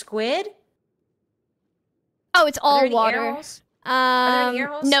 there's a squid? Oh, it's all water. Are there any air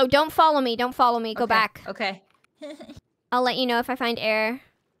holes? No, don't follow me. Don't follow me. Go back. Okay. I'll let you know if I find air.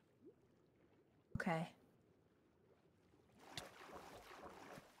 Okay.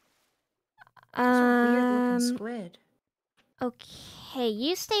 That's a weird looking squid. Okay,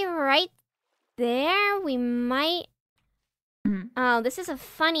 you stay right there. We might... Oh, this is a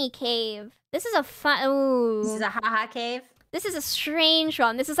funny cave. This is a Ooh. This is a haha cave? This is a strange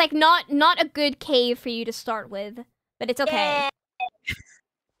one. This is like not a good cave for you to start with. But it's okay. Yeah.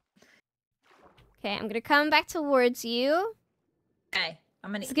 Okay, I'm gonna come back towards you. Okay,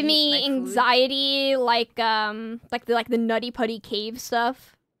 I'm gonna. It's giving me anxiety, like the Nutty Putty Cave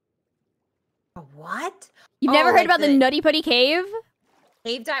stuff. What? You've never heard about the Nutty Putty Cave?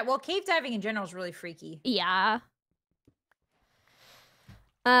 Cave dive. Well, cave diving in general is really freaky. Yeah.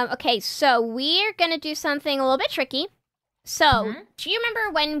 Okay, so we're gonna do something a little bit tricky. So, do you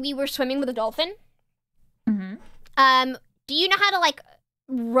remember when we were swimming with a dolphin? Do you know how to like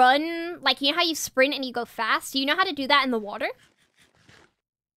run? Like, you know how you sprint and you go fast? Do you know how to do that in the water?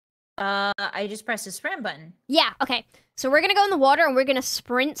 I just pressed the sprint button. Yeah, okay. So we're gonna go in the water and we're gonna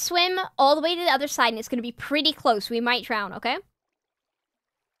sprint swim all the way to the other side, and it's gonna be pretty close. We might drown, okay?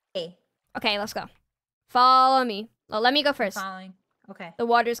 Okay. Okay, let's go. Follow me. Well, let me go first. Following. Okay. The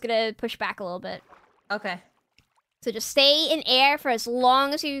water's gonna push back a little bit. Okay. So just stay in air for as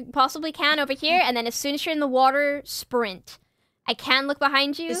long as you possibly can over here, and then as soon as you're in the water, sprint. I can look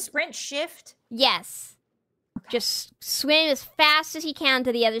behind you. Does sprint shift? Yes. Okay. Just swim as fast as you can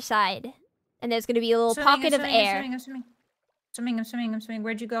to the other side. And there's going to be a little pocket of air. I'm swimming.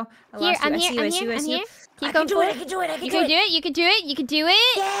 Where'd you go? Here, I'm here. Keep going forward. I can do it. You can do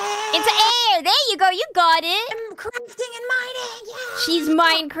it. Yeah! Into air. There you go. You got it. I'm crafting and mining. Yeah! She's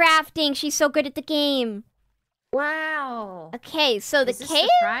Minecrafting. She's so good at the game. Wow. Okay, so the cave...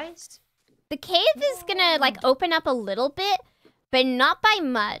 The cave is gonna, like, open up a little bit, but not by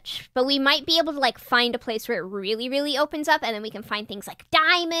much. But we might be able to, like, find a place where it really, really opens up, and then we can find things like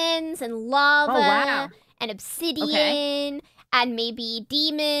diamonds and lava and obsidian and maybe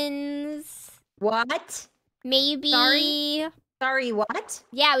demons. What? Maybe... Sorry, what?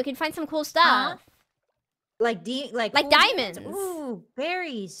 Yeah, we can find some cool stuff. Huh? Like cool diamonds. Ooh,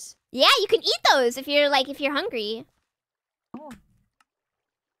 berries. Yeah, you can eat those if you're hungry.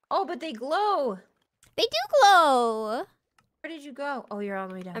 Oh, but they glow. They do glow. Where did you go? Oh, you're all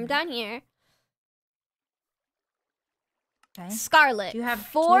the way down. I'm down here. Okay. Scarlet. Do you have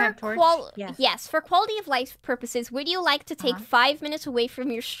Yes, for quality of life purposes, would you like to take 5 minutes away from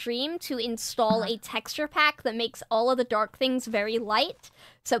your stream to install a texture pack that makes all of the dark things very light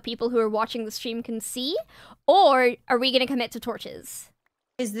so people who are watching the stream can see? Or are we going to commit to torches?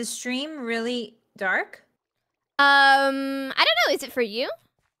 Is the stream really dark? I don't know. Is it for you?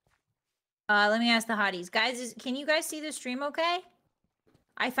 Let me ask the hotties. Guys, can you guys see the stream okay?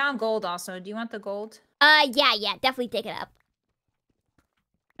 I found gold also. Do you want the gold? Yeah. Definitely dig it up.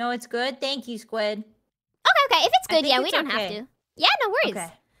 No, it's good. Thank you, Squid. Okay. If it's good, yeah, we don't have to. Yeah, no worries.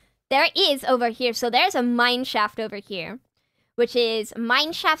 Okay. There is over here. So there's a mine shaft over here, which is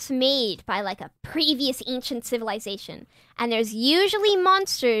mine shafts made by like a previous ancient civilization. And there's usually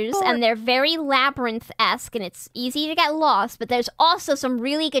monsters, and they're very labyrinth-esque, and it's easy to get lost, but there's also some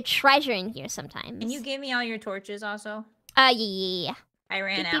really good treasure in here sometimes. Can you give me all your torches also? Yeah. I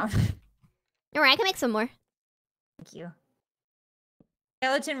ran out. Alright, I can make some more. Thank you.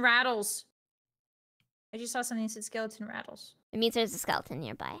 Skeleton rattles. I just saw something that said skeleton rattles. It means there's a skeleton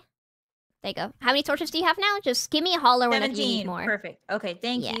nearby. There you go. How many torches do you have now? Just give me a holler whenever you need more. Perfect. Okay,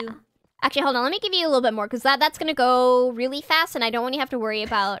 thank you. Actually, hold on. Let me give you a little bit more because that's gonna go really fast, and I don't want you to have to worry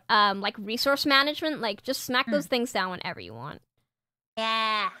about like resource management. Like, just smack those things down whenever you want.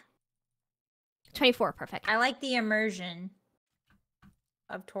 Yeah. 24, perfect. I like the immersion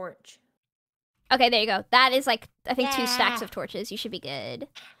of torch. Okay, there you go. That is like, I think 2 stacks of torches. You should be good.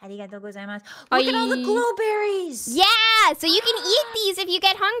 Arigatou gozaimasu. Look at all the glowberries! Yeah! So you can eat these if you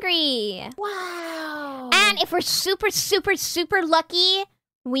get hungry. Wow! And if we're super, super, super lucky,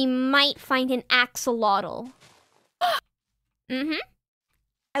 we might find an axolotl. Mm-hmm.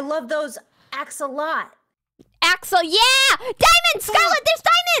 I love those axolot. Yeah! Diamonds! Scarlet, there's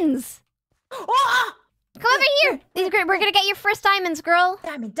diamonds! Oh! Come over here. We're gonna get your first diamonds, girl.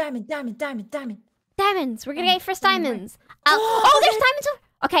 Diamond. Diamonds. We're gonna get your first diamonds. Oh, there's diamonds.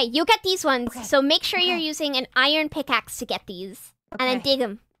 Okay, you'll get these ones. Okay. So make sure you're using an iron pickaxe to get these. Okay. And then dig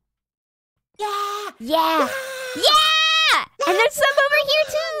them. Yeah! And there's some over here,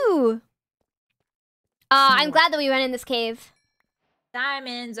 too. I'm glad that we went in this cave.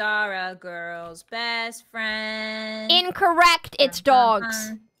 Diamonds are a girl's best friend. Incorrect. It's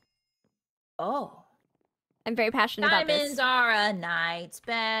dogs. Oh. I'm very passionate about this. Diamonds are a knight's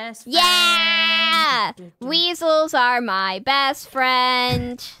best friend. Yeah! Weasels are my best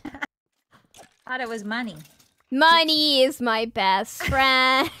friend. Thought it was money. Money is my best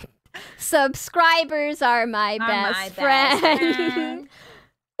friend. Subscribers are my best friend.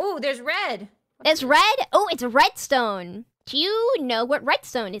 Oh, there's red. There's red? Oh, it's redstone. Do you know what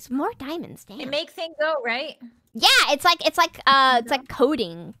redstone is? More diamonds, damn. It makes things go, right? Yeah, it's like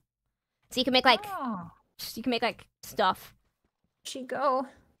coding. So you can make like stuff. She go.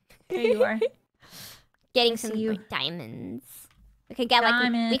 There you are. Getting some diamonds. We could get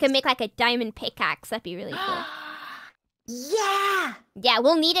we could make like a diamond pickaxe. That'd be really cool. Yeah. Yeah,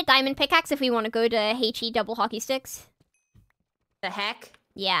 we'll need a diamond pickaxe if we want to go to HE double hockey sticks. The heck?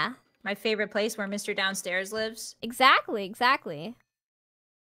 Yeah. My favorite place where Mr. Downstairs lives. Exactly.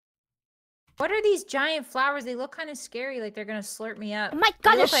 What are these giant flowers? They look kind of scary, like they're gonna slurp me up. Oh my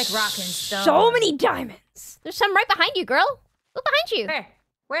god, they look like rock and stone. So many diamonds. There's some right behind you, girl. Look behind you.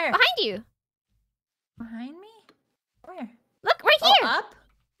 Where? Behind you. Behind me? Where? Look, right here. Up?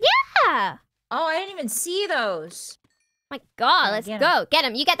 Yeah. Oh, I didn't even see those. My god, let's go. Get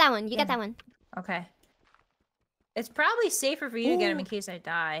him. You get that one. You get that one. Okay. It's probably safer for you to get him in case I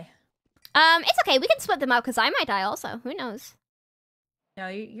die. It's okay. We can split them up because I might die also. Who knows? No,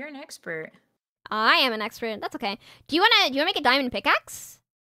 you're an expert. I am an expert. That's okay. Do you wanna make a diamond pickaxe?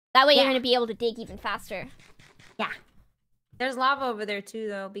 That way you're gonna be able to dig even faster. Yeah. There's lava over there too,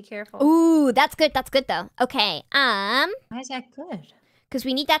 though. Be careful. Ooh, that's good. That's good though. Okay. Why is that good? Because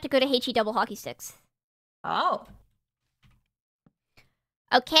we need that to go to HE double hockey sticks. Oh.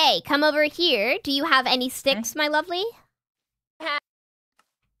 Okay, come over here. Do you have any sticks, my lovely?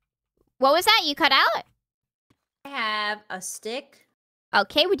 What was that? You cut out? I have a stick.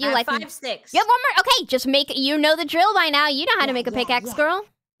 Okay, would you like 5 sticks? You have 1 more? Okay, just make... You know the drill by now. You know how to make a pickaxe, girl.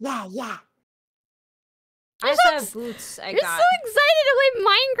 Yeah. I have boots I got. You're so excited to play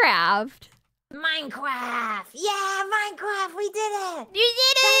Minecraft. Minecraft! Yeah, Minecraft! We did it! You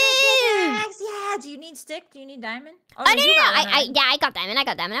did it! Yeah! Do you need stick? Do you need diamond? Oh, no. I got diamond.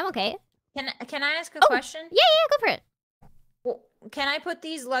 I'm okay. Can I ask a question? Yeah, go for it. Well, can I put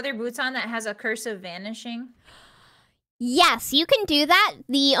these leather boots on that has a curse of vanishing? Yes, you can do that.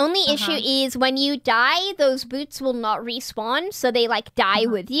 The only issue is when you die, those boots will not respawn, so they, like, die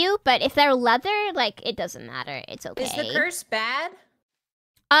with you. But if they're leather, like, it doesn't matter. It's okay. Is the curse bad?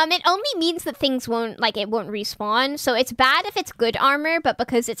 It only means that things won't respawn. So it's bad if it's good armor, but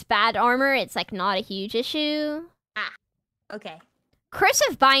because it's bad armor, it's, like, not a huge issue. Ah, okay.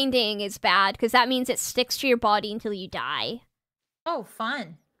 Cursive binding is bad, because that means it sticks to your body until you die. Oh,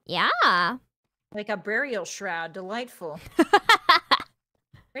 fun. Yeah. Like a burial shroud. Delightful.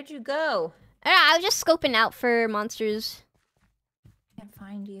 Where'd you go? I was just scoping out for monsters. Can't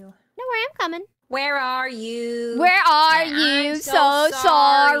find you. Don't worry, I'm coming. Where are you? Where are you? I'm so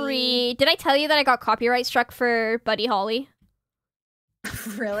sorry. Did I tell you that I got copyright struck for Buddy Holly?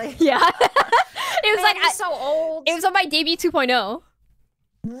 Really? Yeah. It was Man, so old. It was on my debut 2.0.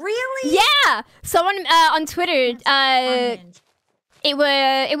 Really? Yeah. Someone on Twitter it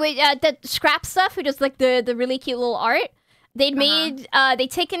was the Scrap Stuff who does like the really cute little art. They'd made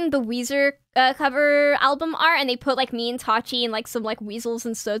they'd taken the Weezer cover album art and they put like me and Tachi and like some like weasels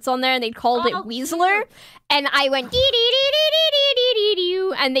and stoats on there and they called it Weaseler. Cute. And I went dee dee dee dee dee dee dee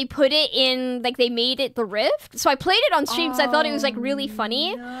dee and they put it in like they made it the riff. So I played it on stream because I thought it was like really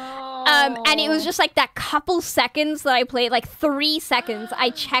funny. No. And it was just like that couple seconds that I played, like 3 seconds. I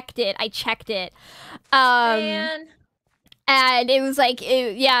checked it. Man. And it was like,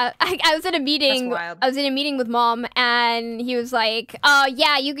 yeah, I was in a meeting. That's wild. I was in a meeting with Mom, and he was like,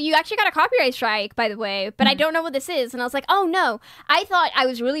 yeah, you actually got a copyright strike, by the way, but I don't know what this is. And I was like, oh no. I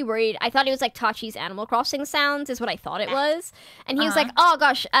was really worried. I thought it was like Tachi's Animal Crossing sounds is what I thought it was. And he was like, oh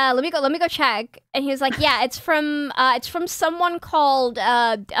gosh, let me go check. And he was like, yeah, it's from someone called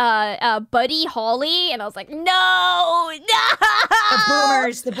Buddy Holly. And I was like, no.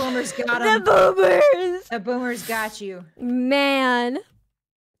 The boomers got him. The boomers got you. Man.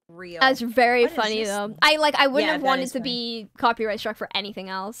 Real. That's very funny though. I wouldn't have wanted to funny. be copyright struck for anything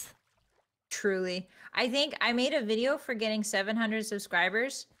else. Truly. I think I made a video for getting 700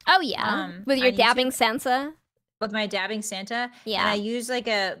 subscribers. Oh yeah. With your dabbing YouTube. Santa. With my dabbing Santa. Yeah. And I used like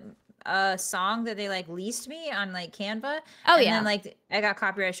a song that they like leased me on like Canva. Oh and yeah. then like I got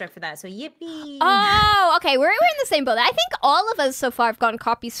copyright struck for that. So yippee. Oh, okay. We're in the same boat. I think all of us so far have gotten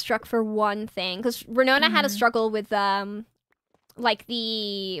copy struck for one thing. Because Renona had a struggle with like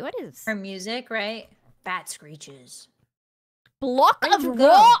the her music, right? Bat screeches. Block Where'd of you go?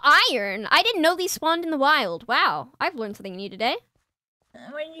 raw iron. I didn't know these spawned in the wild. Wow. I've learned something new today.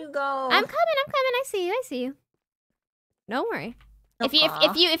 Where'd you go? I'm coming. I see you. Don't worry. Okay.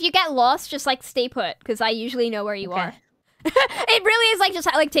 If you get lost, just like stay put, because I usually know where you are. It really is like just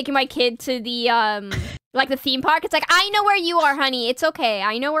like taking my kid to the like the theme park. It's like, I know where you are, honey. It's okay.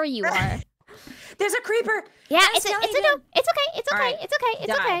 I know where you are. There's a creeper. Yeah, No, it's okay. Alright,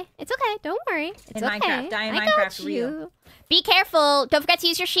 It's okay. Don't worry. It's In okay. Minecraft. Die in I Minecraft got real. you. Be careful. Don't forget to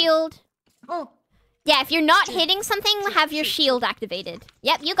use your shield. Oh. Yeah, if you're not hitting something, have your shield activated.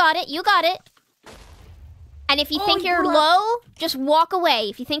 Yep, you got it. And if you think you're low, just walk away.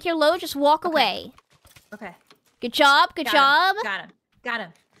 If you think you're low, just walk away. Okay. Good job. Got him.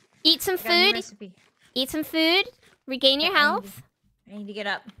 Eat some I got a new food. recipe. Eat some food. Regain your health. I need to get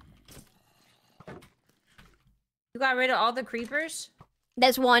up. You got rid of all the creepers?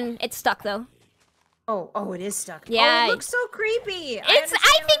 There's one. It's stuck though. Oh, it is stuck. Yeah. Oh, it looks so creepy. I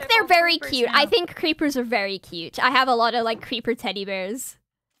think they're very cute. Now. I think creepers are very cute. I have a lot of like creeper teddy bears.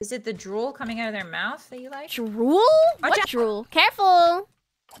 Is it the drool coming out of their mouth that you like? Drool? Watch What out. drool? Careful.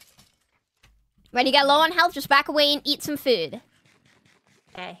 When you get low on health, just back away and eat some food.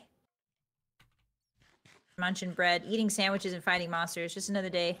 Okay. Munching bread, eating sandwiches, and fighting monsters. Just another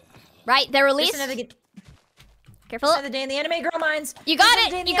day. Right, they're released. Just Careful. another day in the anime girl mines. You got Just it.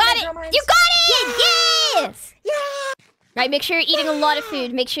 another day in You the got anime it. girl mines. You got it. Yes. Yeah. Right, make sure you're eating a lot of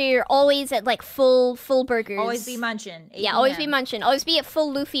food. Make sure you're always at like full burgers. Always be munching. 8 Yeah, always be p.m. munching. Always be at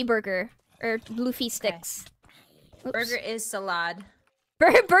full Luffy burger or Luffy sticks. Oops. Burger is salad.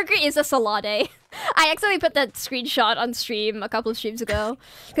 Burger is a salade. I accidentally put that screenshot on stream a couple of streams ago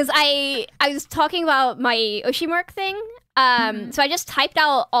because I was talking about my Oshimark thing. So I just typed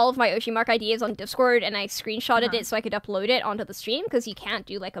out all of my Oshimark ideas on Discord and I screenshotted it so I could upload it onto the stream because you can't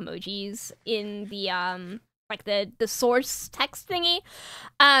do like emojis in the like the source text thingy.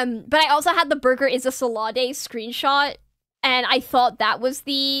 But I also had the burger is a salade screenshot. And I thought that was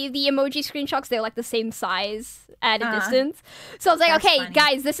the emoji screenshots. They're like the same size at a distance. So I was like, That's okay, funny.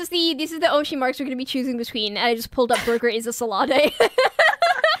 guys, this is the Oshi marks we're gonna be choosing between. And I just pulled up burger is a salade.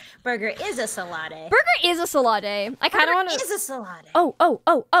 Burger is a salade. Burger is a salade. I kind of want to. Is a salade.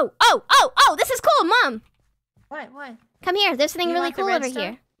 Oh! This is cool, Mom. What? Come here. There's something You really want the cool red over stuff?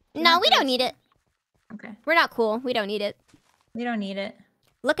 here. You No, want we the don't red need it. Okay. We're not cool. We don't need it. We don't need it.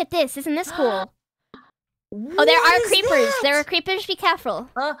 Look at this. Isn't this cool? Oh, there are creepers. There are creepers. Be careful.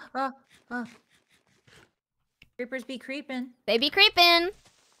 Creepers be creeping. They be creeping.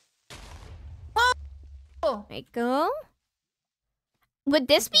 Oh. There you go. Would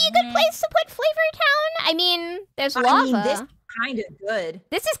this be a good place to put Flavor Town? I mean, there's lava. I mean, this is kind of good.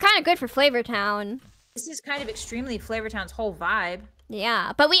 This is kind of good for Flavor Town. This is kind of extremely Flavor Town's whole vibe.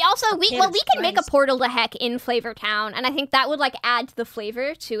 Yeah, but we also we can make a portal to heck in Flavor Town, and I think that would like add the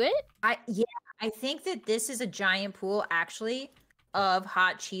flavor to it. I think that this is a giant pool actually of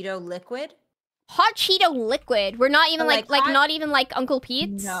hot Cheeto liquid. Hot Cheeto liquid. We're not even like hot- not even like Uncle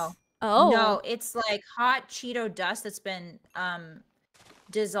Pete's. No. Oh. No, it's like hot Cheeto dust that's been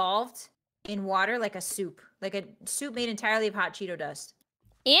dissolved in water like a soup. Like a soup made entirely of hot Cheeto dust.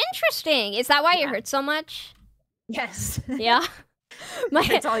 Interesting. Is that why Yeah. it hurts so much? Yes. Yeah.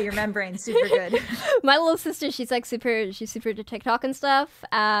 It's all your membranes. Super good. My little sister, she's super into TikTok and stuff.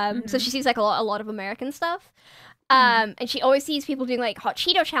 So she sees like a lot of American stuff. And she always sees people doing like hot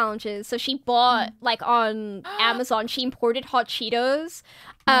Cheeto challenges. So she bought like on Amazon, she imported hot Cheetos.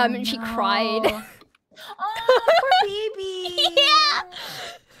 And she cried. Oh, poor baby. Yeah.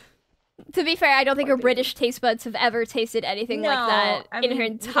 To be fair, I don't think her British taste buds have ever tasted anything like that in her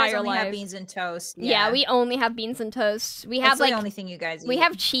entire only life. Have beans and toast. Yeah, we only have beans and toast. We That's have like the only thing you guys eat. We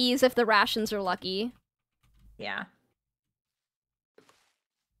have cheese if the rations are lucky. Yeah.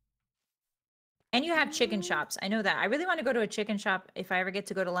 And you have chicken shops. I know that. I really want to go to a chicken shop if I ever get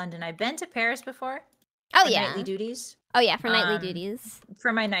to go to London. I've been to Paris before. Oh, for yeah. Nightly duties. Oh, yeah, for nightly duties.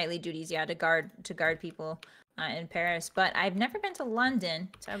 For my nightly duties, yeah, to guard people in Paris. But I've never been to London,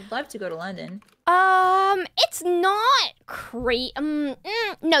 so I would love to go to London. It's not great. No,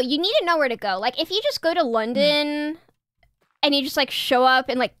 you need to know where to go. Like, if you just go to London and you just, like, show up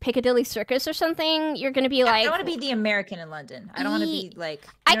in, like, Piccadilly Circus or something, you're gonna be like... I want to be the American in London. I don't want to be, like,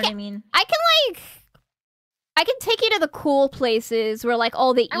 you know what I mean? I can take you to the cool places where, like,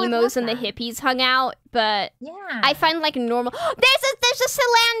 all the emos and the hippies hung out, but I find, like, normal... There's a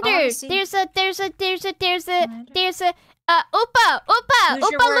Salander! There's a Oopa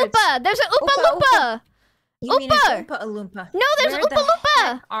Loompa! There's a Oopa Loompa! You mean it's Oompa Loompa? No, there's Oompa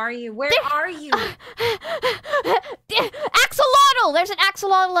Loompa! Are you? Where are you? Axolotl! There's an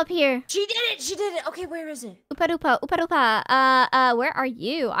axolotl up here. She did it! She did it! Okay, where is it? Oopa Loompa. Where are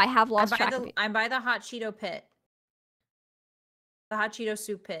you? I have lost track of you. I'm by the hot Cheeto pit. The hot Cheeto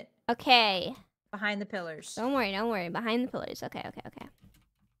soup pit. Okay. Behind the pillars. Don't worry. Behind the pillars. Okay.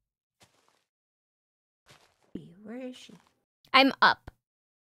 Where is she? I'm up.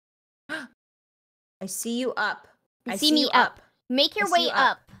 I see you up. I see me up. Make your way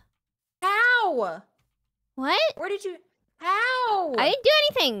up. How? What? Where did you... How? I didn't do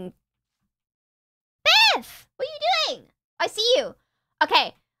anything. Beth! What are you doing? I see you.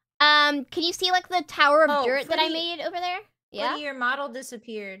 Okay. Can you see, like, the tower of dirt that I made over there? Yeah? Your model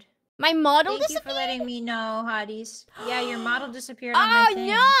disappeared. My model disappeared? Thank you for letting me know, hotties. Yeah, your model disappeared on my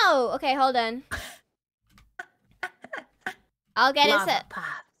thing. Oh, no! Okay, hold on. I'll get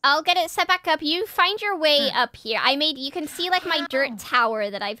it set back up. You find your way up here. You can see, like, my dirt tower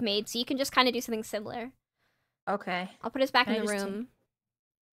that I've made, so you can just kind of do something similar. Okay. I'll put us back in the room.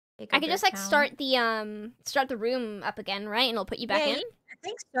 I can just, like, start the room up again, right? And I'll put you back in? I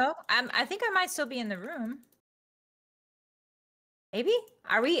think so. I think I might still be in the room. Maybe?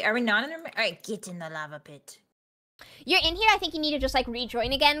 Are we not in the room? Alright, get in the lava pit. You're in here. I think you need to just, like,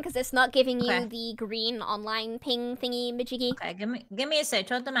 rejoin again, because it's not giving you the green online ping thingy majiggy. Okay, give me a sec.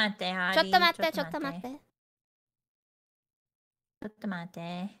 Chottomate, hottie.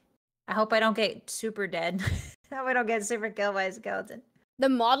 Chottomate. I hope I don't get super dead. I hope I don't get super killed by a skeleton. The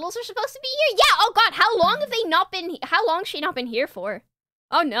models are supposed to be here? Yeah, oh god, how long has she not been here for?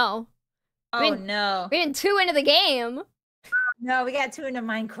 Oh no. Oh no. We're in 2 into the game. No, we got 2 into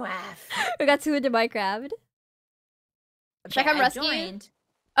Minecraft. We got 2 into Minecraft. Okay, Should I come rescue you?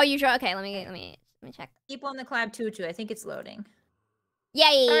 Oh, you joined. Okay, let me check. People on the collab too. I think it's loading. Yeah.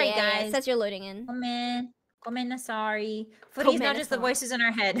 Alright, guys. It says you're loading in. Come in, sorry. Footy's not just the voices in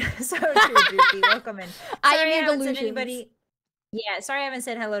our head. So true, Droopy. Welcome in. I am your delusions. Yeah, sorry I haven't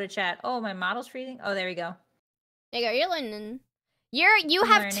said hello to chat. Oh, my model's freezing? Oh, there we go. There you go, you're learning. You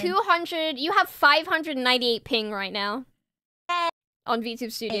have 598 ping right now. On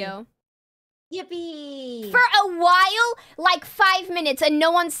VTube Studio. Yippee! For a while, like 5 minutes, and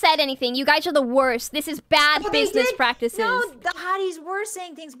no one said anything. You guys are the worst. This is bad business practices. No, the hotties were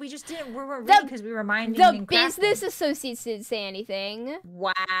saying things. We just didn't. We weren't reading because we were minding. The business associates didn't say anything.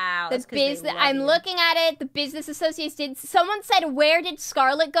 Wow. I'm looking at it. The business associates did. Someone said, "Where did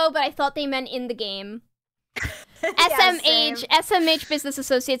Scarlet go?" But I thought they meant in the game. SMH business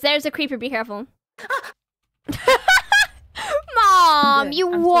associates. There's a creeper. Be careful. Mom, you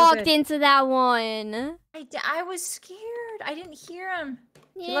walked into that one. I was scared. I didn't hear him.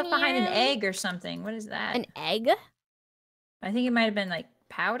 He left behind an egg or something. What is that? An egg? I think it might have been like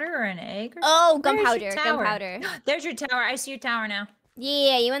powder or an egg. Oh, gunpowder. Gunpowder. There's your tower. I see your tower now.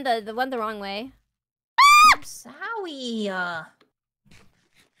 Yeah, you went the wrong way. I'm sorry. God,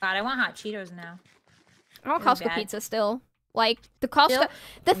 I want hot Cheetos now. I want Costco pizza still. Like, the Costco...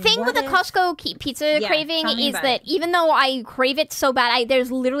 The thing with the Costco pizza craving is that even though I crave it so bad, there's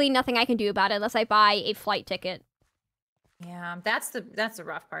literally nothing I can do about it unless I buy a flight ticket. Yeah, that's the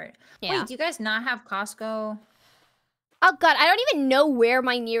rough part. Yeah. Wait, do you guys not have Costco? Oh god, I don't even know where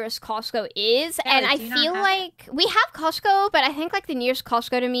my nearest Costco is, and I feel like... We have Costco, but I think, like, the nearest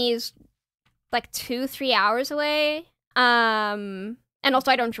Costco to me is, like, 2-3 hours away. And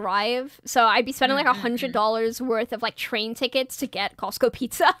also, I don't drive, so I'd be spending like $100 worth of like train tickets to get Costco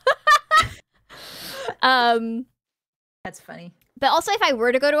pizza. That's funny. But also, if I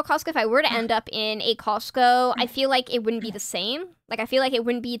were to go to a Costco, if I were to end up in a Costco, I feel like it wouldn't be the same. Like, I feel like it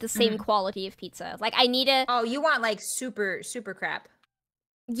wouldn't be the same quality of pizza. Like, I need a... Oh, you want like super crap.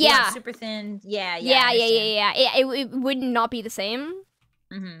 Yeah. Super thin. Yeah. It would not be the same.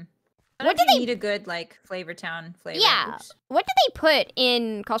 Mm-hmm. What do they need a good like Flavor Town flavor? Yeah. Oops. What do they put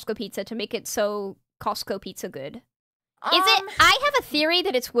in Costco pizza to make it so Costco pizza good? Is it? I have a theory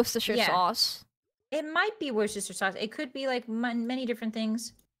that it's Worcestershire sauce. It might be Worcestershire sauce. It could be like many different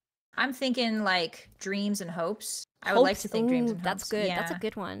things. I'm thinking like dreams and hopes. I would like to think dreams and hopes. That's good. Yeah. That's a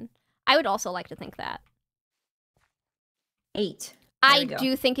good one. I would also like to think that. 8. I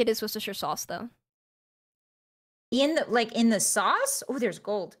do think it is Worcestershire sauce though. In the sauce? Oh, there's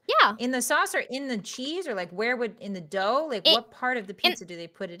gold. Yeah. In the sauce or in the cheese or like where would in the dough? Like what part of the pizza do they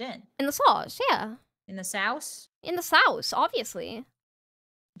put it in? In the sauce, yeah. In the sauce? In the sauce, obviously.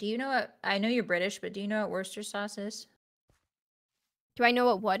 Do you know what? I know you're British, but do you know what Worcestershire sauce is? Do I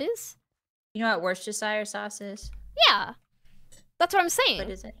know what is? You know what Worcestershire sauce is? Yeah. That's what I'm saying. What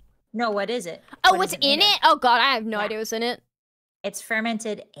is it? No, what is it? Oh, what's in it? Oh god, I have no idea what's in it. It's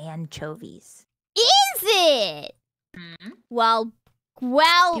fermented anchovies. Is it? Mm-hmm. Well, you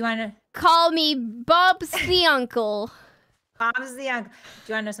wanna call me Bob's the uncle. Bob's the uncle.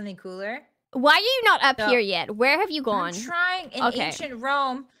 Do you want to know something cooler? Why are you not up here yet? Where have you gone? I'm trying. In ancient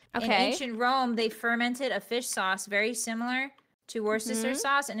Rome, in ancient Rome, they fermented a fish sauce very similar to Worcestershire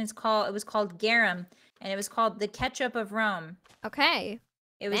sauce, and it was called garum, and it was called the ketchup of Rome. Okay.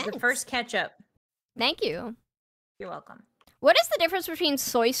 It was the first ketchup. Thank you. You're welcome. What is the difference between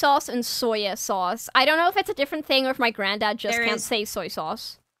soy sauce and soya sauce? I don't know if it's a different thing or if my granddad just can't say soy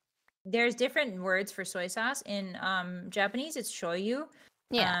sauce. There's different words for soy sauce. In Japanese, it's shoyu.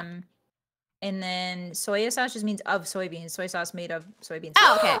 Yeah. And then soya sauce just means of soybeans. Soy sauce made of soybeans.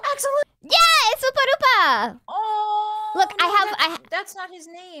 Oh, okay. Excellent. Yeah, it's Upa Dupa. Oh, look, no, that's not his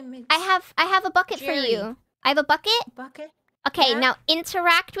name. It's I have a bucket for you. I have a bucket. Bucket. Okay, now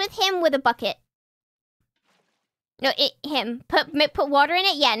interact with him with a bucket. No, him. Put water in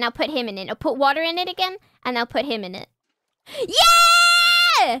it. Yeah, now put him in it. Now put water in it again, and now put him in it.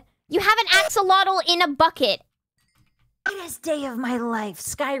 Yeah! You have an axolotl in a bucket. Greatest day of my life.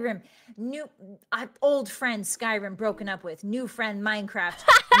 Skyrim. New old friend Skyrim broken up with. New friend Minecraft.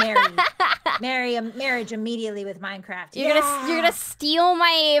 Marry a marriage immediately with Minecraft. You're gonna steal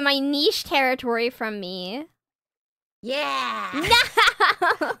my niche territory from me. Yeah. No.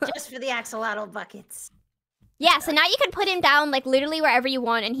 Just for the axolotl buckets. Yeah, so now you can put him down like literally wherever you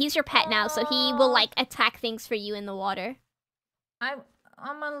want, and he's your pet now, so he will like attack things for you in the water. I'm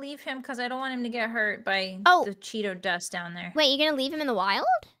gonna leave him because I don't want him to get hurt by the Cheeto dust down there. Wait, you're gonna leave him in the wild?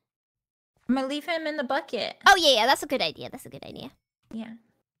 I'm gonna leave him in the bucket. Oh yeah, that's a good idea. That's a good idea. Yeah.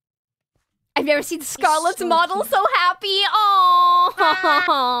 I've never seen Scarlett's model so happy.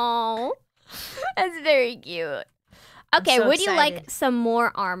 Oh, that's very cute. Okay, so would you excited. like some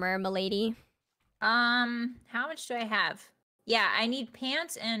more armor, milady? How much do I have? Yeah, I need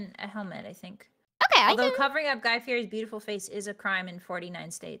pants and a helmet, I think. Okay, Although covering up Guy Fieri's beautiful face is a crime in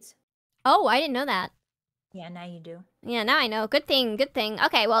 49 states. Oh, I didn't know that. Yeah, now you do. Yeah, now I know. Good thing, good thing.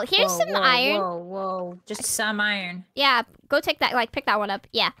 Okay, well, here's some iron. Whoa. Just some iron. Yeah, go take that, like, pick that one up.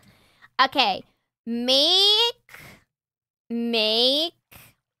 Yeah. Okay,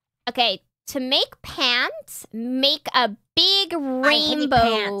 okay, to make pants, make a big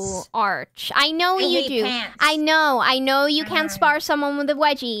rainbow arch. I know you do. Pants. I know you can't spar someone with a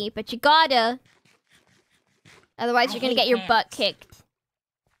wedgie, but you gotta. Otherwise, you're gonna get your butt kicked.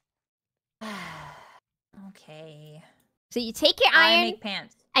 Okay. So you take your iron. I make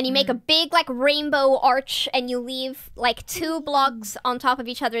pants. And you make a big, like, rainbow arch, and you leave, like, 2 blocks on top of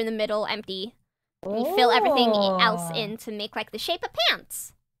each other in the middle empty. And you fill everything else in to make, like, the shape of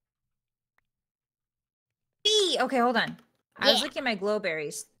pants. Okay, hold on. I was looking at my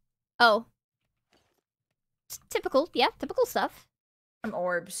glowberries. Oh. Typical, yeah, typical stuff. From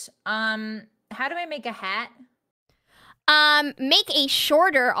orbs. How do I make a hat? Make a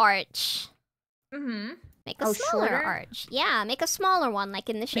shorter arch. Mm-hmm. Make a smaller arch. Yeah, make a smaller one, like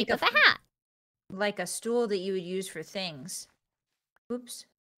in the shape of a hat. Like a stool that you would use for things. Oops.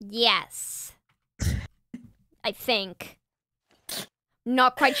 Yes. I think.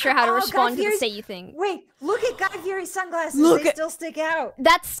 Not quite sure how to respond to the say you think. Wait, look at Guy Fieri's sunglasses. They still stick out.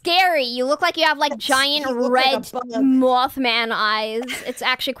 That's scary. You look like you have like giant red Mothman eyes. It's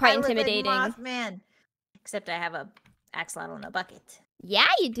actually quite intimidating. Like Mothman. Except I have a axolotl in a bucket. Yeah,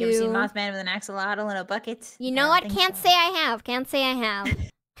 you do. You ever seen Mothman with an axolotl in a bucket? You know what? Can't say I have. Can't say I have.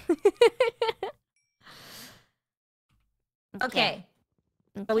 Okay.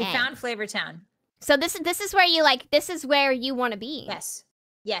 But we found Flavor Town. So this is where you this is where you want to be. Yes.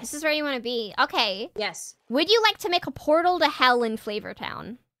 This is where you want to be. Okay. Yes. Would you like to make a portal to hell in Flavor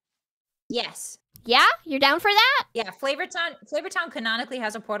Town? Yes. Yeah? You're down for that? Yeah, Flavortown canonically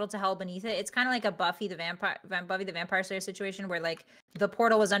has a portal to hell beneath it. It's kind of like a Buffy the Vampire Slayer situation where like the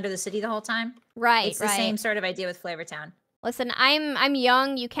portal was under the city the whole time. Right, It's the same sort of idea with Flavortown. Listen, I'm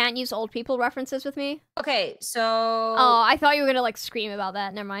young. You can't use old people references with me. Okay, so Oh, I thought you were gonna like scream about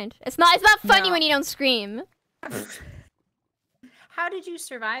that. Never mind. It's not funny when you don't scream. How did you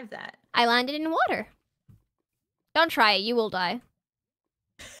survive that? I landed in water. Don't try it. You will die.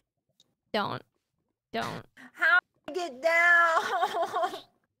 Don't. How do I get down?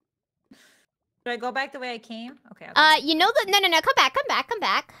 Should I go back the way I came? Okay. You know that? No. Come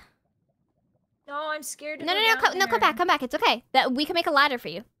back. No, I'm scared to No, go come back. It's okay. That we can make a ladder for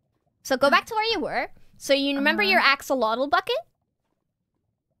you. So go back to where you were. So you remember your axolotl bucket?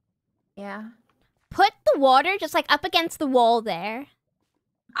 Yeah. Put the water just like up against the wall there.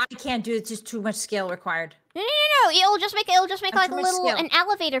 I can't do it. It's just too much skill required. No. It'll just make like a little an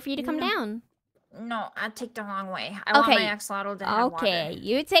elevator for you to come down. No, I'll take the long way. I want my axolotl to have water. Okay,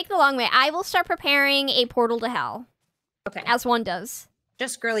 you take the long way. I will start preparing a portal to hell. Okay. As one does.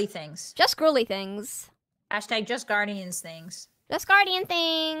 Just girly things. Just girly things. Hashtag just guardians things. Just guardian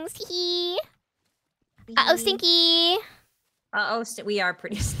things. Hee. Uh-oh, stinky. Uh-oh, we are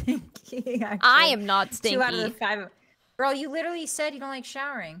pretty stinky, actually. I am not stinky. 2 out of the 5. Girl, you literally said you don't like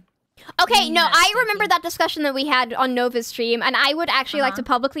showering. Okay, no, I remember that discussion that we had on Nova's stream, and I would actually like to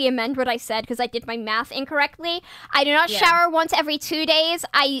publicly amend what I said because I did my math incorrectly. I do not shower once every 2 days.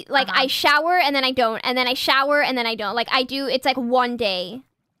 I shower and then I don't, and then I shower and then I don't. Like I do, it's like 1 day.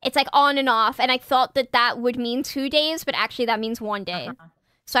 It's like on and off, and I thought that would mean 2 days, but actually that means 1 day.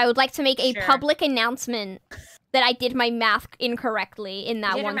 So I would like to make a public announcement that I did my math incorrectly in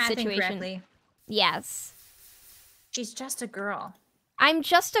that one situation. Incorrectly. Yes. She's just a girl. I'm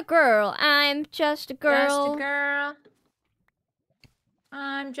just a girl. I'm just a girl. Just a girl.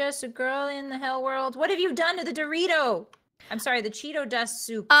 I'm just a girl in the hell world. What have you done to the Dorito? I'm sorry, the Cheeto dust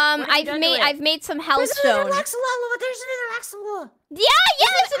soup. I've made some hellstone. There's another axolotl. Yeah,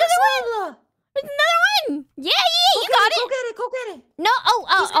 there's another one. There's another one. Yeah, you got it. Go get it. No,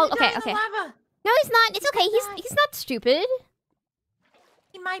 okay. No, he's not. It's okay. He's not stupid.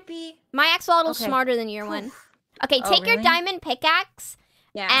 He might be. My axolotl's smarter than your one. Okay, take your diamond pickaxe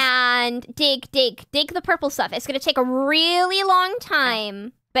and dig the purple stuff. It's gonna take a really long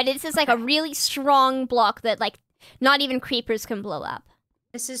time, but this is like a really strong block that like not even creepers can blow up.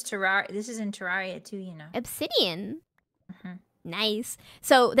 This is in Terraria too, you know. Obsidian. Nice.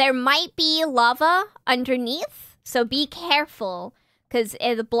 So there might be lava underneath, so be careful because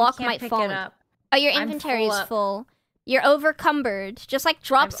the block might fall. Oh, your inventory is full. You're overcumbered. Just like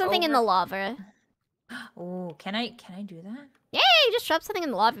drop something in the lava. Oh, can I do that? Yeah, you just drop something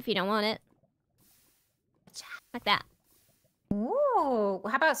in the lava if you don't want it. Like that. Ooh,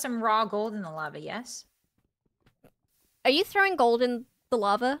 how about some raw gold in the lava, yes? Are you throwing gold in the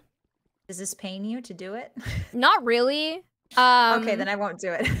lava? Does this pain you to do it? Not really. Okay, then I won't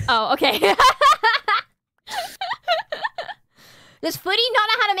do it. Oh, okay. Does Furi not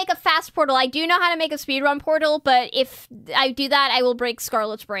know how to make a fast portal? I do know how to make a speedrun portal, but if I do that, I will break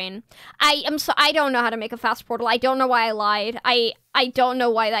Scarlet's brain. I don't know how to make a fast portal. I don't know why I lied. I don't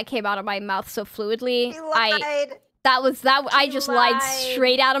know why that came out of my mouth so fluidly. You lied. I just lied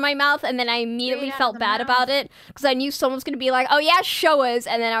straight out of my mouth, and then I immediately felt bad about it because I knew someone was gonna be like, "Oh yeah, show us,"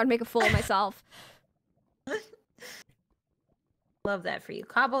 and then I would make a fool of myself. Love that for you,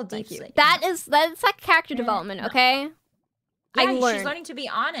 Cobble Deep Slate. That's like character development, okay? Yeah, she's learning to be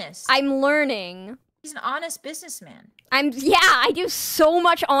honest. I'm learning. He's an honest businessman. I do so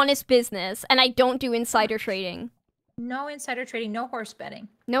much honest business, and I don't do insider trading. No insider trading, no horse betting.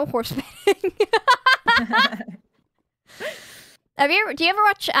 No horse betting. Do you ever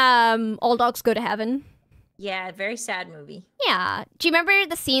watch All Dogs Go to Heaven? Yeah, very sad movie. Yeah. Do you remember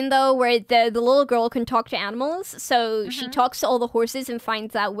the scene, though, where the little girl can talk to animals? So she talks to all the horses and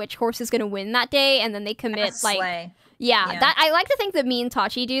finds out which horse is going to win that day, and then they commit, like... Yeah, that I like to think that me and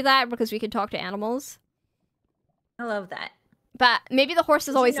Tachi do that because we can talk to animals. I love that. But maybe the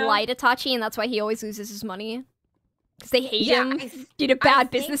horses always lie to Tachi, and that's why he always loses his money. Because they hate him due to bad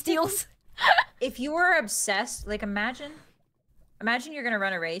business deals. If you were obsessed, like imagine you're gonna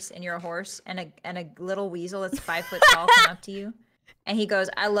run a race and you're a horse and a little weasel that's 5 foot tall come up to you, and he goes,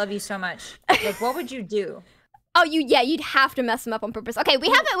 "I love you so much." Like, what would you do? Oh, you'd have to mess him up on purpose. Okay, we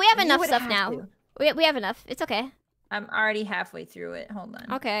have enough stuff now. We have enough. It's okay. I'm already halfway through it. Hold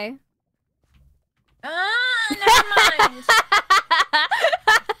on. Okay. Never mind.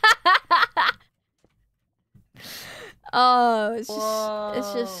 Oh,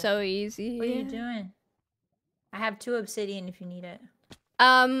 it's just so easy. What are you doing? I have 2 obsidian if you need it.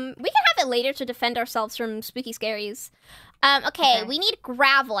 We can have it later to defend ourselves from spooky scaries. Okay, we need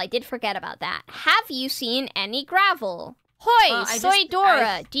gravel. I did forget about that. Have you seen any gravel? Hoi, Soy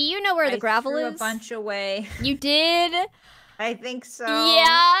Dora. Do you know where the gravel is? I threw a bunch away. You did? I think so.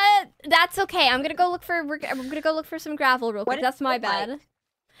 Yeah, that's okay. I'm gonna go look for some gravel real quick. That's my bad.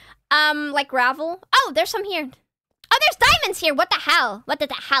 Like gravel? Oh, there's some here. Oh, there's diamonds here. What the hell? What the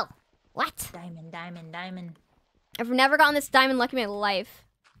hell? What? Diamond. I've never gotten this diamond luck in my life.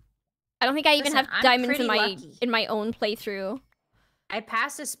 I don't think I even have diamonds in my own playthrough. I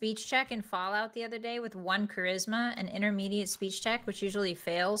passed a speech check in Fallout the other day with 1 charisma, an intermediate speech check, which usually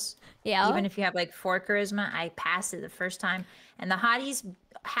fails. Yeah. Even if you have like 4 charisma, I passed it the first time. And the hotties,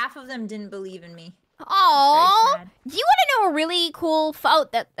 half of them didn't believe in me. Oh, do you want to know a really cool? Oh,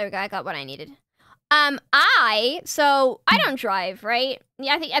 there we go. I got what I needed. I don't drive, right?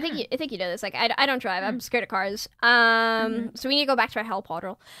 Yeah, I think you know this. Like, I don't drive. I'm scared of cars. So we need to go back to our hell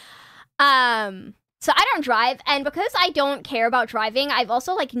portal. So I don't drive, and because I don't care about driving, I've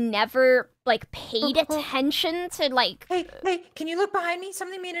also like never like paid attention to like. Hey, can you look behind me?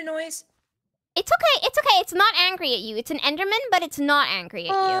 Something made a noise. It's okay. It's okay. It's not angry at you. It's an Enderman, but it's not angry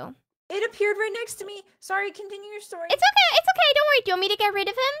at you. It appeared right next to me. Sorry, continue your story. It's okay. It's okay. Don't worry. Do you want me to get rid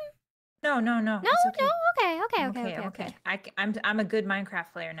of him? No. No. Okay. I'm a good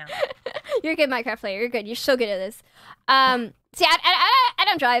Minecraft player now. You're a good Minecraft player. You're good. You're so good at this. See, I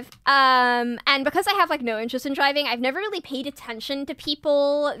don't drive. And because I have like no interest in driving, I've never really paid attention to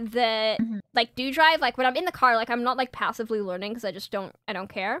people that like do drive. Like when I'm in the car, like I'm not like passively learning because I don't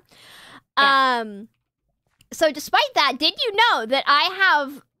care. Yeah. So despite that, did you know that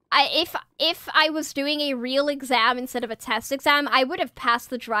if I was doing a real exam instead of a test exam, I would have passed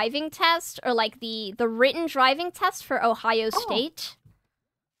the driving test or like the written driving test for Ohio State.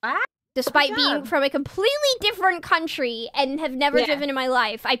 Despite being from a completely different country and have never driven in my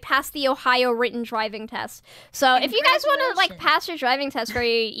life, I passed the Ohio written driving test. So if you guys want to like pass your driving test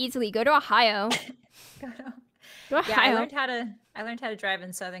very easily, go to Ohio. Go to Ohio. Yeah, I learned how to drive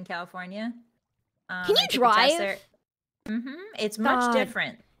in Southern California. Can you drive? It's much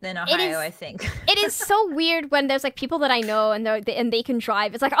different than Ohio, I think. It is so weird when there's like people that I know and they can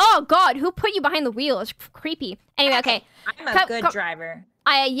drive. It's like, oh god, who put you behind the wheel? It's creepy. Anyway, okay. I'm a good driver.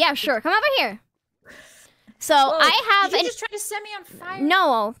 Yeah, sure. Come over here. So I have. Did you just try to set me on fire?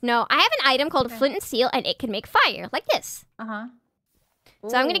 No. I have an item called a flint and steel, and it can make fire like this. So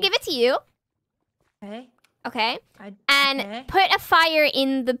I'm gonna give it to you. Okay. And put a fire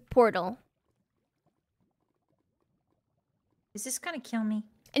in the portal. Is this gonna kill me?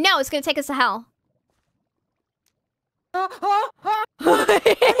 No, it's gonna take us to hell. What is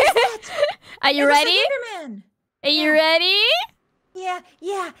that? Are you ready? Are you ready? Yeah.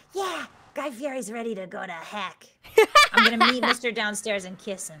 Guy Fieri's ready to go to heck. I'm gonna meet Mr. Downstairs and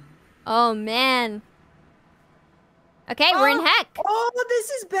kiss him. Oh man. Okay, we're in heck. Oh, this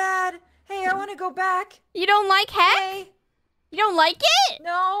is bad. Hey, I want to go back. You don't like heck? Hey. You don't like it?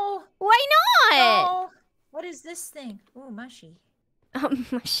 No. Why not? No. What is this thing? Ooh, mushy. Oh,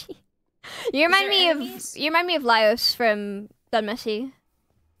 mushy. You remind me of Laios from Done Messy.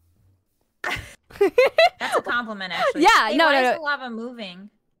 That's a compliment, actually. Yeah, hey, why is the lava moving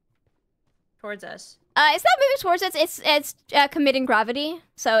towards us? It's not moving towards us. It's committing gravity.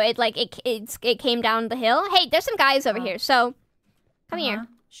 So it came down the hill. Hey, there's some guys over here. So come here.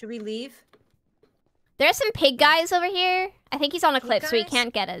 Should we leave? There's some pig guys over here. I think he's on a cliff, so he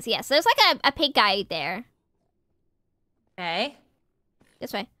can't get us. Yes, there's like a pig guy there. Okay.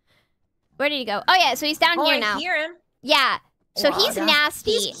 This way. Where did he go? Oh yeah, so he's down here now. I hear him. Yeah. So he's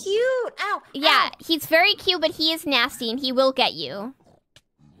nasty. He's cute. Ow. Yeah, he's very cute, but he is nasty, and he will get you.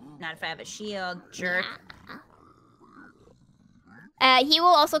 Not if I have a shield, jerk. He will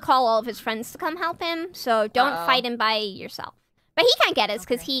also call all of his friends to come help him, so don't fight him by yourself. But he can't get us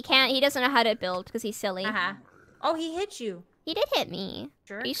because he doesn't know how to build because he's silly. Oh, he hit you. He did hit me.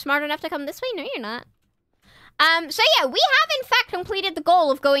 Sure. Are you smart enough to come this way? No, you're not. So yeah, we have in fact completed the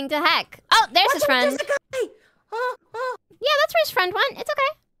goal of going to heck. Oh, there's his friend. There's a guy. Yeah, that's where his friend went. It's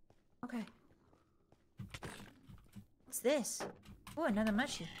okay. Okay. What's this? Oh, another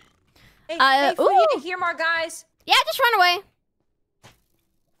mushy. Hey, ooh. We need to hear more guys. Yeah, just run away.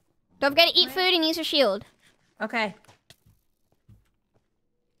 Don't forget to eat food and use your shield. Okay.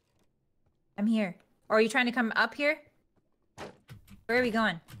 I'm here. Or are you trying to come up here? Where are we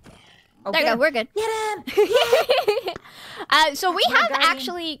going? Oh, there we go. We're good. Get him! So we have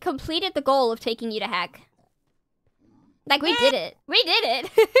actually completed the goal of taking you to heck. Like, we did it. We did it.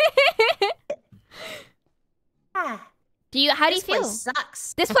 How do you feel? This place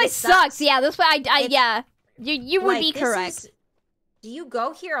sucks. This place sucks. Yeah, this place, yeah. You would be correct. Do you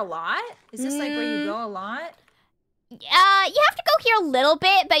go here a lot? Is this like where you go a lot? You have to go here a little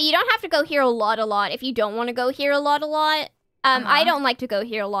bit, but you don't have to go here a lot if you don't want to go here a lot. I don't like to go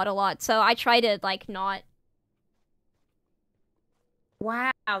here a lot, so I try to, like, not.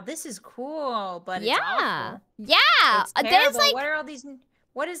 Wow, this is cool, but it's awful. Yeah! It's terrible. There's, like... What are all these...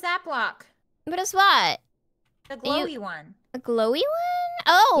 What is that block? What is what? The glowy one. A glowy one?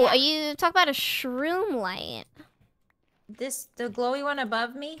 Oh, yeah. you talk about a shroom light. The glowy one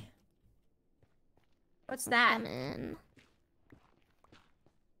above me? What's that?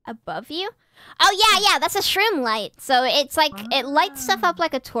 Above you? Oh, yeah, that's a shroom light. So it's like, it lights stuff up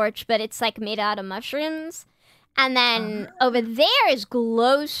like a torch, but it's like made out of mushrooms. And then over there is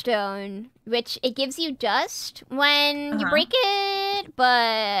glowstone, which it gives you dust when you break it,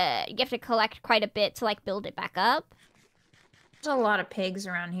 but you have to collect quite a bit to like build it back up. There's a lot of pigs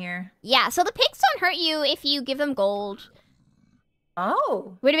around here. Yeah, so the pigs don't hurt you if you give them gold.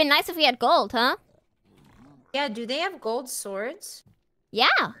 Oh. Would have been nice if we had gold, huh? Yeah, do they have gold swords? Yeah.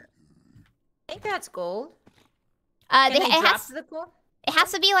 I think that's gold. It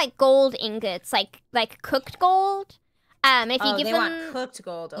has to be like gold ingots, like cooked gold. If you give them want cooked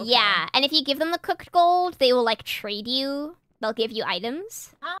gold. Okay. Yeah, and if you give them the cooked gold, they will like trade you. They'll give you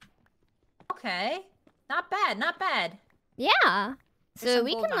items. Okay, not bad, not bad. Yeah, so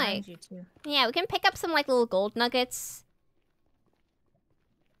we can like we can pick up some like little gold nuggets.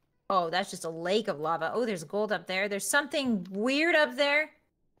 Oh, that's just a lake of lava. Oh, there's gold up there. There's something weird up there.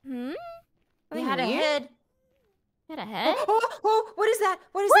 Hmm. We had a head. Had a head? Oh, what is that?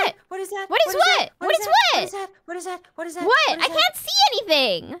 What is that? What is that? What is what? What is what? What is that? What is that? What is that? What? I can't see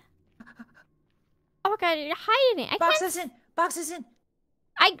anything. Oh my god, you're hiding it. Boxes in. Boxes in.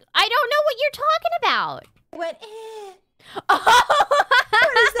 I don't know what you're talking about. I went, eh. Oh.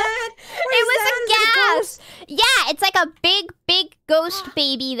 What is that? It was a gas. Yeah, it's like a big ghost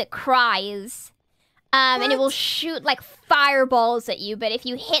baby that cries. And it will shoot like fireballs at you, but if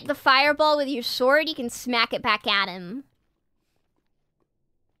you hit the fireball with your sword, you can smack it back at him.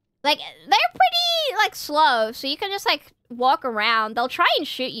 Like, they're pretty, like, slow, so you can just, like, walk around. They'll try and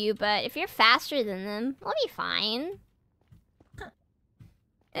shoot you, but if you're faster than them, they'll be fine.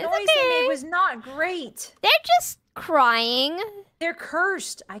 The noise they made was not great. They're just crying. They're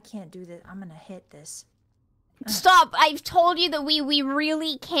cursed. I can't do this. I'm gonna hit this. Stop! I've told you that we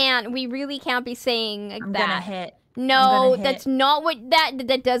really can't be saying like I'm that. Gonna hit. No, that's not what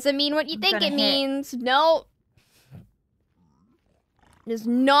that doesn't mean what you think it means. No. Does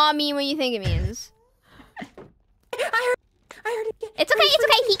not mean what you think it means. I heard it. It's okay.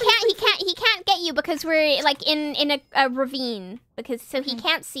 He can't get you because we're like in a ravine so he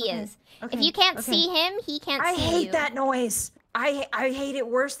can't see us. Okay. If you can't see him, he can't see you. I hate that noise. I hate it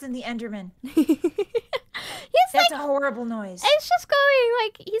worse than the Enderman. That's a horrible noise. It's just going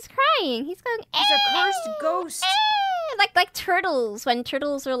like he's crying. He's going. He's a cursed ghost. Like turtles when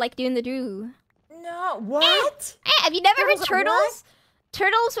turtles are like doing the do. No, what? Have you never heard turtles? What?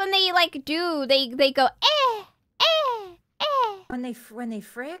 Turtles when they like do they go when they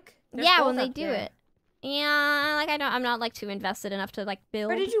frick. Yeah, when they do it. Yeah, like I'm not like too invested enough to like build.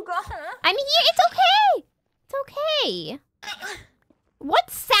 Where did you go? I'm here. It's okay. It's okay. What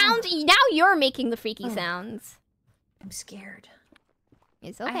sound? Now you're making the freaky sounds. I'm scared.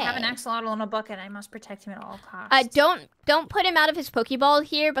 It's okay. I have an axolotl in a bucket. I must protect him at all costs. Don't put him out of his Pokeball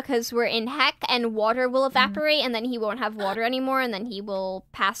here because we're in heck and water will evaporate and then he won't have water anymore and then he will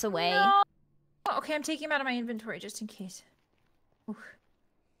pass away. No. Okay, I'm taking him out of my inventory just in case.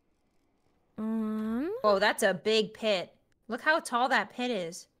 Oh, that's a big pit. Look how tall that pit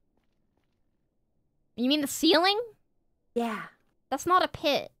is. You mean the ceiling? Yeah. That's not a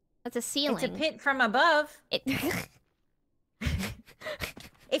pit. That's a ceiling. It's a pit from above.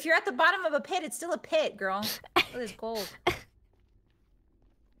 If you're at the bottom of a pit, it's still a pit, girl. Oh, there's gold.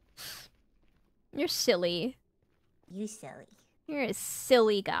 You're silly. You silly. You're a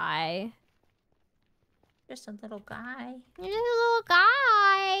silly guy. Just a little guy. You're just a little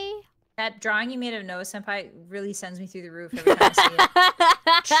guy. That drawing you made of Noah Senpai really sends me through the roof every time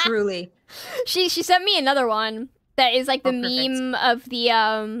I see it. Truly. She sent me another one. That is like the meme of the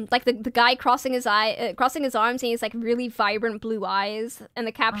like the guy crossing his arms and he has like really vibrant blue eyes, and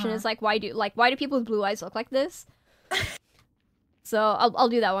the caption is like why do people with blue eyes look like this? So I'll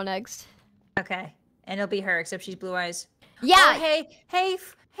do that one next. Okay, and it'll be her except she's blue eyes. Yeah. Oh, hey.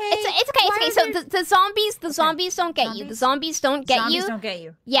 It's okay. So the zombies don't get you. The zombies don't get you. Zombies don't get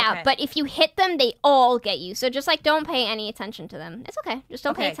you. Yeah, okay. but if you hit them, they all get you. So just like don't pay any attention to them. It's okay. Just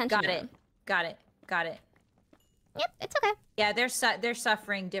don't pay attention to them. Got it. Yep, it's okay. Yeah, they're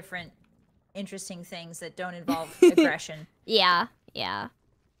suffering different interesting things that don't involve aggression. Yeah. Yeah.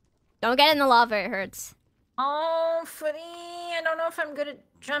 Don't get in the lava, it hurts. Oh, Furi, I don't know if I'm good at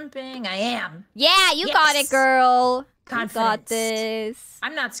jumping. I am. Yeah, you got it, girl. Confidence. You got this.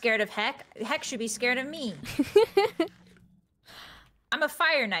 I'm not scared of Heck. Heck should be scared of me. I'm a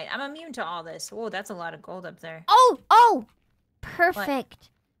fire knight. I'm immune to all this. Whoa, that's a lot of gold up there. Oh! Perfect. What?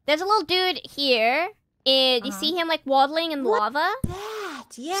 There's a little dude here. You see him, like, waddling in lava? That?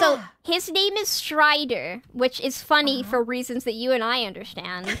 Yeah. So, his name is Strider, which is funny for reasons that you and I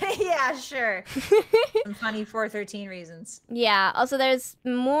understand. Yeah, sure. Some funny 413 reasons. Yeah, also there's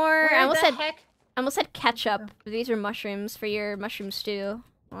more... Where the heck? I almost said ketchup. These are mushrooms for your mushroom stew.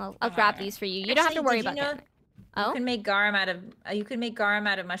 Well, I'll grab these for you. You don't have to worry about that. Oh? You can make garum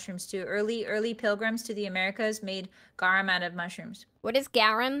out of mushrooms too. Early pilgrims to the Americas made garum out of mushrooms. What is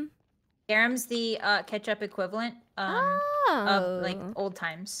garum? Garum's the ketchup equivalent of like old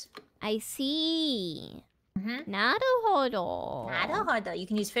times. I see. Mm-hmm. Naruhodo. You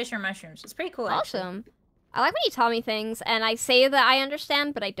can use fish or mushrooms. It's pretty cool. Awesome. Actually. I like when you tell me things and I say that I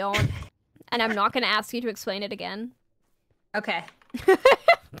understand, but I don't. And I'm not going to ask you to explain it again. Okay. I'm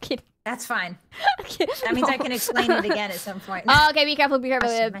kidding. That's fine. Okay. That means I can explain it again at some point. Oh, okay, be careful, be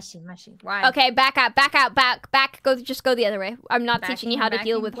careful. Mushy. Why? Okay, back. Just go the other way. I'm not teaching you how to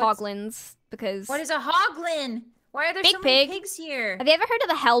deal with hoglins because... What is a hoglin? Why are there so many pigs here? Have you ever heard of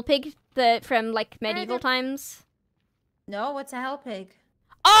the hell pig from, like, medieval times? No, what's a hell pig?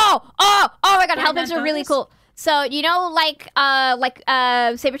 Oh my god, hell pigs are really cool. So, you know, like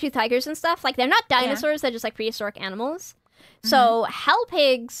saber-toothed tigers and stuff? Like, they're not dinosaurs, they're just, like, prehistoric animals. So, hell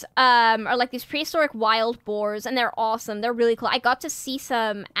pigs are like these prehistoric wild boars, and they're awesome. They're really cool. I got to see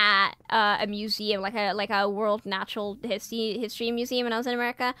some at a museum, like a World Natural History Museum when I was in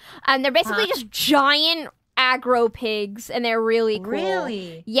America. And they're basically just giant aggro pigs, and they're really cool.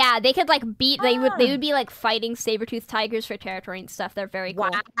 Really? Yeah, they could like they would be like fighting saber-toothed tigers for territory and stuff. They're very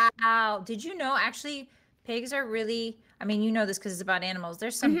cool. Wow. Did you know actually pigs are really, I mean, you know this because it's about animals.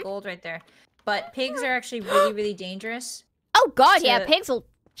 There's some gold right there. But pigs are actually really, really dangerous. Oh god, yeah, pigs will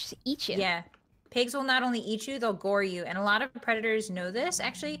just eat you. Yeah. Pigs will not only eat you, they'll gore you. And a lot of predators know this.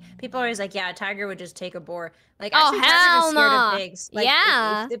 Actually, people are always like, yeah, a tiger would just take a boar. Like, actually, tigers are scared of pigs. Like,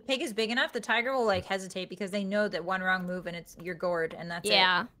 if the pig is big enough, the tiger will, like, hesitate because they know that one wrong move and you're gored, and that's it.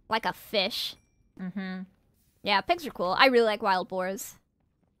 Yeah, like a fish. Yeah, pigs are cool. I really like wild boars.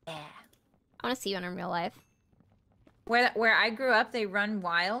 Yeah. I want to see one in real life. Where I grew up, they run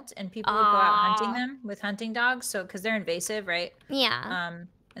wild, and people would go out hunting them with hunting dogs. So, because they're invasive, right? Yeah.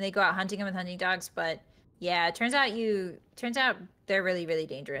 And they go out hunting them with hunting dogs. But yeah, it turns out they're really, really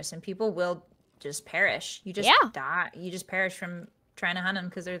dangerous, and people will just perish. You just die. You just perish from trying to hunt them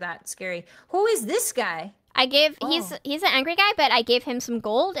because they're that scary. Who is this guy? He's an angry guy, but I gave him some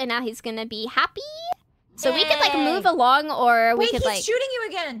gold, and now he's gonna be happy. So we could like move along, or we could like. He's shooting you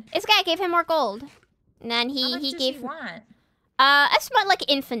again. This guy gave him more gold. And then How much does he want? It's about like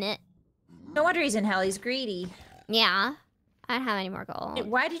infinite. No wonder he's in hell. He's greedy. Yeah, I don't have any more gold.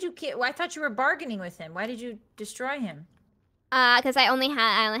 Why did you? I thought you were bargaining with him. Why did you destroy him? Because I only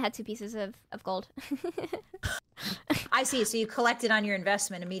had 2 pieces of gold. I see. So you collected on your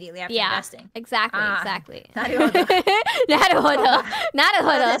investment immediately after investing. Exactly. Exactly. Naruhodo.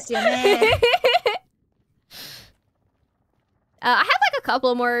 I have like a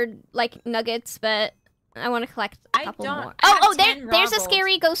couple more like nuggets, but I want to collect a couple more. There's a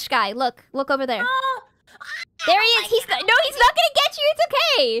scary ghost guy. Look over there. Oh, there he is. He's not gonna get you. It's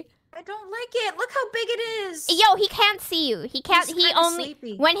okay. I don't like it. Look how big it is. Yo, he can't see you. He can't. He's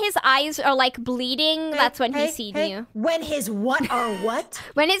sleepy. When his eyes are like bleeding, that's when he's seen you. When his what are what?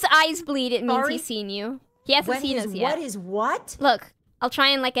 When his eyes bleed, it means he's seen you. He hasn't seen us yet. What is what? Look, I'll try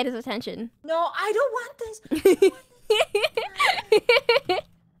and like get his attention. No, I don't want this.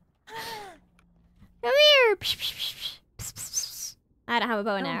 Come here. I don't have a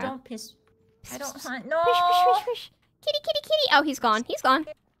bow and arrow. Don't piss. I don't want. No. Kitty. Oh, he's gone. He's gone.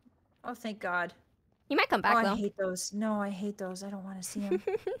 Oh, thank God. He might come back though. I hate those. No, I hate those. I don't want to see him.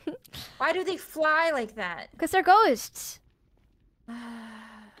 Why do they fly like that? Because they're ghosts.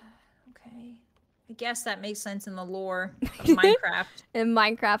 Okay. I guess that makes sense in the lore of Minecraft. In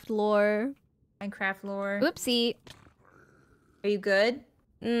Minecraft lore. Minecraft lore. Oopsie. Are you good?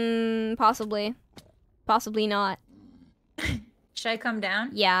 Possibly. Possibly not. Should I come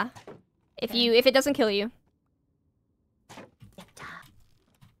down? Yeah. If it doesn't kill you.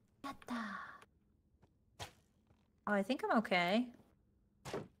 Oh, I think I'm okay.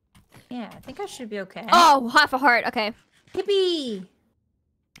 Yeah, I think I should be okay. Oh, half a heart. Okay. Yippee!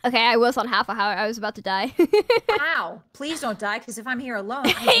 Okay, I was on half a heart. I was about to die. Ow! Please don't die, because if I'm here alone,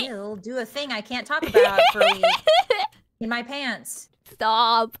 I will do a thing I can't talk about for a week. In my pants.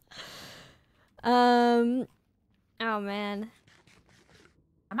 Stop. Oh man.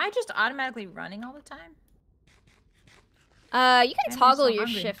 Am I just automatically running all the time? You can toggle your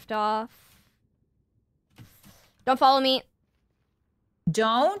shift off. Don't follow me.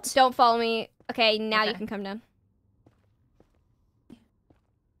 Don't follow me. Okay, now you can come down.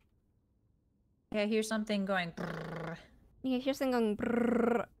 Yeah, I hear something going brrr. Yeah, here's something going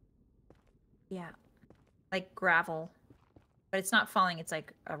brrr. Yeah. Like gravel. But it's not falling, it's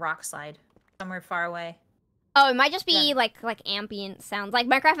like a rock slide. Somewhere far away. Oh, it might just be like ambient sounds. Like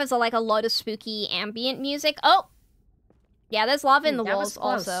Minecraft has like a lot of spooky ambient music. Oh! Yeah, there's lava in the walls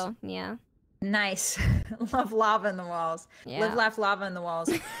also. Yeah. Nice. Love lava in the walls. Yeah. Live, laugh, lava in the walls.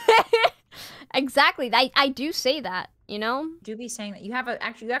 Exactly. I do say that, you know? Do be saying that. You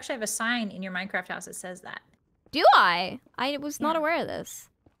actually have a sign in your Minecraft house that says that. Do I? I was not aware of this.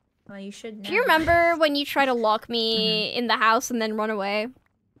 Well, you should know. Do you remember when you tried to lock me in the house and then run away?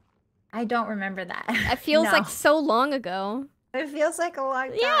 I don't remember that. It feels like so long ago. It feels like a long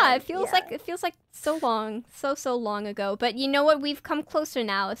time. Yeah, it feels like so long, so long ago. But you know what? We've come closer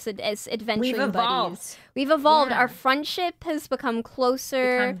now as adventuring We've evolved. buddies. We've evolved. Yeah. Our friendship has become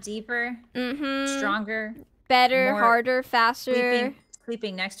closer, become deeper, stronger, better, harder, faster.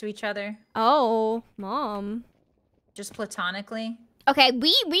 Sleeping next to each other. Oh, Mom. Just platonically. Okay,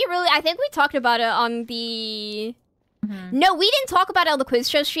 we really, I think we talked about it on the... No, we didn't talk about it on the quiz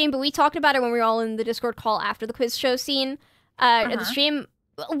show stream, but we talked about it when we were all in the Discord call after the quiz show scene. The stream.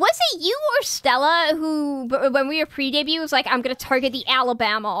 Was it you or Stella who, when we were pre-debut, was like, I'm gonna target the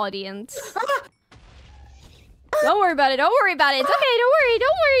Alabama audience? Don't worry about it, don't worry about it. It's okay,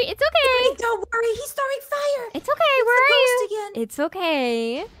 don't worry, it's okay. Don't worry, he's starting fire. It's okay, where are you? Again. It's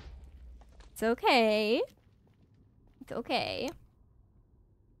okay. It's okay. It's okay.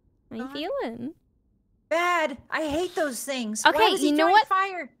 How you feeling? Bad. I hate those things. Okay, you know what?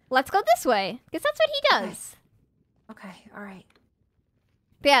 Fire? Let's go this way, because that's what he does. Okay, alright.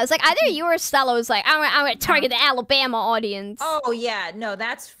 But yeah, it's like either you or Stella was like, I'm gonna target the Alabama audience. Oh yeah, no,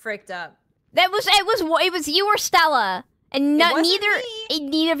 that's fricked up. It was you or Stella, and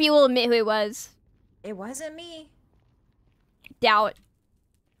neither of you will admit who it was. It wasn't me. Doubt.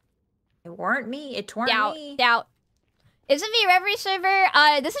 It weren't me. It weren't me. Doubt. Is it VReverie server?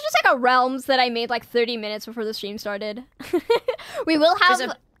 This is just like a Realms that I made like 30 minutes before the stream started. we will have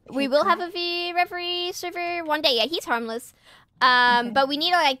a VReverie server one day. Yeah, he's harmless. But we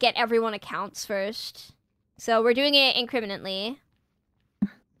need to like get everyone accounts first. So we're doing it incriminately.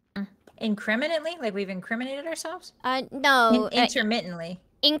 Incriminately? Like we've incriminated ourselves? No. Intermittently.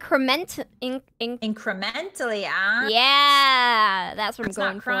 Incrementally, ah? Yeah, that's what I'm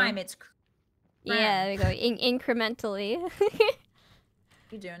going not crime, for. it's crime. Yeah, there we go. Incrementally.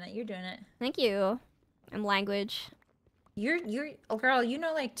 You're doing it. You're doing it. Thank you. I'm language. You're oh girl, you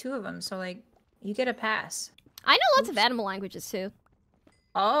know like 2 of them, so like you get a pass. I know lots of animal languages too.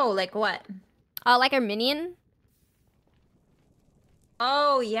 Oh, like what? Like Armenian.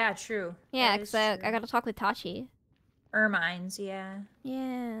 Oh yeah, true. Yeah, because I gotta talk with Tachi. Ermines, yeah.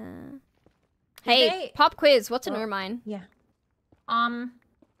 Yeah. Hey, pop quiz. What's an ermine? Yeah.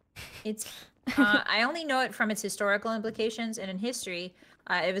 It's I only know it from its historical implications, and in history,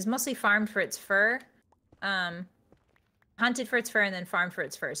 it was mostly farmed for its fur, hunted for its fur, and then farmed for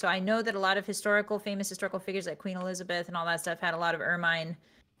its fur. So I know that a lot of famous historical figures like Queen Elizabeth and all that stuff had a lot of ermine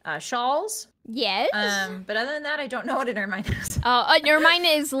shawls. Yes. But other than that, I don't know what an ermine is. An ermine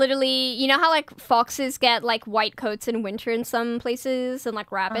is literally, you know how like foxes get like white coats in winter in some places, and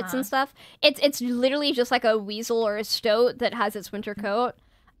like rabbits and stuff. It's literally just like a weasel or a stoat that has its winter coat.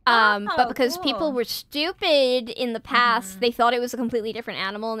 But because people were stupid in the past, they thought it was a completely different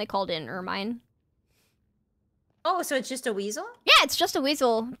animal, and they called it an ermine. Oh, so it's just a weasel? Yeah, it's just a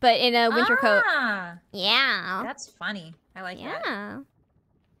weasel, but in a winter coat. Yeah. That's funny. I like that. Yeah.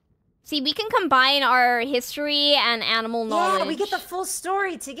 See, we can combine our history and animal knowledge. Yeah, we get the full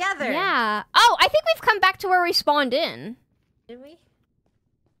story together. Yeah. Oh, I think we've come back to where we spawned in. Did we?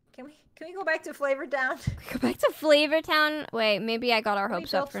 Can we go back to Flavor Town? Go back to Flavor Town? Wait, maybe I got our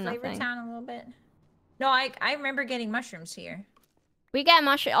hopes up for nothing. Flavor Town a little bit. No, I remember getting mushrooms here. We got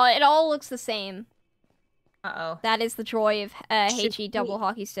mushrooms. It all looks the same. Uh-oh. That is the joy of HE double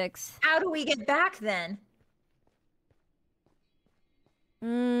hockey sticks. How do we get back then?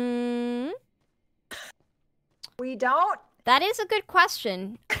 We don't? That is a good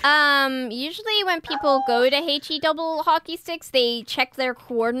question. Usually when people go to HE double hockey sticks, they check their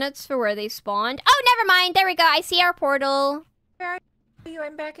coordinates for where they spawned. Oh, never mind. There we go. I see our portal. Where are you?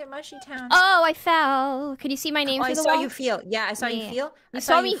 I'm back at Mushy Town. Oh, I fell. Could you see my name through the wall? I saw you feel. Yeah, I saw you feel. You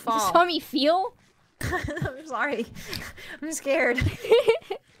saw me feel? I'm sorry. I'm scared.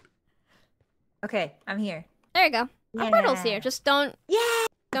 Okay, I'm here. There you go. Yeah. Our portal's here. Just don't Yeah.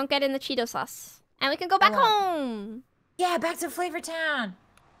 don't get in the Cheeto sauce. And we can go back home. Yeah, back to Flavor Town.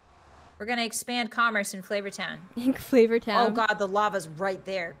 We're gonna expand commerce in Flavor Town. Flavor Town. Oh god, the lava's right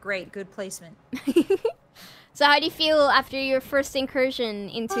there. Great, good placement. So how do you feel after your first incursion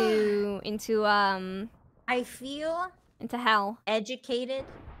into I feel into hell? educated.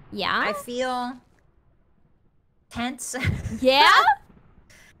 Yeah. I feel tense. Yeah?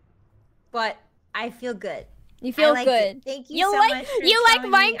 But I feel good. You feel good. It. Thank you so much. You like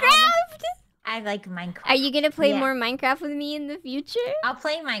Minecraft? I like Minecraft. Are you gonna play more Minecraft with me in the future? I'll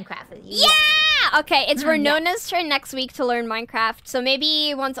play Minecraft with you. Yeah! Okay, it's Renona's turn next week to learn Minecraft. So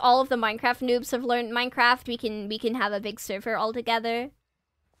maybe once all of the Minecraft noobs have learned Minecraft, we can have a big server all together.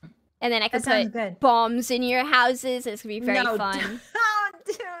 And then I can put bombs in your houses. It's gonna be very fun. Don't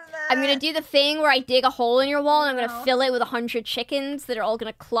do that. I'm gonna do the thing where I dig a hole in your wall and I'm gonna fill it with 100 chickens that are all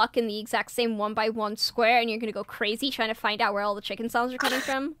gonna cluck in the exact same 1x1 square, and you're gonna go crazy trying to find out where all the chicken sounds are coming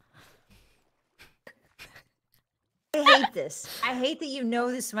from. I hate this. I hate that you know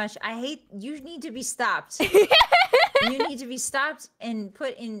this much. You need to be stopped. You need to be stopped and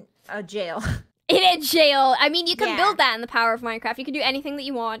put in a jail. In a jail. I mean, you can build that in the power of Minecraft. You can do anything that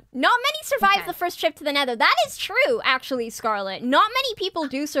you want. Not many survive the first trip to the Nether. That is true, actually, Scarlet. Not many people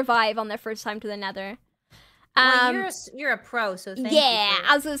do survive on their first time to the Nether. Well, you're a pro, so thank you. Yeah,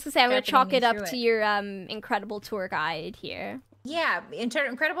 I was going to say, I'm going to chalk it up to your incredible tour guide here. Yeah,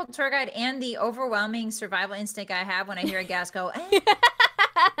 incredible tour guide and the overwhelming survival instinct I have when I hear a gas go, eh.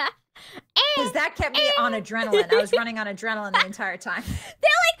 Because that kept me on adrenaline. I was running on adrenaline the entire time.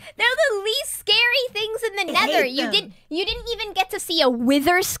 They're the least scary things in the Nether. You didn't even get to see a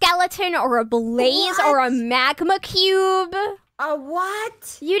wither skeleton or a blaze or a magma cube. A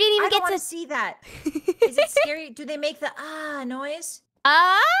what? You didn't even get to see that. Is it scary? Do they make the noise?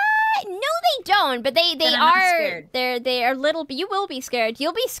 No, they don't. But they are. They are little. You will be scared.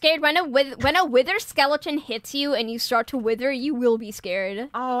 You'll be scared when a wither skeleton hits you and you start to wither. You will be scared.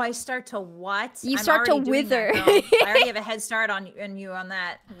 Oh, I start to what? You start to wither. I already have a head start on you on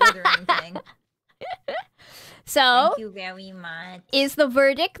that withering thing. So, thank you very much. Is the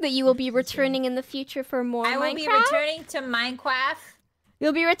verdict that you will be returning in the future for more Minecraft? I will be returning to Minecraft.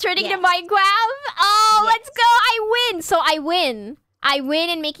 You'll be returning to Minecraft? Oh, let's go! I win! So I win. I win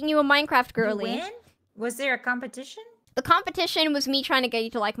in making you a Minecraft girly. You win? Was there a competition? The competition was me trying to get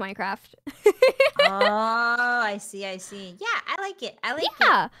you to like Minecraft. Oh, I see. Yeah, I like it.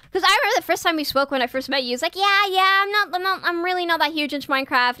 Yeah, because I remember the first time we spoke when I first met you. It was like, I'm really not that huge into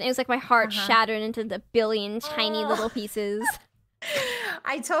Minecraft. And it was like my heart shattered into the billion tiny little pieces.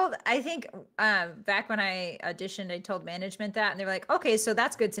 I think back when I auditioned, I told management that, and they were like, okay, so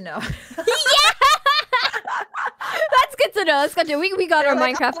that's good to know. That's good to know. That's good to know. We got our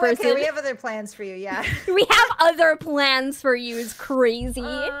Minecraft person. Okay, we have other plans for you, yeah. We have other plans for you. It's crazy.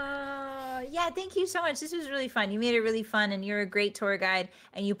 Yeah, thank you so much. This was really fun. You made it really fun, and you're a great tour guide,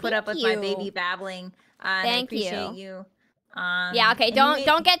 and you put up with my baby babbling. I appreciate you. Yeah, okay,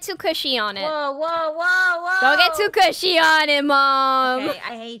 don't get too cushy on it. Whoa. Don't get too cushy on it, Mom. Okay,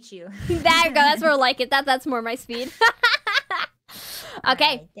 I hate you. There you go. That's more like it. That's more my speed.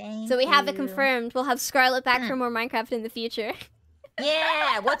 Okay, so we have it confirmed. We'll have Scarlet back for more Minecraft in the future.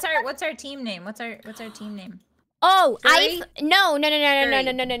 Yeah. What's our team name? What's our team name? Oh, no.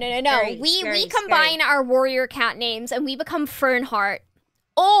 We combine our warrior cat names and we become Fernheart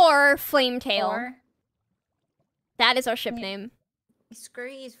or Flametail. That is our ship name.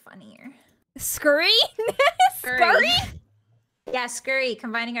 Scurry is funnier. Scurry? Scurry? Yeah, Scurry.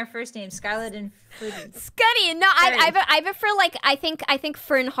 Combining our first names, Scarlet and Furi. Scurry. No, I prefer like I think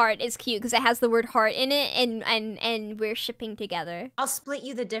Fernheart is cute because it has the word heart in it, and we're shipping together. I'll split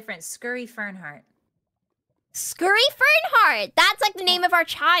you the difference. Scurry Fernheart. Scurry Fernheart. That's like the name of our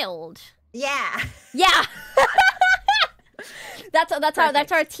child. Yeah. Yeah.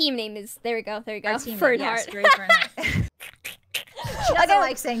 That's our team name is. There we go. Fernheart. Yeah, Scurry Fernheart. She doesn't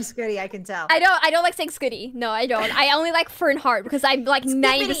like saying Scooty, I can tell. I don't like saying Scooty. No, I don't. I only like Fernheart because I'm like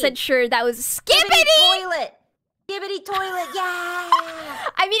 90% sure that was Skibbity toilet. Skibbity toilet, yeah.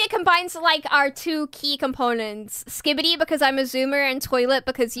 I mean, it combines like our two key components: Skibbity because I'm a Zoomer, and toilet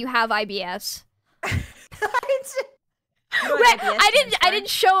because you have IBS.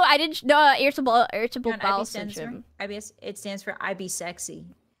 Irritable bowel syndrome. IBS. It stands for I be sexy.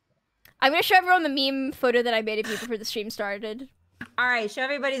 I'm gonna show everyone the meme photo that I made of you before the stream started. All right, show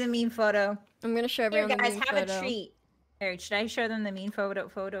everybody the meme photo. I'm gonna show everyone the meme photo. Guys, have a treat. Here, should I show them the meme photo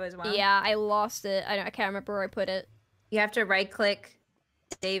as well? Yeah, I lost it. I can't remember where I put it. You have to right-click,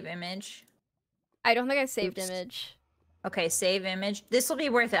 save image. I don't think I saved Oops. image. Okay, save image. This will be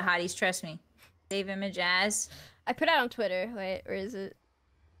worth it, hotties. Trust me. Save image as. I put it on Twitter. Wait, where is it?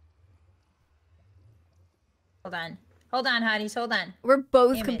 Hold on. Hold on, hotties. Hold on. We're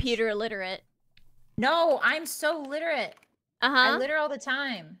both Image. computer illiterate. No, I'm so literate. I litter all the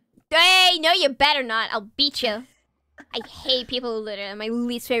time. Hey, no, you better not. I'll beat you. I hate people who litter. They're my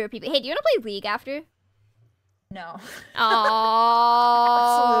least favorite people. Hey, do you want to play League after? No.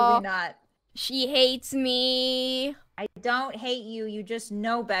 Oh, absolutely not. She hates me. I don't hate you. You just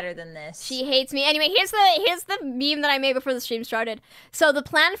know better than this. She hates me. Anyway, here's the meme that I made before the stream started. So the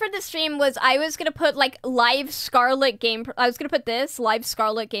plan for the stream was I was gonna put like live Scarlet game. I was gonna put this live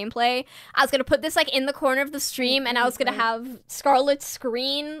Scarlet gameplay. I was gonna put this like in the corner of the stream, and I was gonna have Scarlet's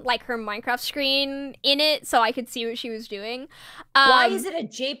screen, like her Minecraft screen, in it, so I could see what she was doing. Why is it a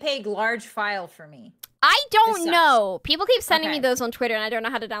JPEG large file for me? I don't know. People keep sending me those on Twitter, and I don't know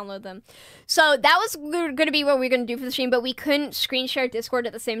how to download them. So that was going to be what we were going to do for the stream, but we couldn't screen share Discord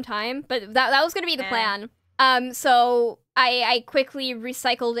at the same time. But that was going to be the plan. So I quickly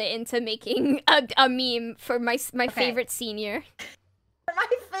recycled it into making a meme for my favorite senior. My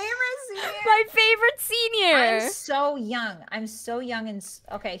favorite senior? My favorite senior! I'm so young. I'm so young and...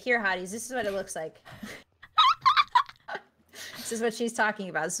 Okay, here, hotties. This is what it looks like. This is what she's talking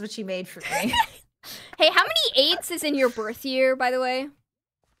about. This is what she made for me. Hey, how many 8s is in your birth year, by the way?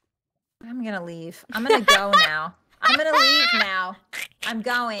 I'm gonna leave. I'm gonna go now. I'm gonna leave now. I'm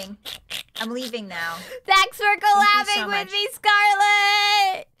going. I'm leaving now. Thanks for collabing with me,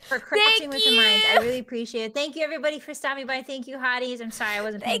 Scarlet! For crafting with the minds. I really appreciate it. Thank you, everybody, for stopping by. Thank you, hotties. I'm sorry I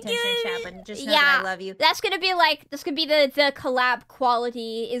wasn't paying attention in chat, but just know that I love you. That's gonna be like, this could be the collab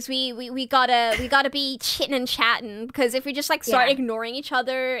quality, is we gotta be chitting and chatting, because if we just like start ignoring each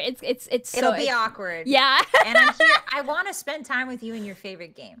other, it'll be awkward. Yeah. And I'm here. I want to spend time with you in your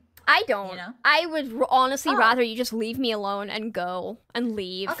favorite game. I don't. You know? I would honestly rather you just leave me alone and go and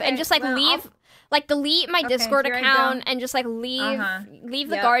leave and just like leave. Like delete my Discord account and just like leave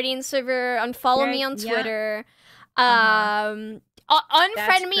the Guardian server, unfollow me on Twitter, unfriend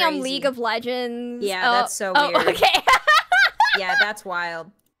me on League of Legends. Yeah, that's so weird. Okay. Yeah, that's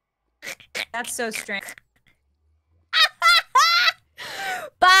wild. That's so strange.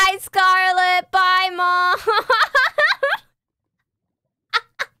 Bye, Scarlet. Bye, Mom.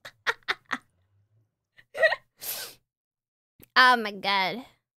 Oh my god.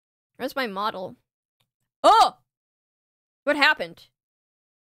 Where's my model? Oh! What happened?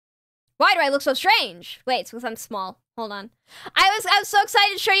 Why do I look so strange? Wait, it's because I'm small. Hold on. I was so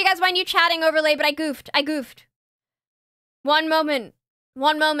excited to show you guys my new chatting overlay, but I goofed. I goofed. One moment.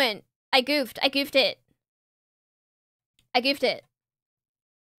 One moment. I goofed. I goofed it. I goofed it.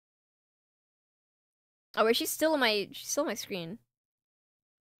 Oh, wait, she's still on my screen.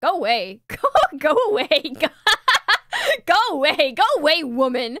 Go away. Go away. Go away. Go away,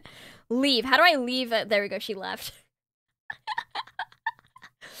 woman. Leave. How do I leave? There we go. She left.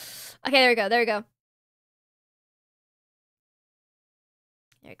 Okay, there we go. There we go.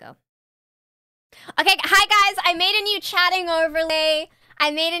 There we go. Okay, hi guys. I made a new chatting overlay.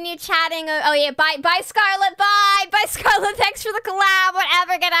 I made a new chatting. Oh yeah, bye Scarlet. Bye Scarlet. Thanks for the collab.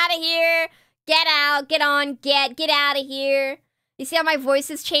 Whatever. Get out of here. Get out. Get on. Get out of here. You see how my voice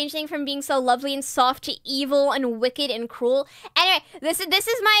is changing from being so lovely and soft to evil and wicked and cruel? Anyway, this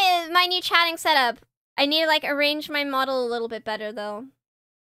is my new chatting setup. I need to like arrange my model a little bit better though.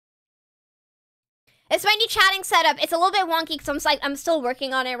 It's my new chatting setup. It's a little bit wonky because I'm still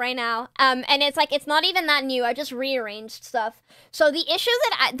working on it right now. And it's like it's not even that new. I just rearranged stuff. So the issue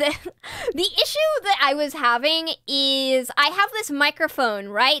that the issue that I was having is I have this microphone,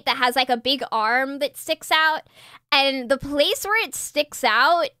 right, that has like a big arm that sticks out. And the place where it sticks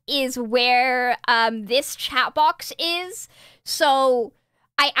out is where this chat box is. So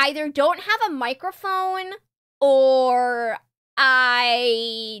I either don't have a microphone or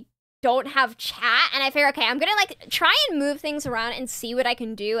I don't have chat. And I figure, okay, I'm gonna like try and move things around and see what I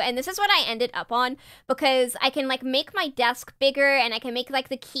can do. And this is what I ended up on because I can like make my desk bigger and I can make like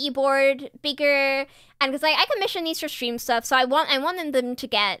the keyboard bigger. And because like I commission these for stream stuff, so I wanted them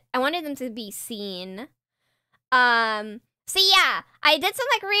to be seen. So yeah, I did some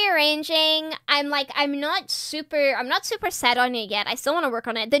like rearranging. I'm not super set on it yet. I still want to work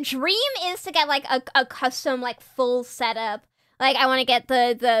on it. The dream is to get like a custom like full setup. Like I want to get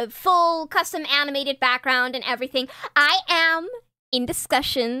the full custom animated background and everything. I am in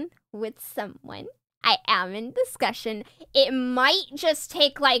discussion with someone. I am in discussion. It might just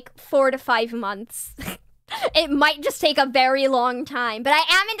take like 4 to 5 months. It might just take a very long time, but I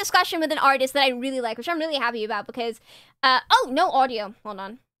am in discussion with an artist that I really like, which I'm really happy about because, oh, no audio. Hold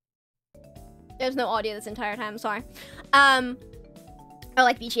on. There's no audio this entire time, sorry. Or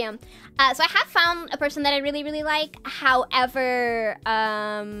like BGM. So I have found a person that I really, really like. However,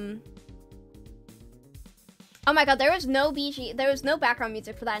 oh my god, there was no background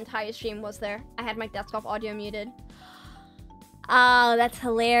music for that entire stream, was there? I had my desktop audio muted. Oh, that's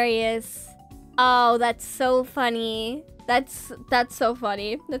hilarious. Oh, that's so funny. That's so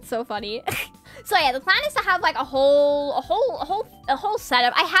funny. That's so funny. So yeah, the plan is to have like a whole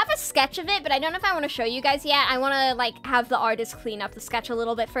setup. I have a sketch of it, but I don't know if I want to show you guys yet. I want to like have the artist clean up the sketch a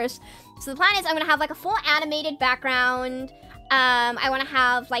little bit first. So the plan is I'm gonna have like a full animated background. I want to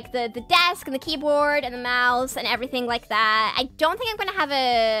have like the desk and the keyboard and the mouse and everything like that. I don't think I'm gonna have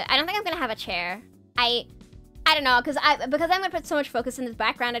a chair. I don't know, because I'm gonna put so much focus in this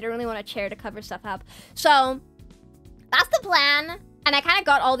background. I don't really want a chair to cover stuff up. So that's the plan. And I kind of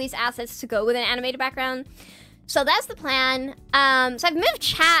got all these assets to go with an animated background. So that's the plan. So I've moved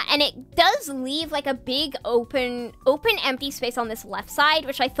chat, and it does leave like a big open empty space on this left side,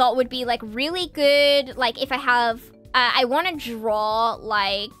 which I thought would be like really good. Like if I have, I want to draw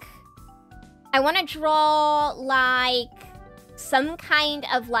like some kind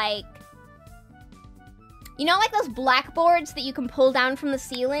of like, you know, like those blackboards that you can pull down from the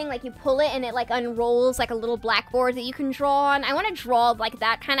ceiling? Like you pull it and it like unrolls like a little blackboard that you can draw on. I want to draw like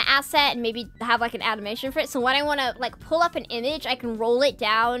that kind of asset and maybe have like an animation for it. So when I want to like pull up an image, I can roll it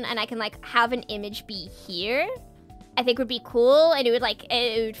down and I can like have an image be here. I think would be cool, and it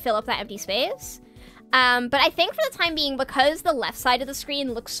would fill up that empty space. But I think for the time being, because the left side of the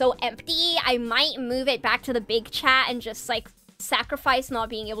screen looks so empty, I might move it back to the big chat and just like sacrifice not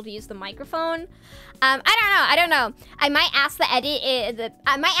being able to use the microphone. I don't know. I might ask the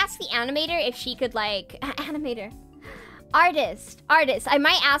animator if she could like artist. I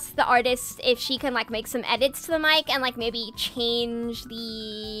might ask the artist if she can like make some edits to the mic and like maybe change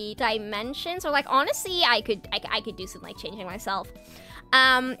the dimensions, or like honestly I could do some like changing myself.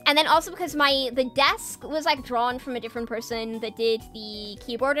 And then also because the desk was like drawn from a different person that did the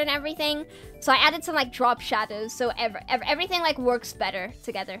keyboard and everything, so I added some like drop shadows, so everything like works better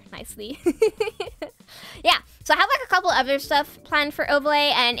together nicely. Yeah, so I have like a couple other stuff planned for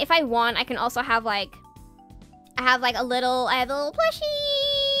overlay, and if I want, I can also have like I have a little plushie.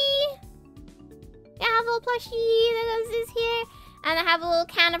 Yeah, I have a little plushie that is here, and I have a little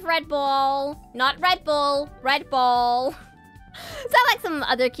can of Red Bull, not Red Bull, Red Bull. So I have like some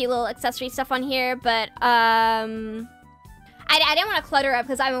other cute little accessory stuff on here, but I didn't want to clutter up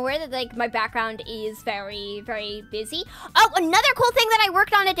because I'm aware that like my background is very, very busy. Oh, another cool thing that I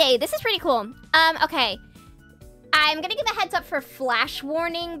worked on today. This is pretty cool. Okay. I'm gonna give a heads up for flash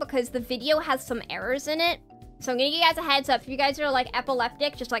warning because the video has some errors in it. So I'm gonna give you guys a heads up. If you guys are like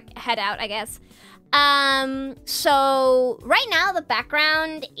epileptic, just like head out, I guess. So right now the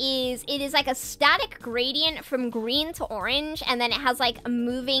background is like a static gradient from green to orange, and then it has like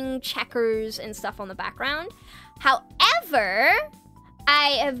moving checkers and stuff on the background. However,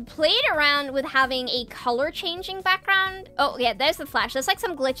 I have played around with having a color changing background. Oh yeah, there's the flash. There's like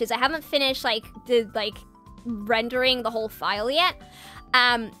some glitches. I haven't finished like rendering the whole file yet.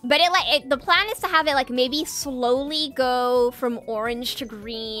 But the plan is to have it like maybe slowly go from orange to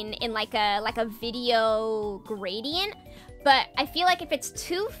green in like a video gradient. But I feel like if it's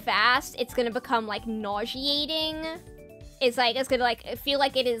too fast, it's gonna become like nauseating. It's gonna like feel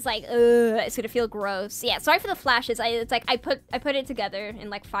like it is like it's gonna feel gross. Yeah, sorry for the flashes. I put it together in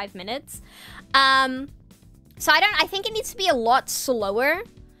like 5 minutes. So I think it needs to be a lot slower.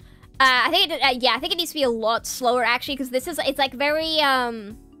 I think it needs to be a lot slower actually, because it's like very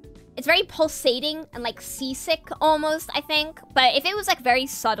it's very pulsating and like seasick almost, I think. But if it was like very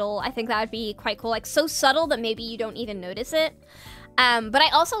subtle, I think that would be quite cool. Like so subtle that maybe you don't even notice it. But I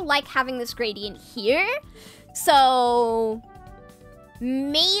also like having this gradient here. So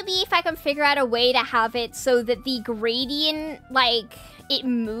maybe if I can figure out a way to have it so that the gradient like it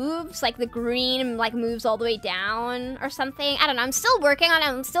moves, like the green like moves all the way down or something. I don't know, I'm still working on it.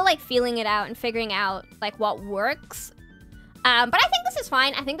 I'm still like feeling it out and figuring out like what works. But I think this is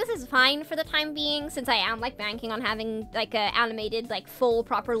fine. I think this is fine for the time being, since I am like banking on having like a animated like full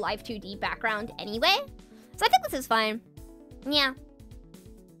proper live 2D background anyway. So I think this is fine. Yeah.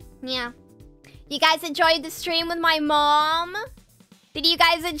 Yeah. You guys enjoyed the stream with my mom? Did you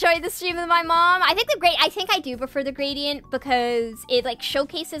guys enjoy the stream with my mom? I think I do prefer the gradient because it like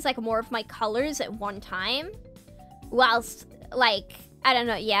showcases like more of my colors at one time. Whilst like, I don't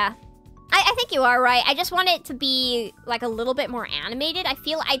know, yeah. I think you are right. I just want it to be like a little bit more animated. I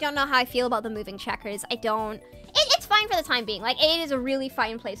don't know how I feel about the moving checkers. It's fine for the time being. Like it is a really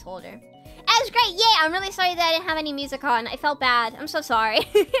fine placeholder. It was great, yeah, I'm really sorry that I didn't have any music on. I felt bad, I'm so sorry.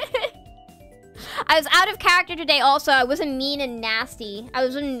 I was out of character today also. I wasn't mean and nasty. I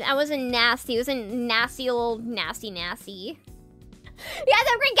wasn't nasty. I wasn't nasty old nasty. You guys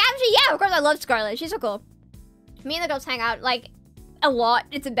have great Gamgee? Yeah, of course I love Scarlet. She's so cool. Me and the girls hang out like a lot.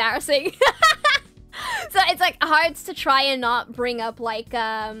 It's embarrassing. So it's like hard to try and not bring up like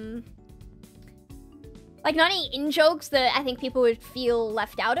not any in-jokes that I think people would feel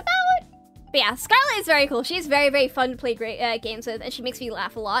left out about. But yeah, Scarlet is very cool. She's very, very fun to play great games with, and she makes me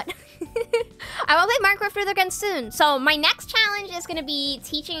laugh a lot. I will play Minecraft with her again soon. So my next challenge is going to be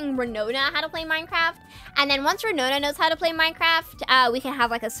teaching Renona how to play Minecraft. And then once Renona knows how to play Minecraft, we can have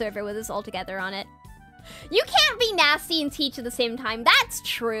like a server with us all together on it. You can't be nasty and teach at the same time. That's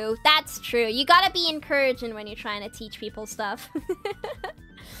true. That's true. You gotta be encouraging when you're trying to teach people stuff.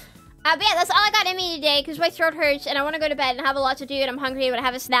 But yeah, that's all I got in me today because my throat hurts and I want to go to bed and have a lot to do and I'm hungry but I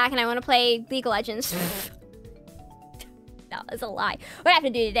have a snack and I want to play League of Legends. No, that's a lie. What do I have to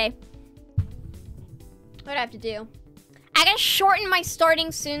do today? What do I have to do? I gotta shorten my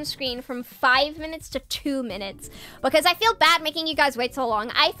starting soon screen from 5 minutes to 2 minutes because I feel bad making you guys wait so long.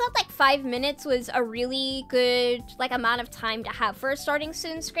 I thought like 5 minutes was a really good like amount of time to have for a starting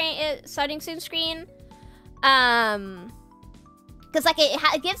soon screen. Because like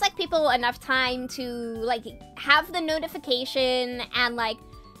it gives like people enough time to like have the notification and like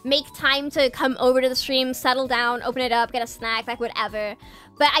make time to come over to the stream, settle down, open it up, get a snack, like whatever.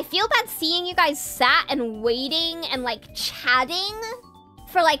 But I feel bad seeing you guys sat and waiting and like chatting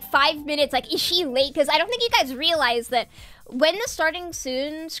for like 5 minutes. Like, is she late? Because I don't think you guys realize that when the starting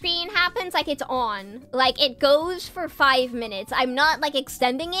soon screen happens, like it's on. Like it goes for 5 minutes. I'm not like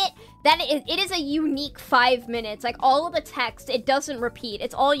extending it. It is a unique 5 minutes. Like all of the text, it doesn't repeat.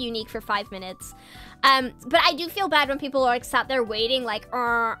 It's all unique for 5 minutes. But I do feel bad when people are like sat there waiting like,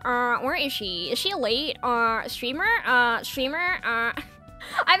 where is she? Is she late? Streamer?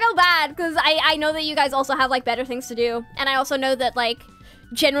 I feel bad because I know that you guys also have like better things to do. And I also know that like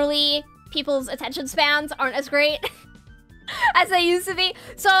generally people's attention spans aren't as great as they used to be.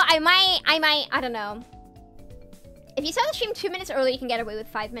 So I don't know. If you start the stream 2 minutes early, you can get away with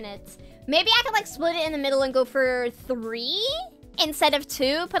 5 minutes. Maybe I could like split it in the middle and go for 3 instead of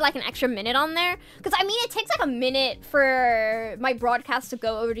 2. Put like an extra minute on there. Because I mean, it takes like a minute for my broadcast to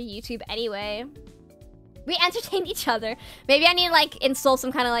go over to YouTube anyway. We entertain each other. Maybe I need to like install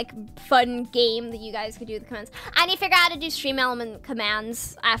some kind of like fun game that you guys could do with the commands. I need to figure out how to do stream element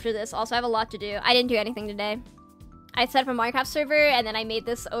commands after this. Also, I have a lot to do. I didn't do anything today. I set up a Minecraft server and then I made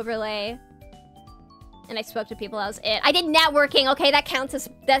this overlay. And I spoke to people. That was it. I did networking. Okay, that counts as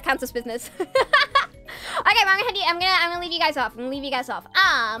business. Okay, but I'm gonna leave you guys off. No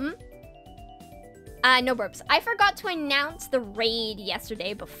burps. I forgot to announce the raid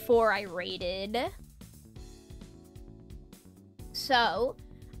yesterday before I raided. So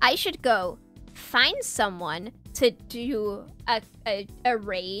I should go find someone to do a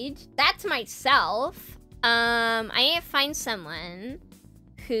raid. That's myself. I need to find someone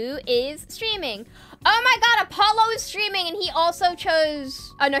who is streaming. Oh my god, Apollo is streaming and he also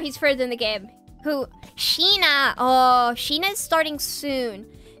chose... Oh no, he's further in the game. Who? Sheena. Oh, Sheena's starting soon.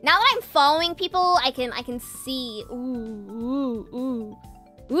 Now that I'm following people, I can see. Ooh.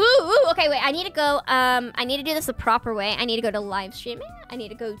 Okay, wait, I need to go, I need to do this the proper way. I need to go to live streaming. I need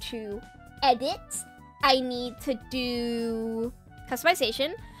to go to edit. I need to do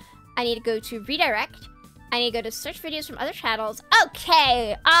customization. I need to go to redirect. I need to go to search videos from other channels.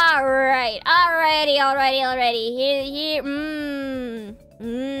 Okay, alright. Alrighty. Here.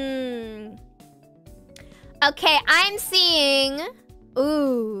 Okay, I'm seeing...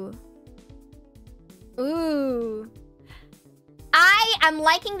 Ooh. I am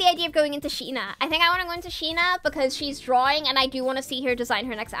liking the idea of going into Sheena. I think I want to go into Sheena because she's drawing and I do want to see her design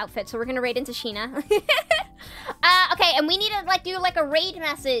her next outfit. So we're going to raid into Sheena. Okay, and we need to like do like a raid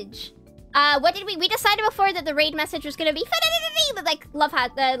message. What did we decided before that the raid message was going to be with like love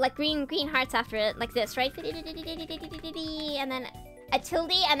heart, like green hearts after it, like this, right? And then a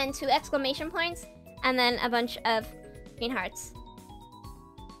tilde and then 2 exclamation points and then a bunch of green hearts.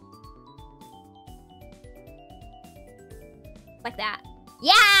 Like that.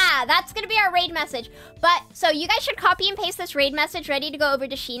 Yeah, that's gonna be our raid message. But, so you guys should copy and paste this raid message ready to go over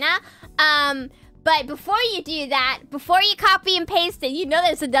to Sheena. But before you do that, before you copy and paste it, you know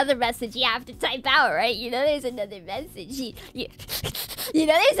there's another message you have to type out, right? You know there's another message. You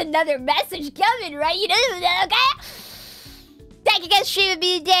know there's another message coming, right? You know, okay? Thank you guys for streaming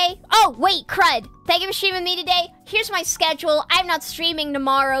me today. Oh, wait, crud.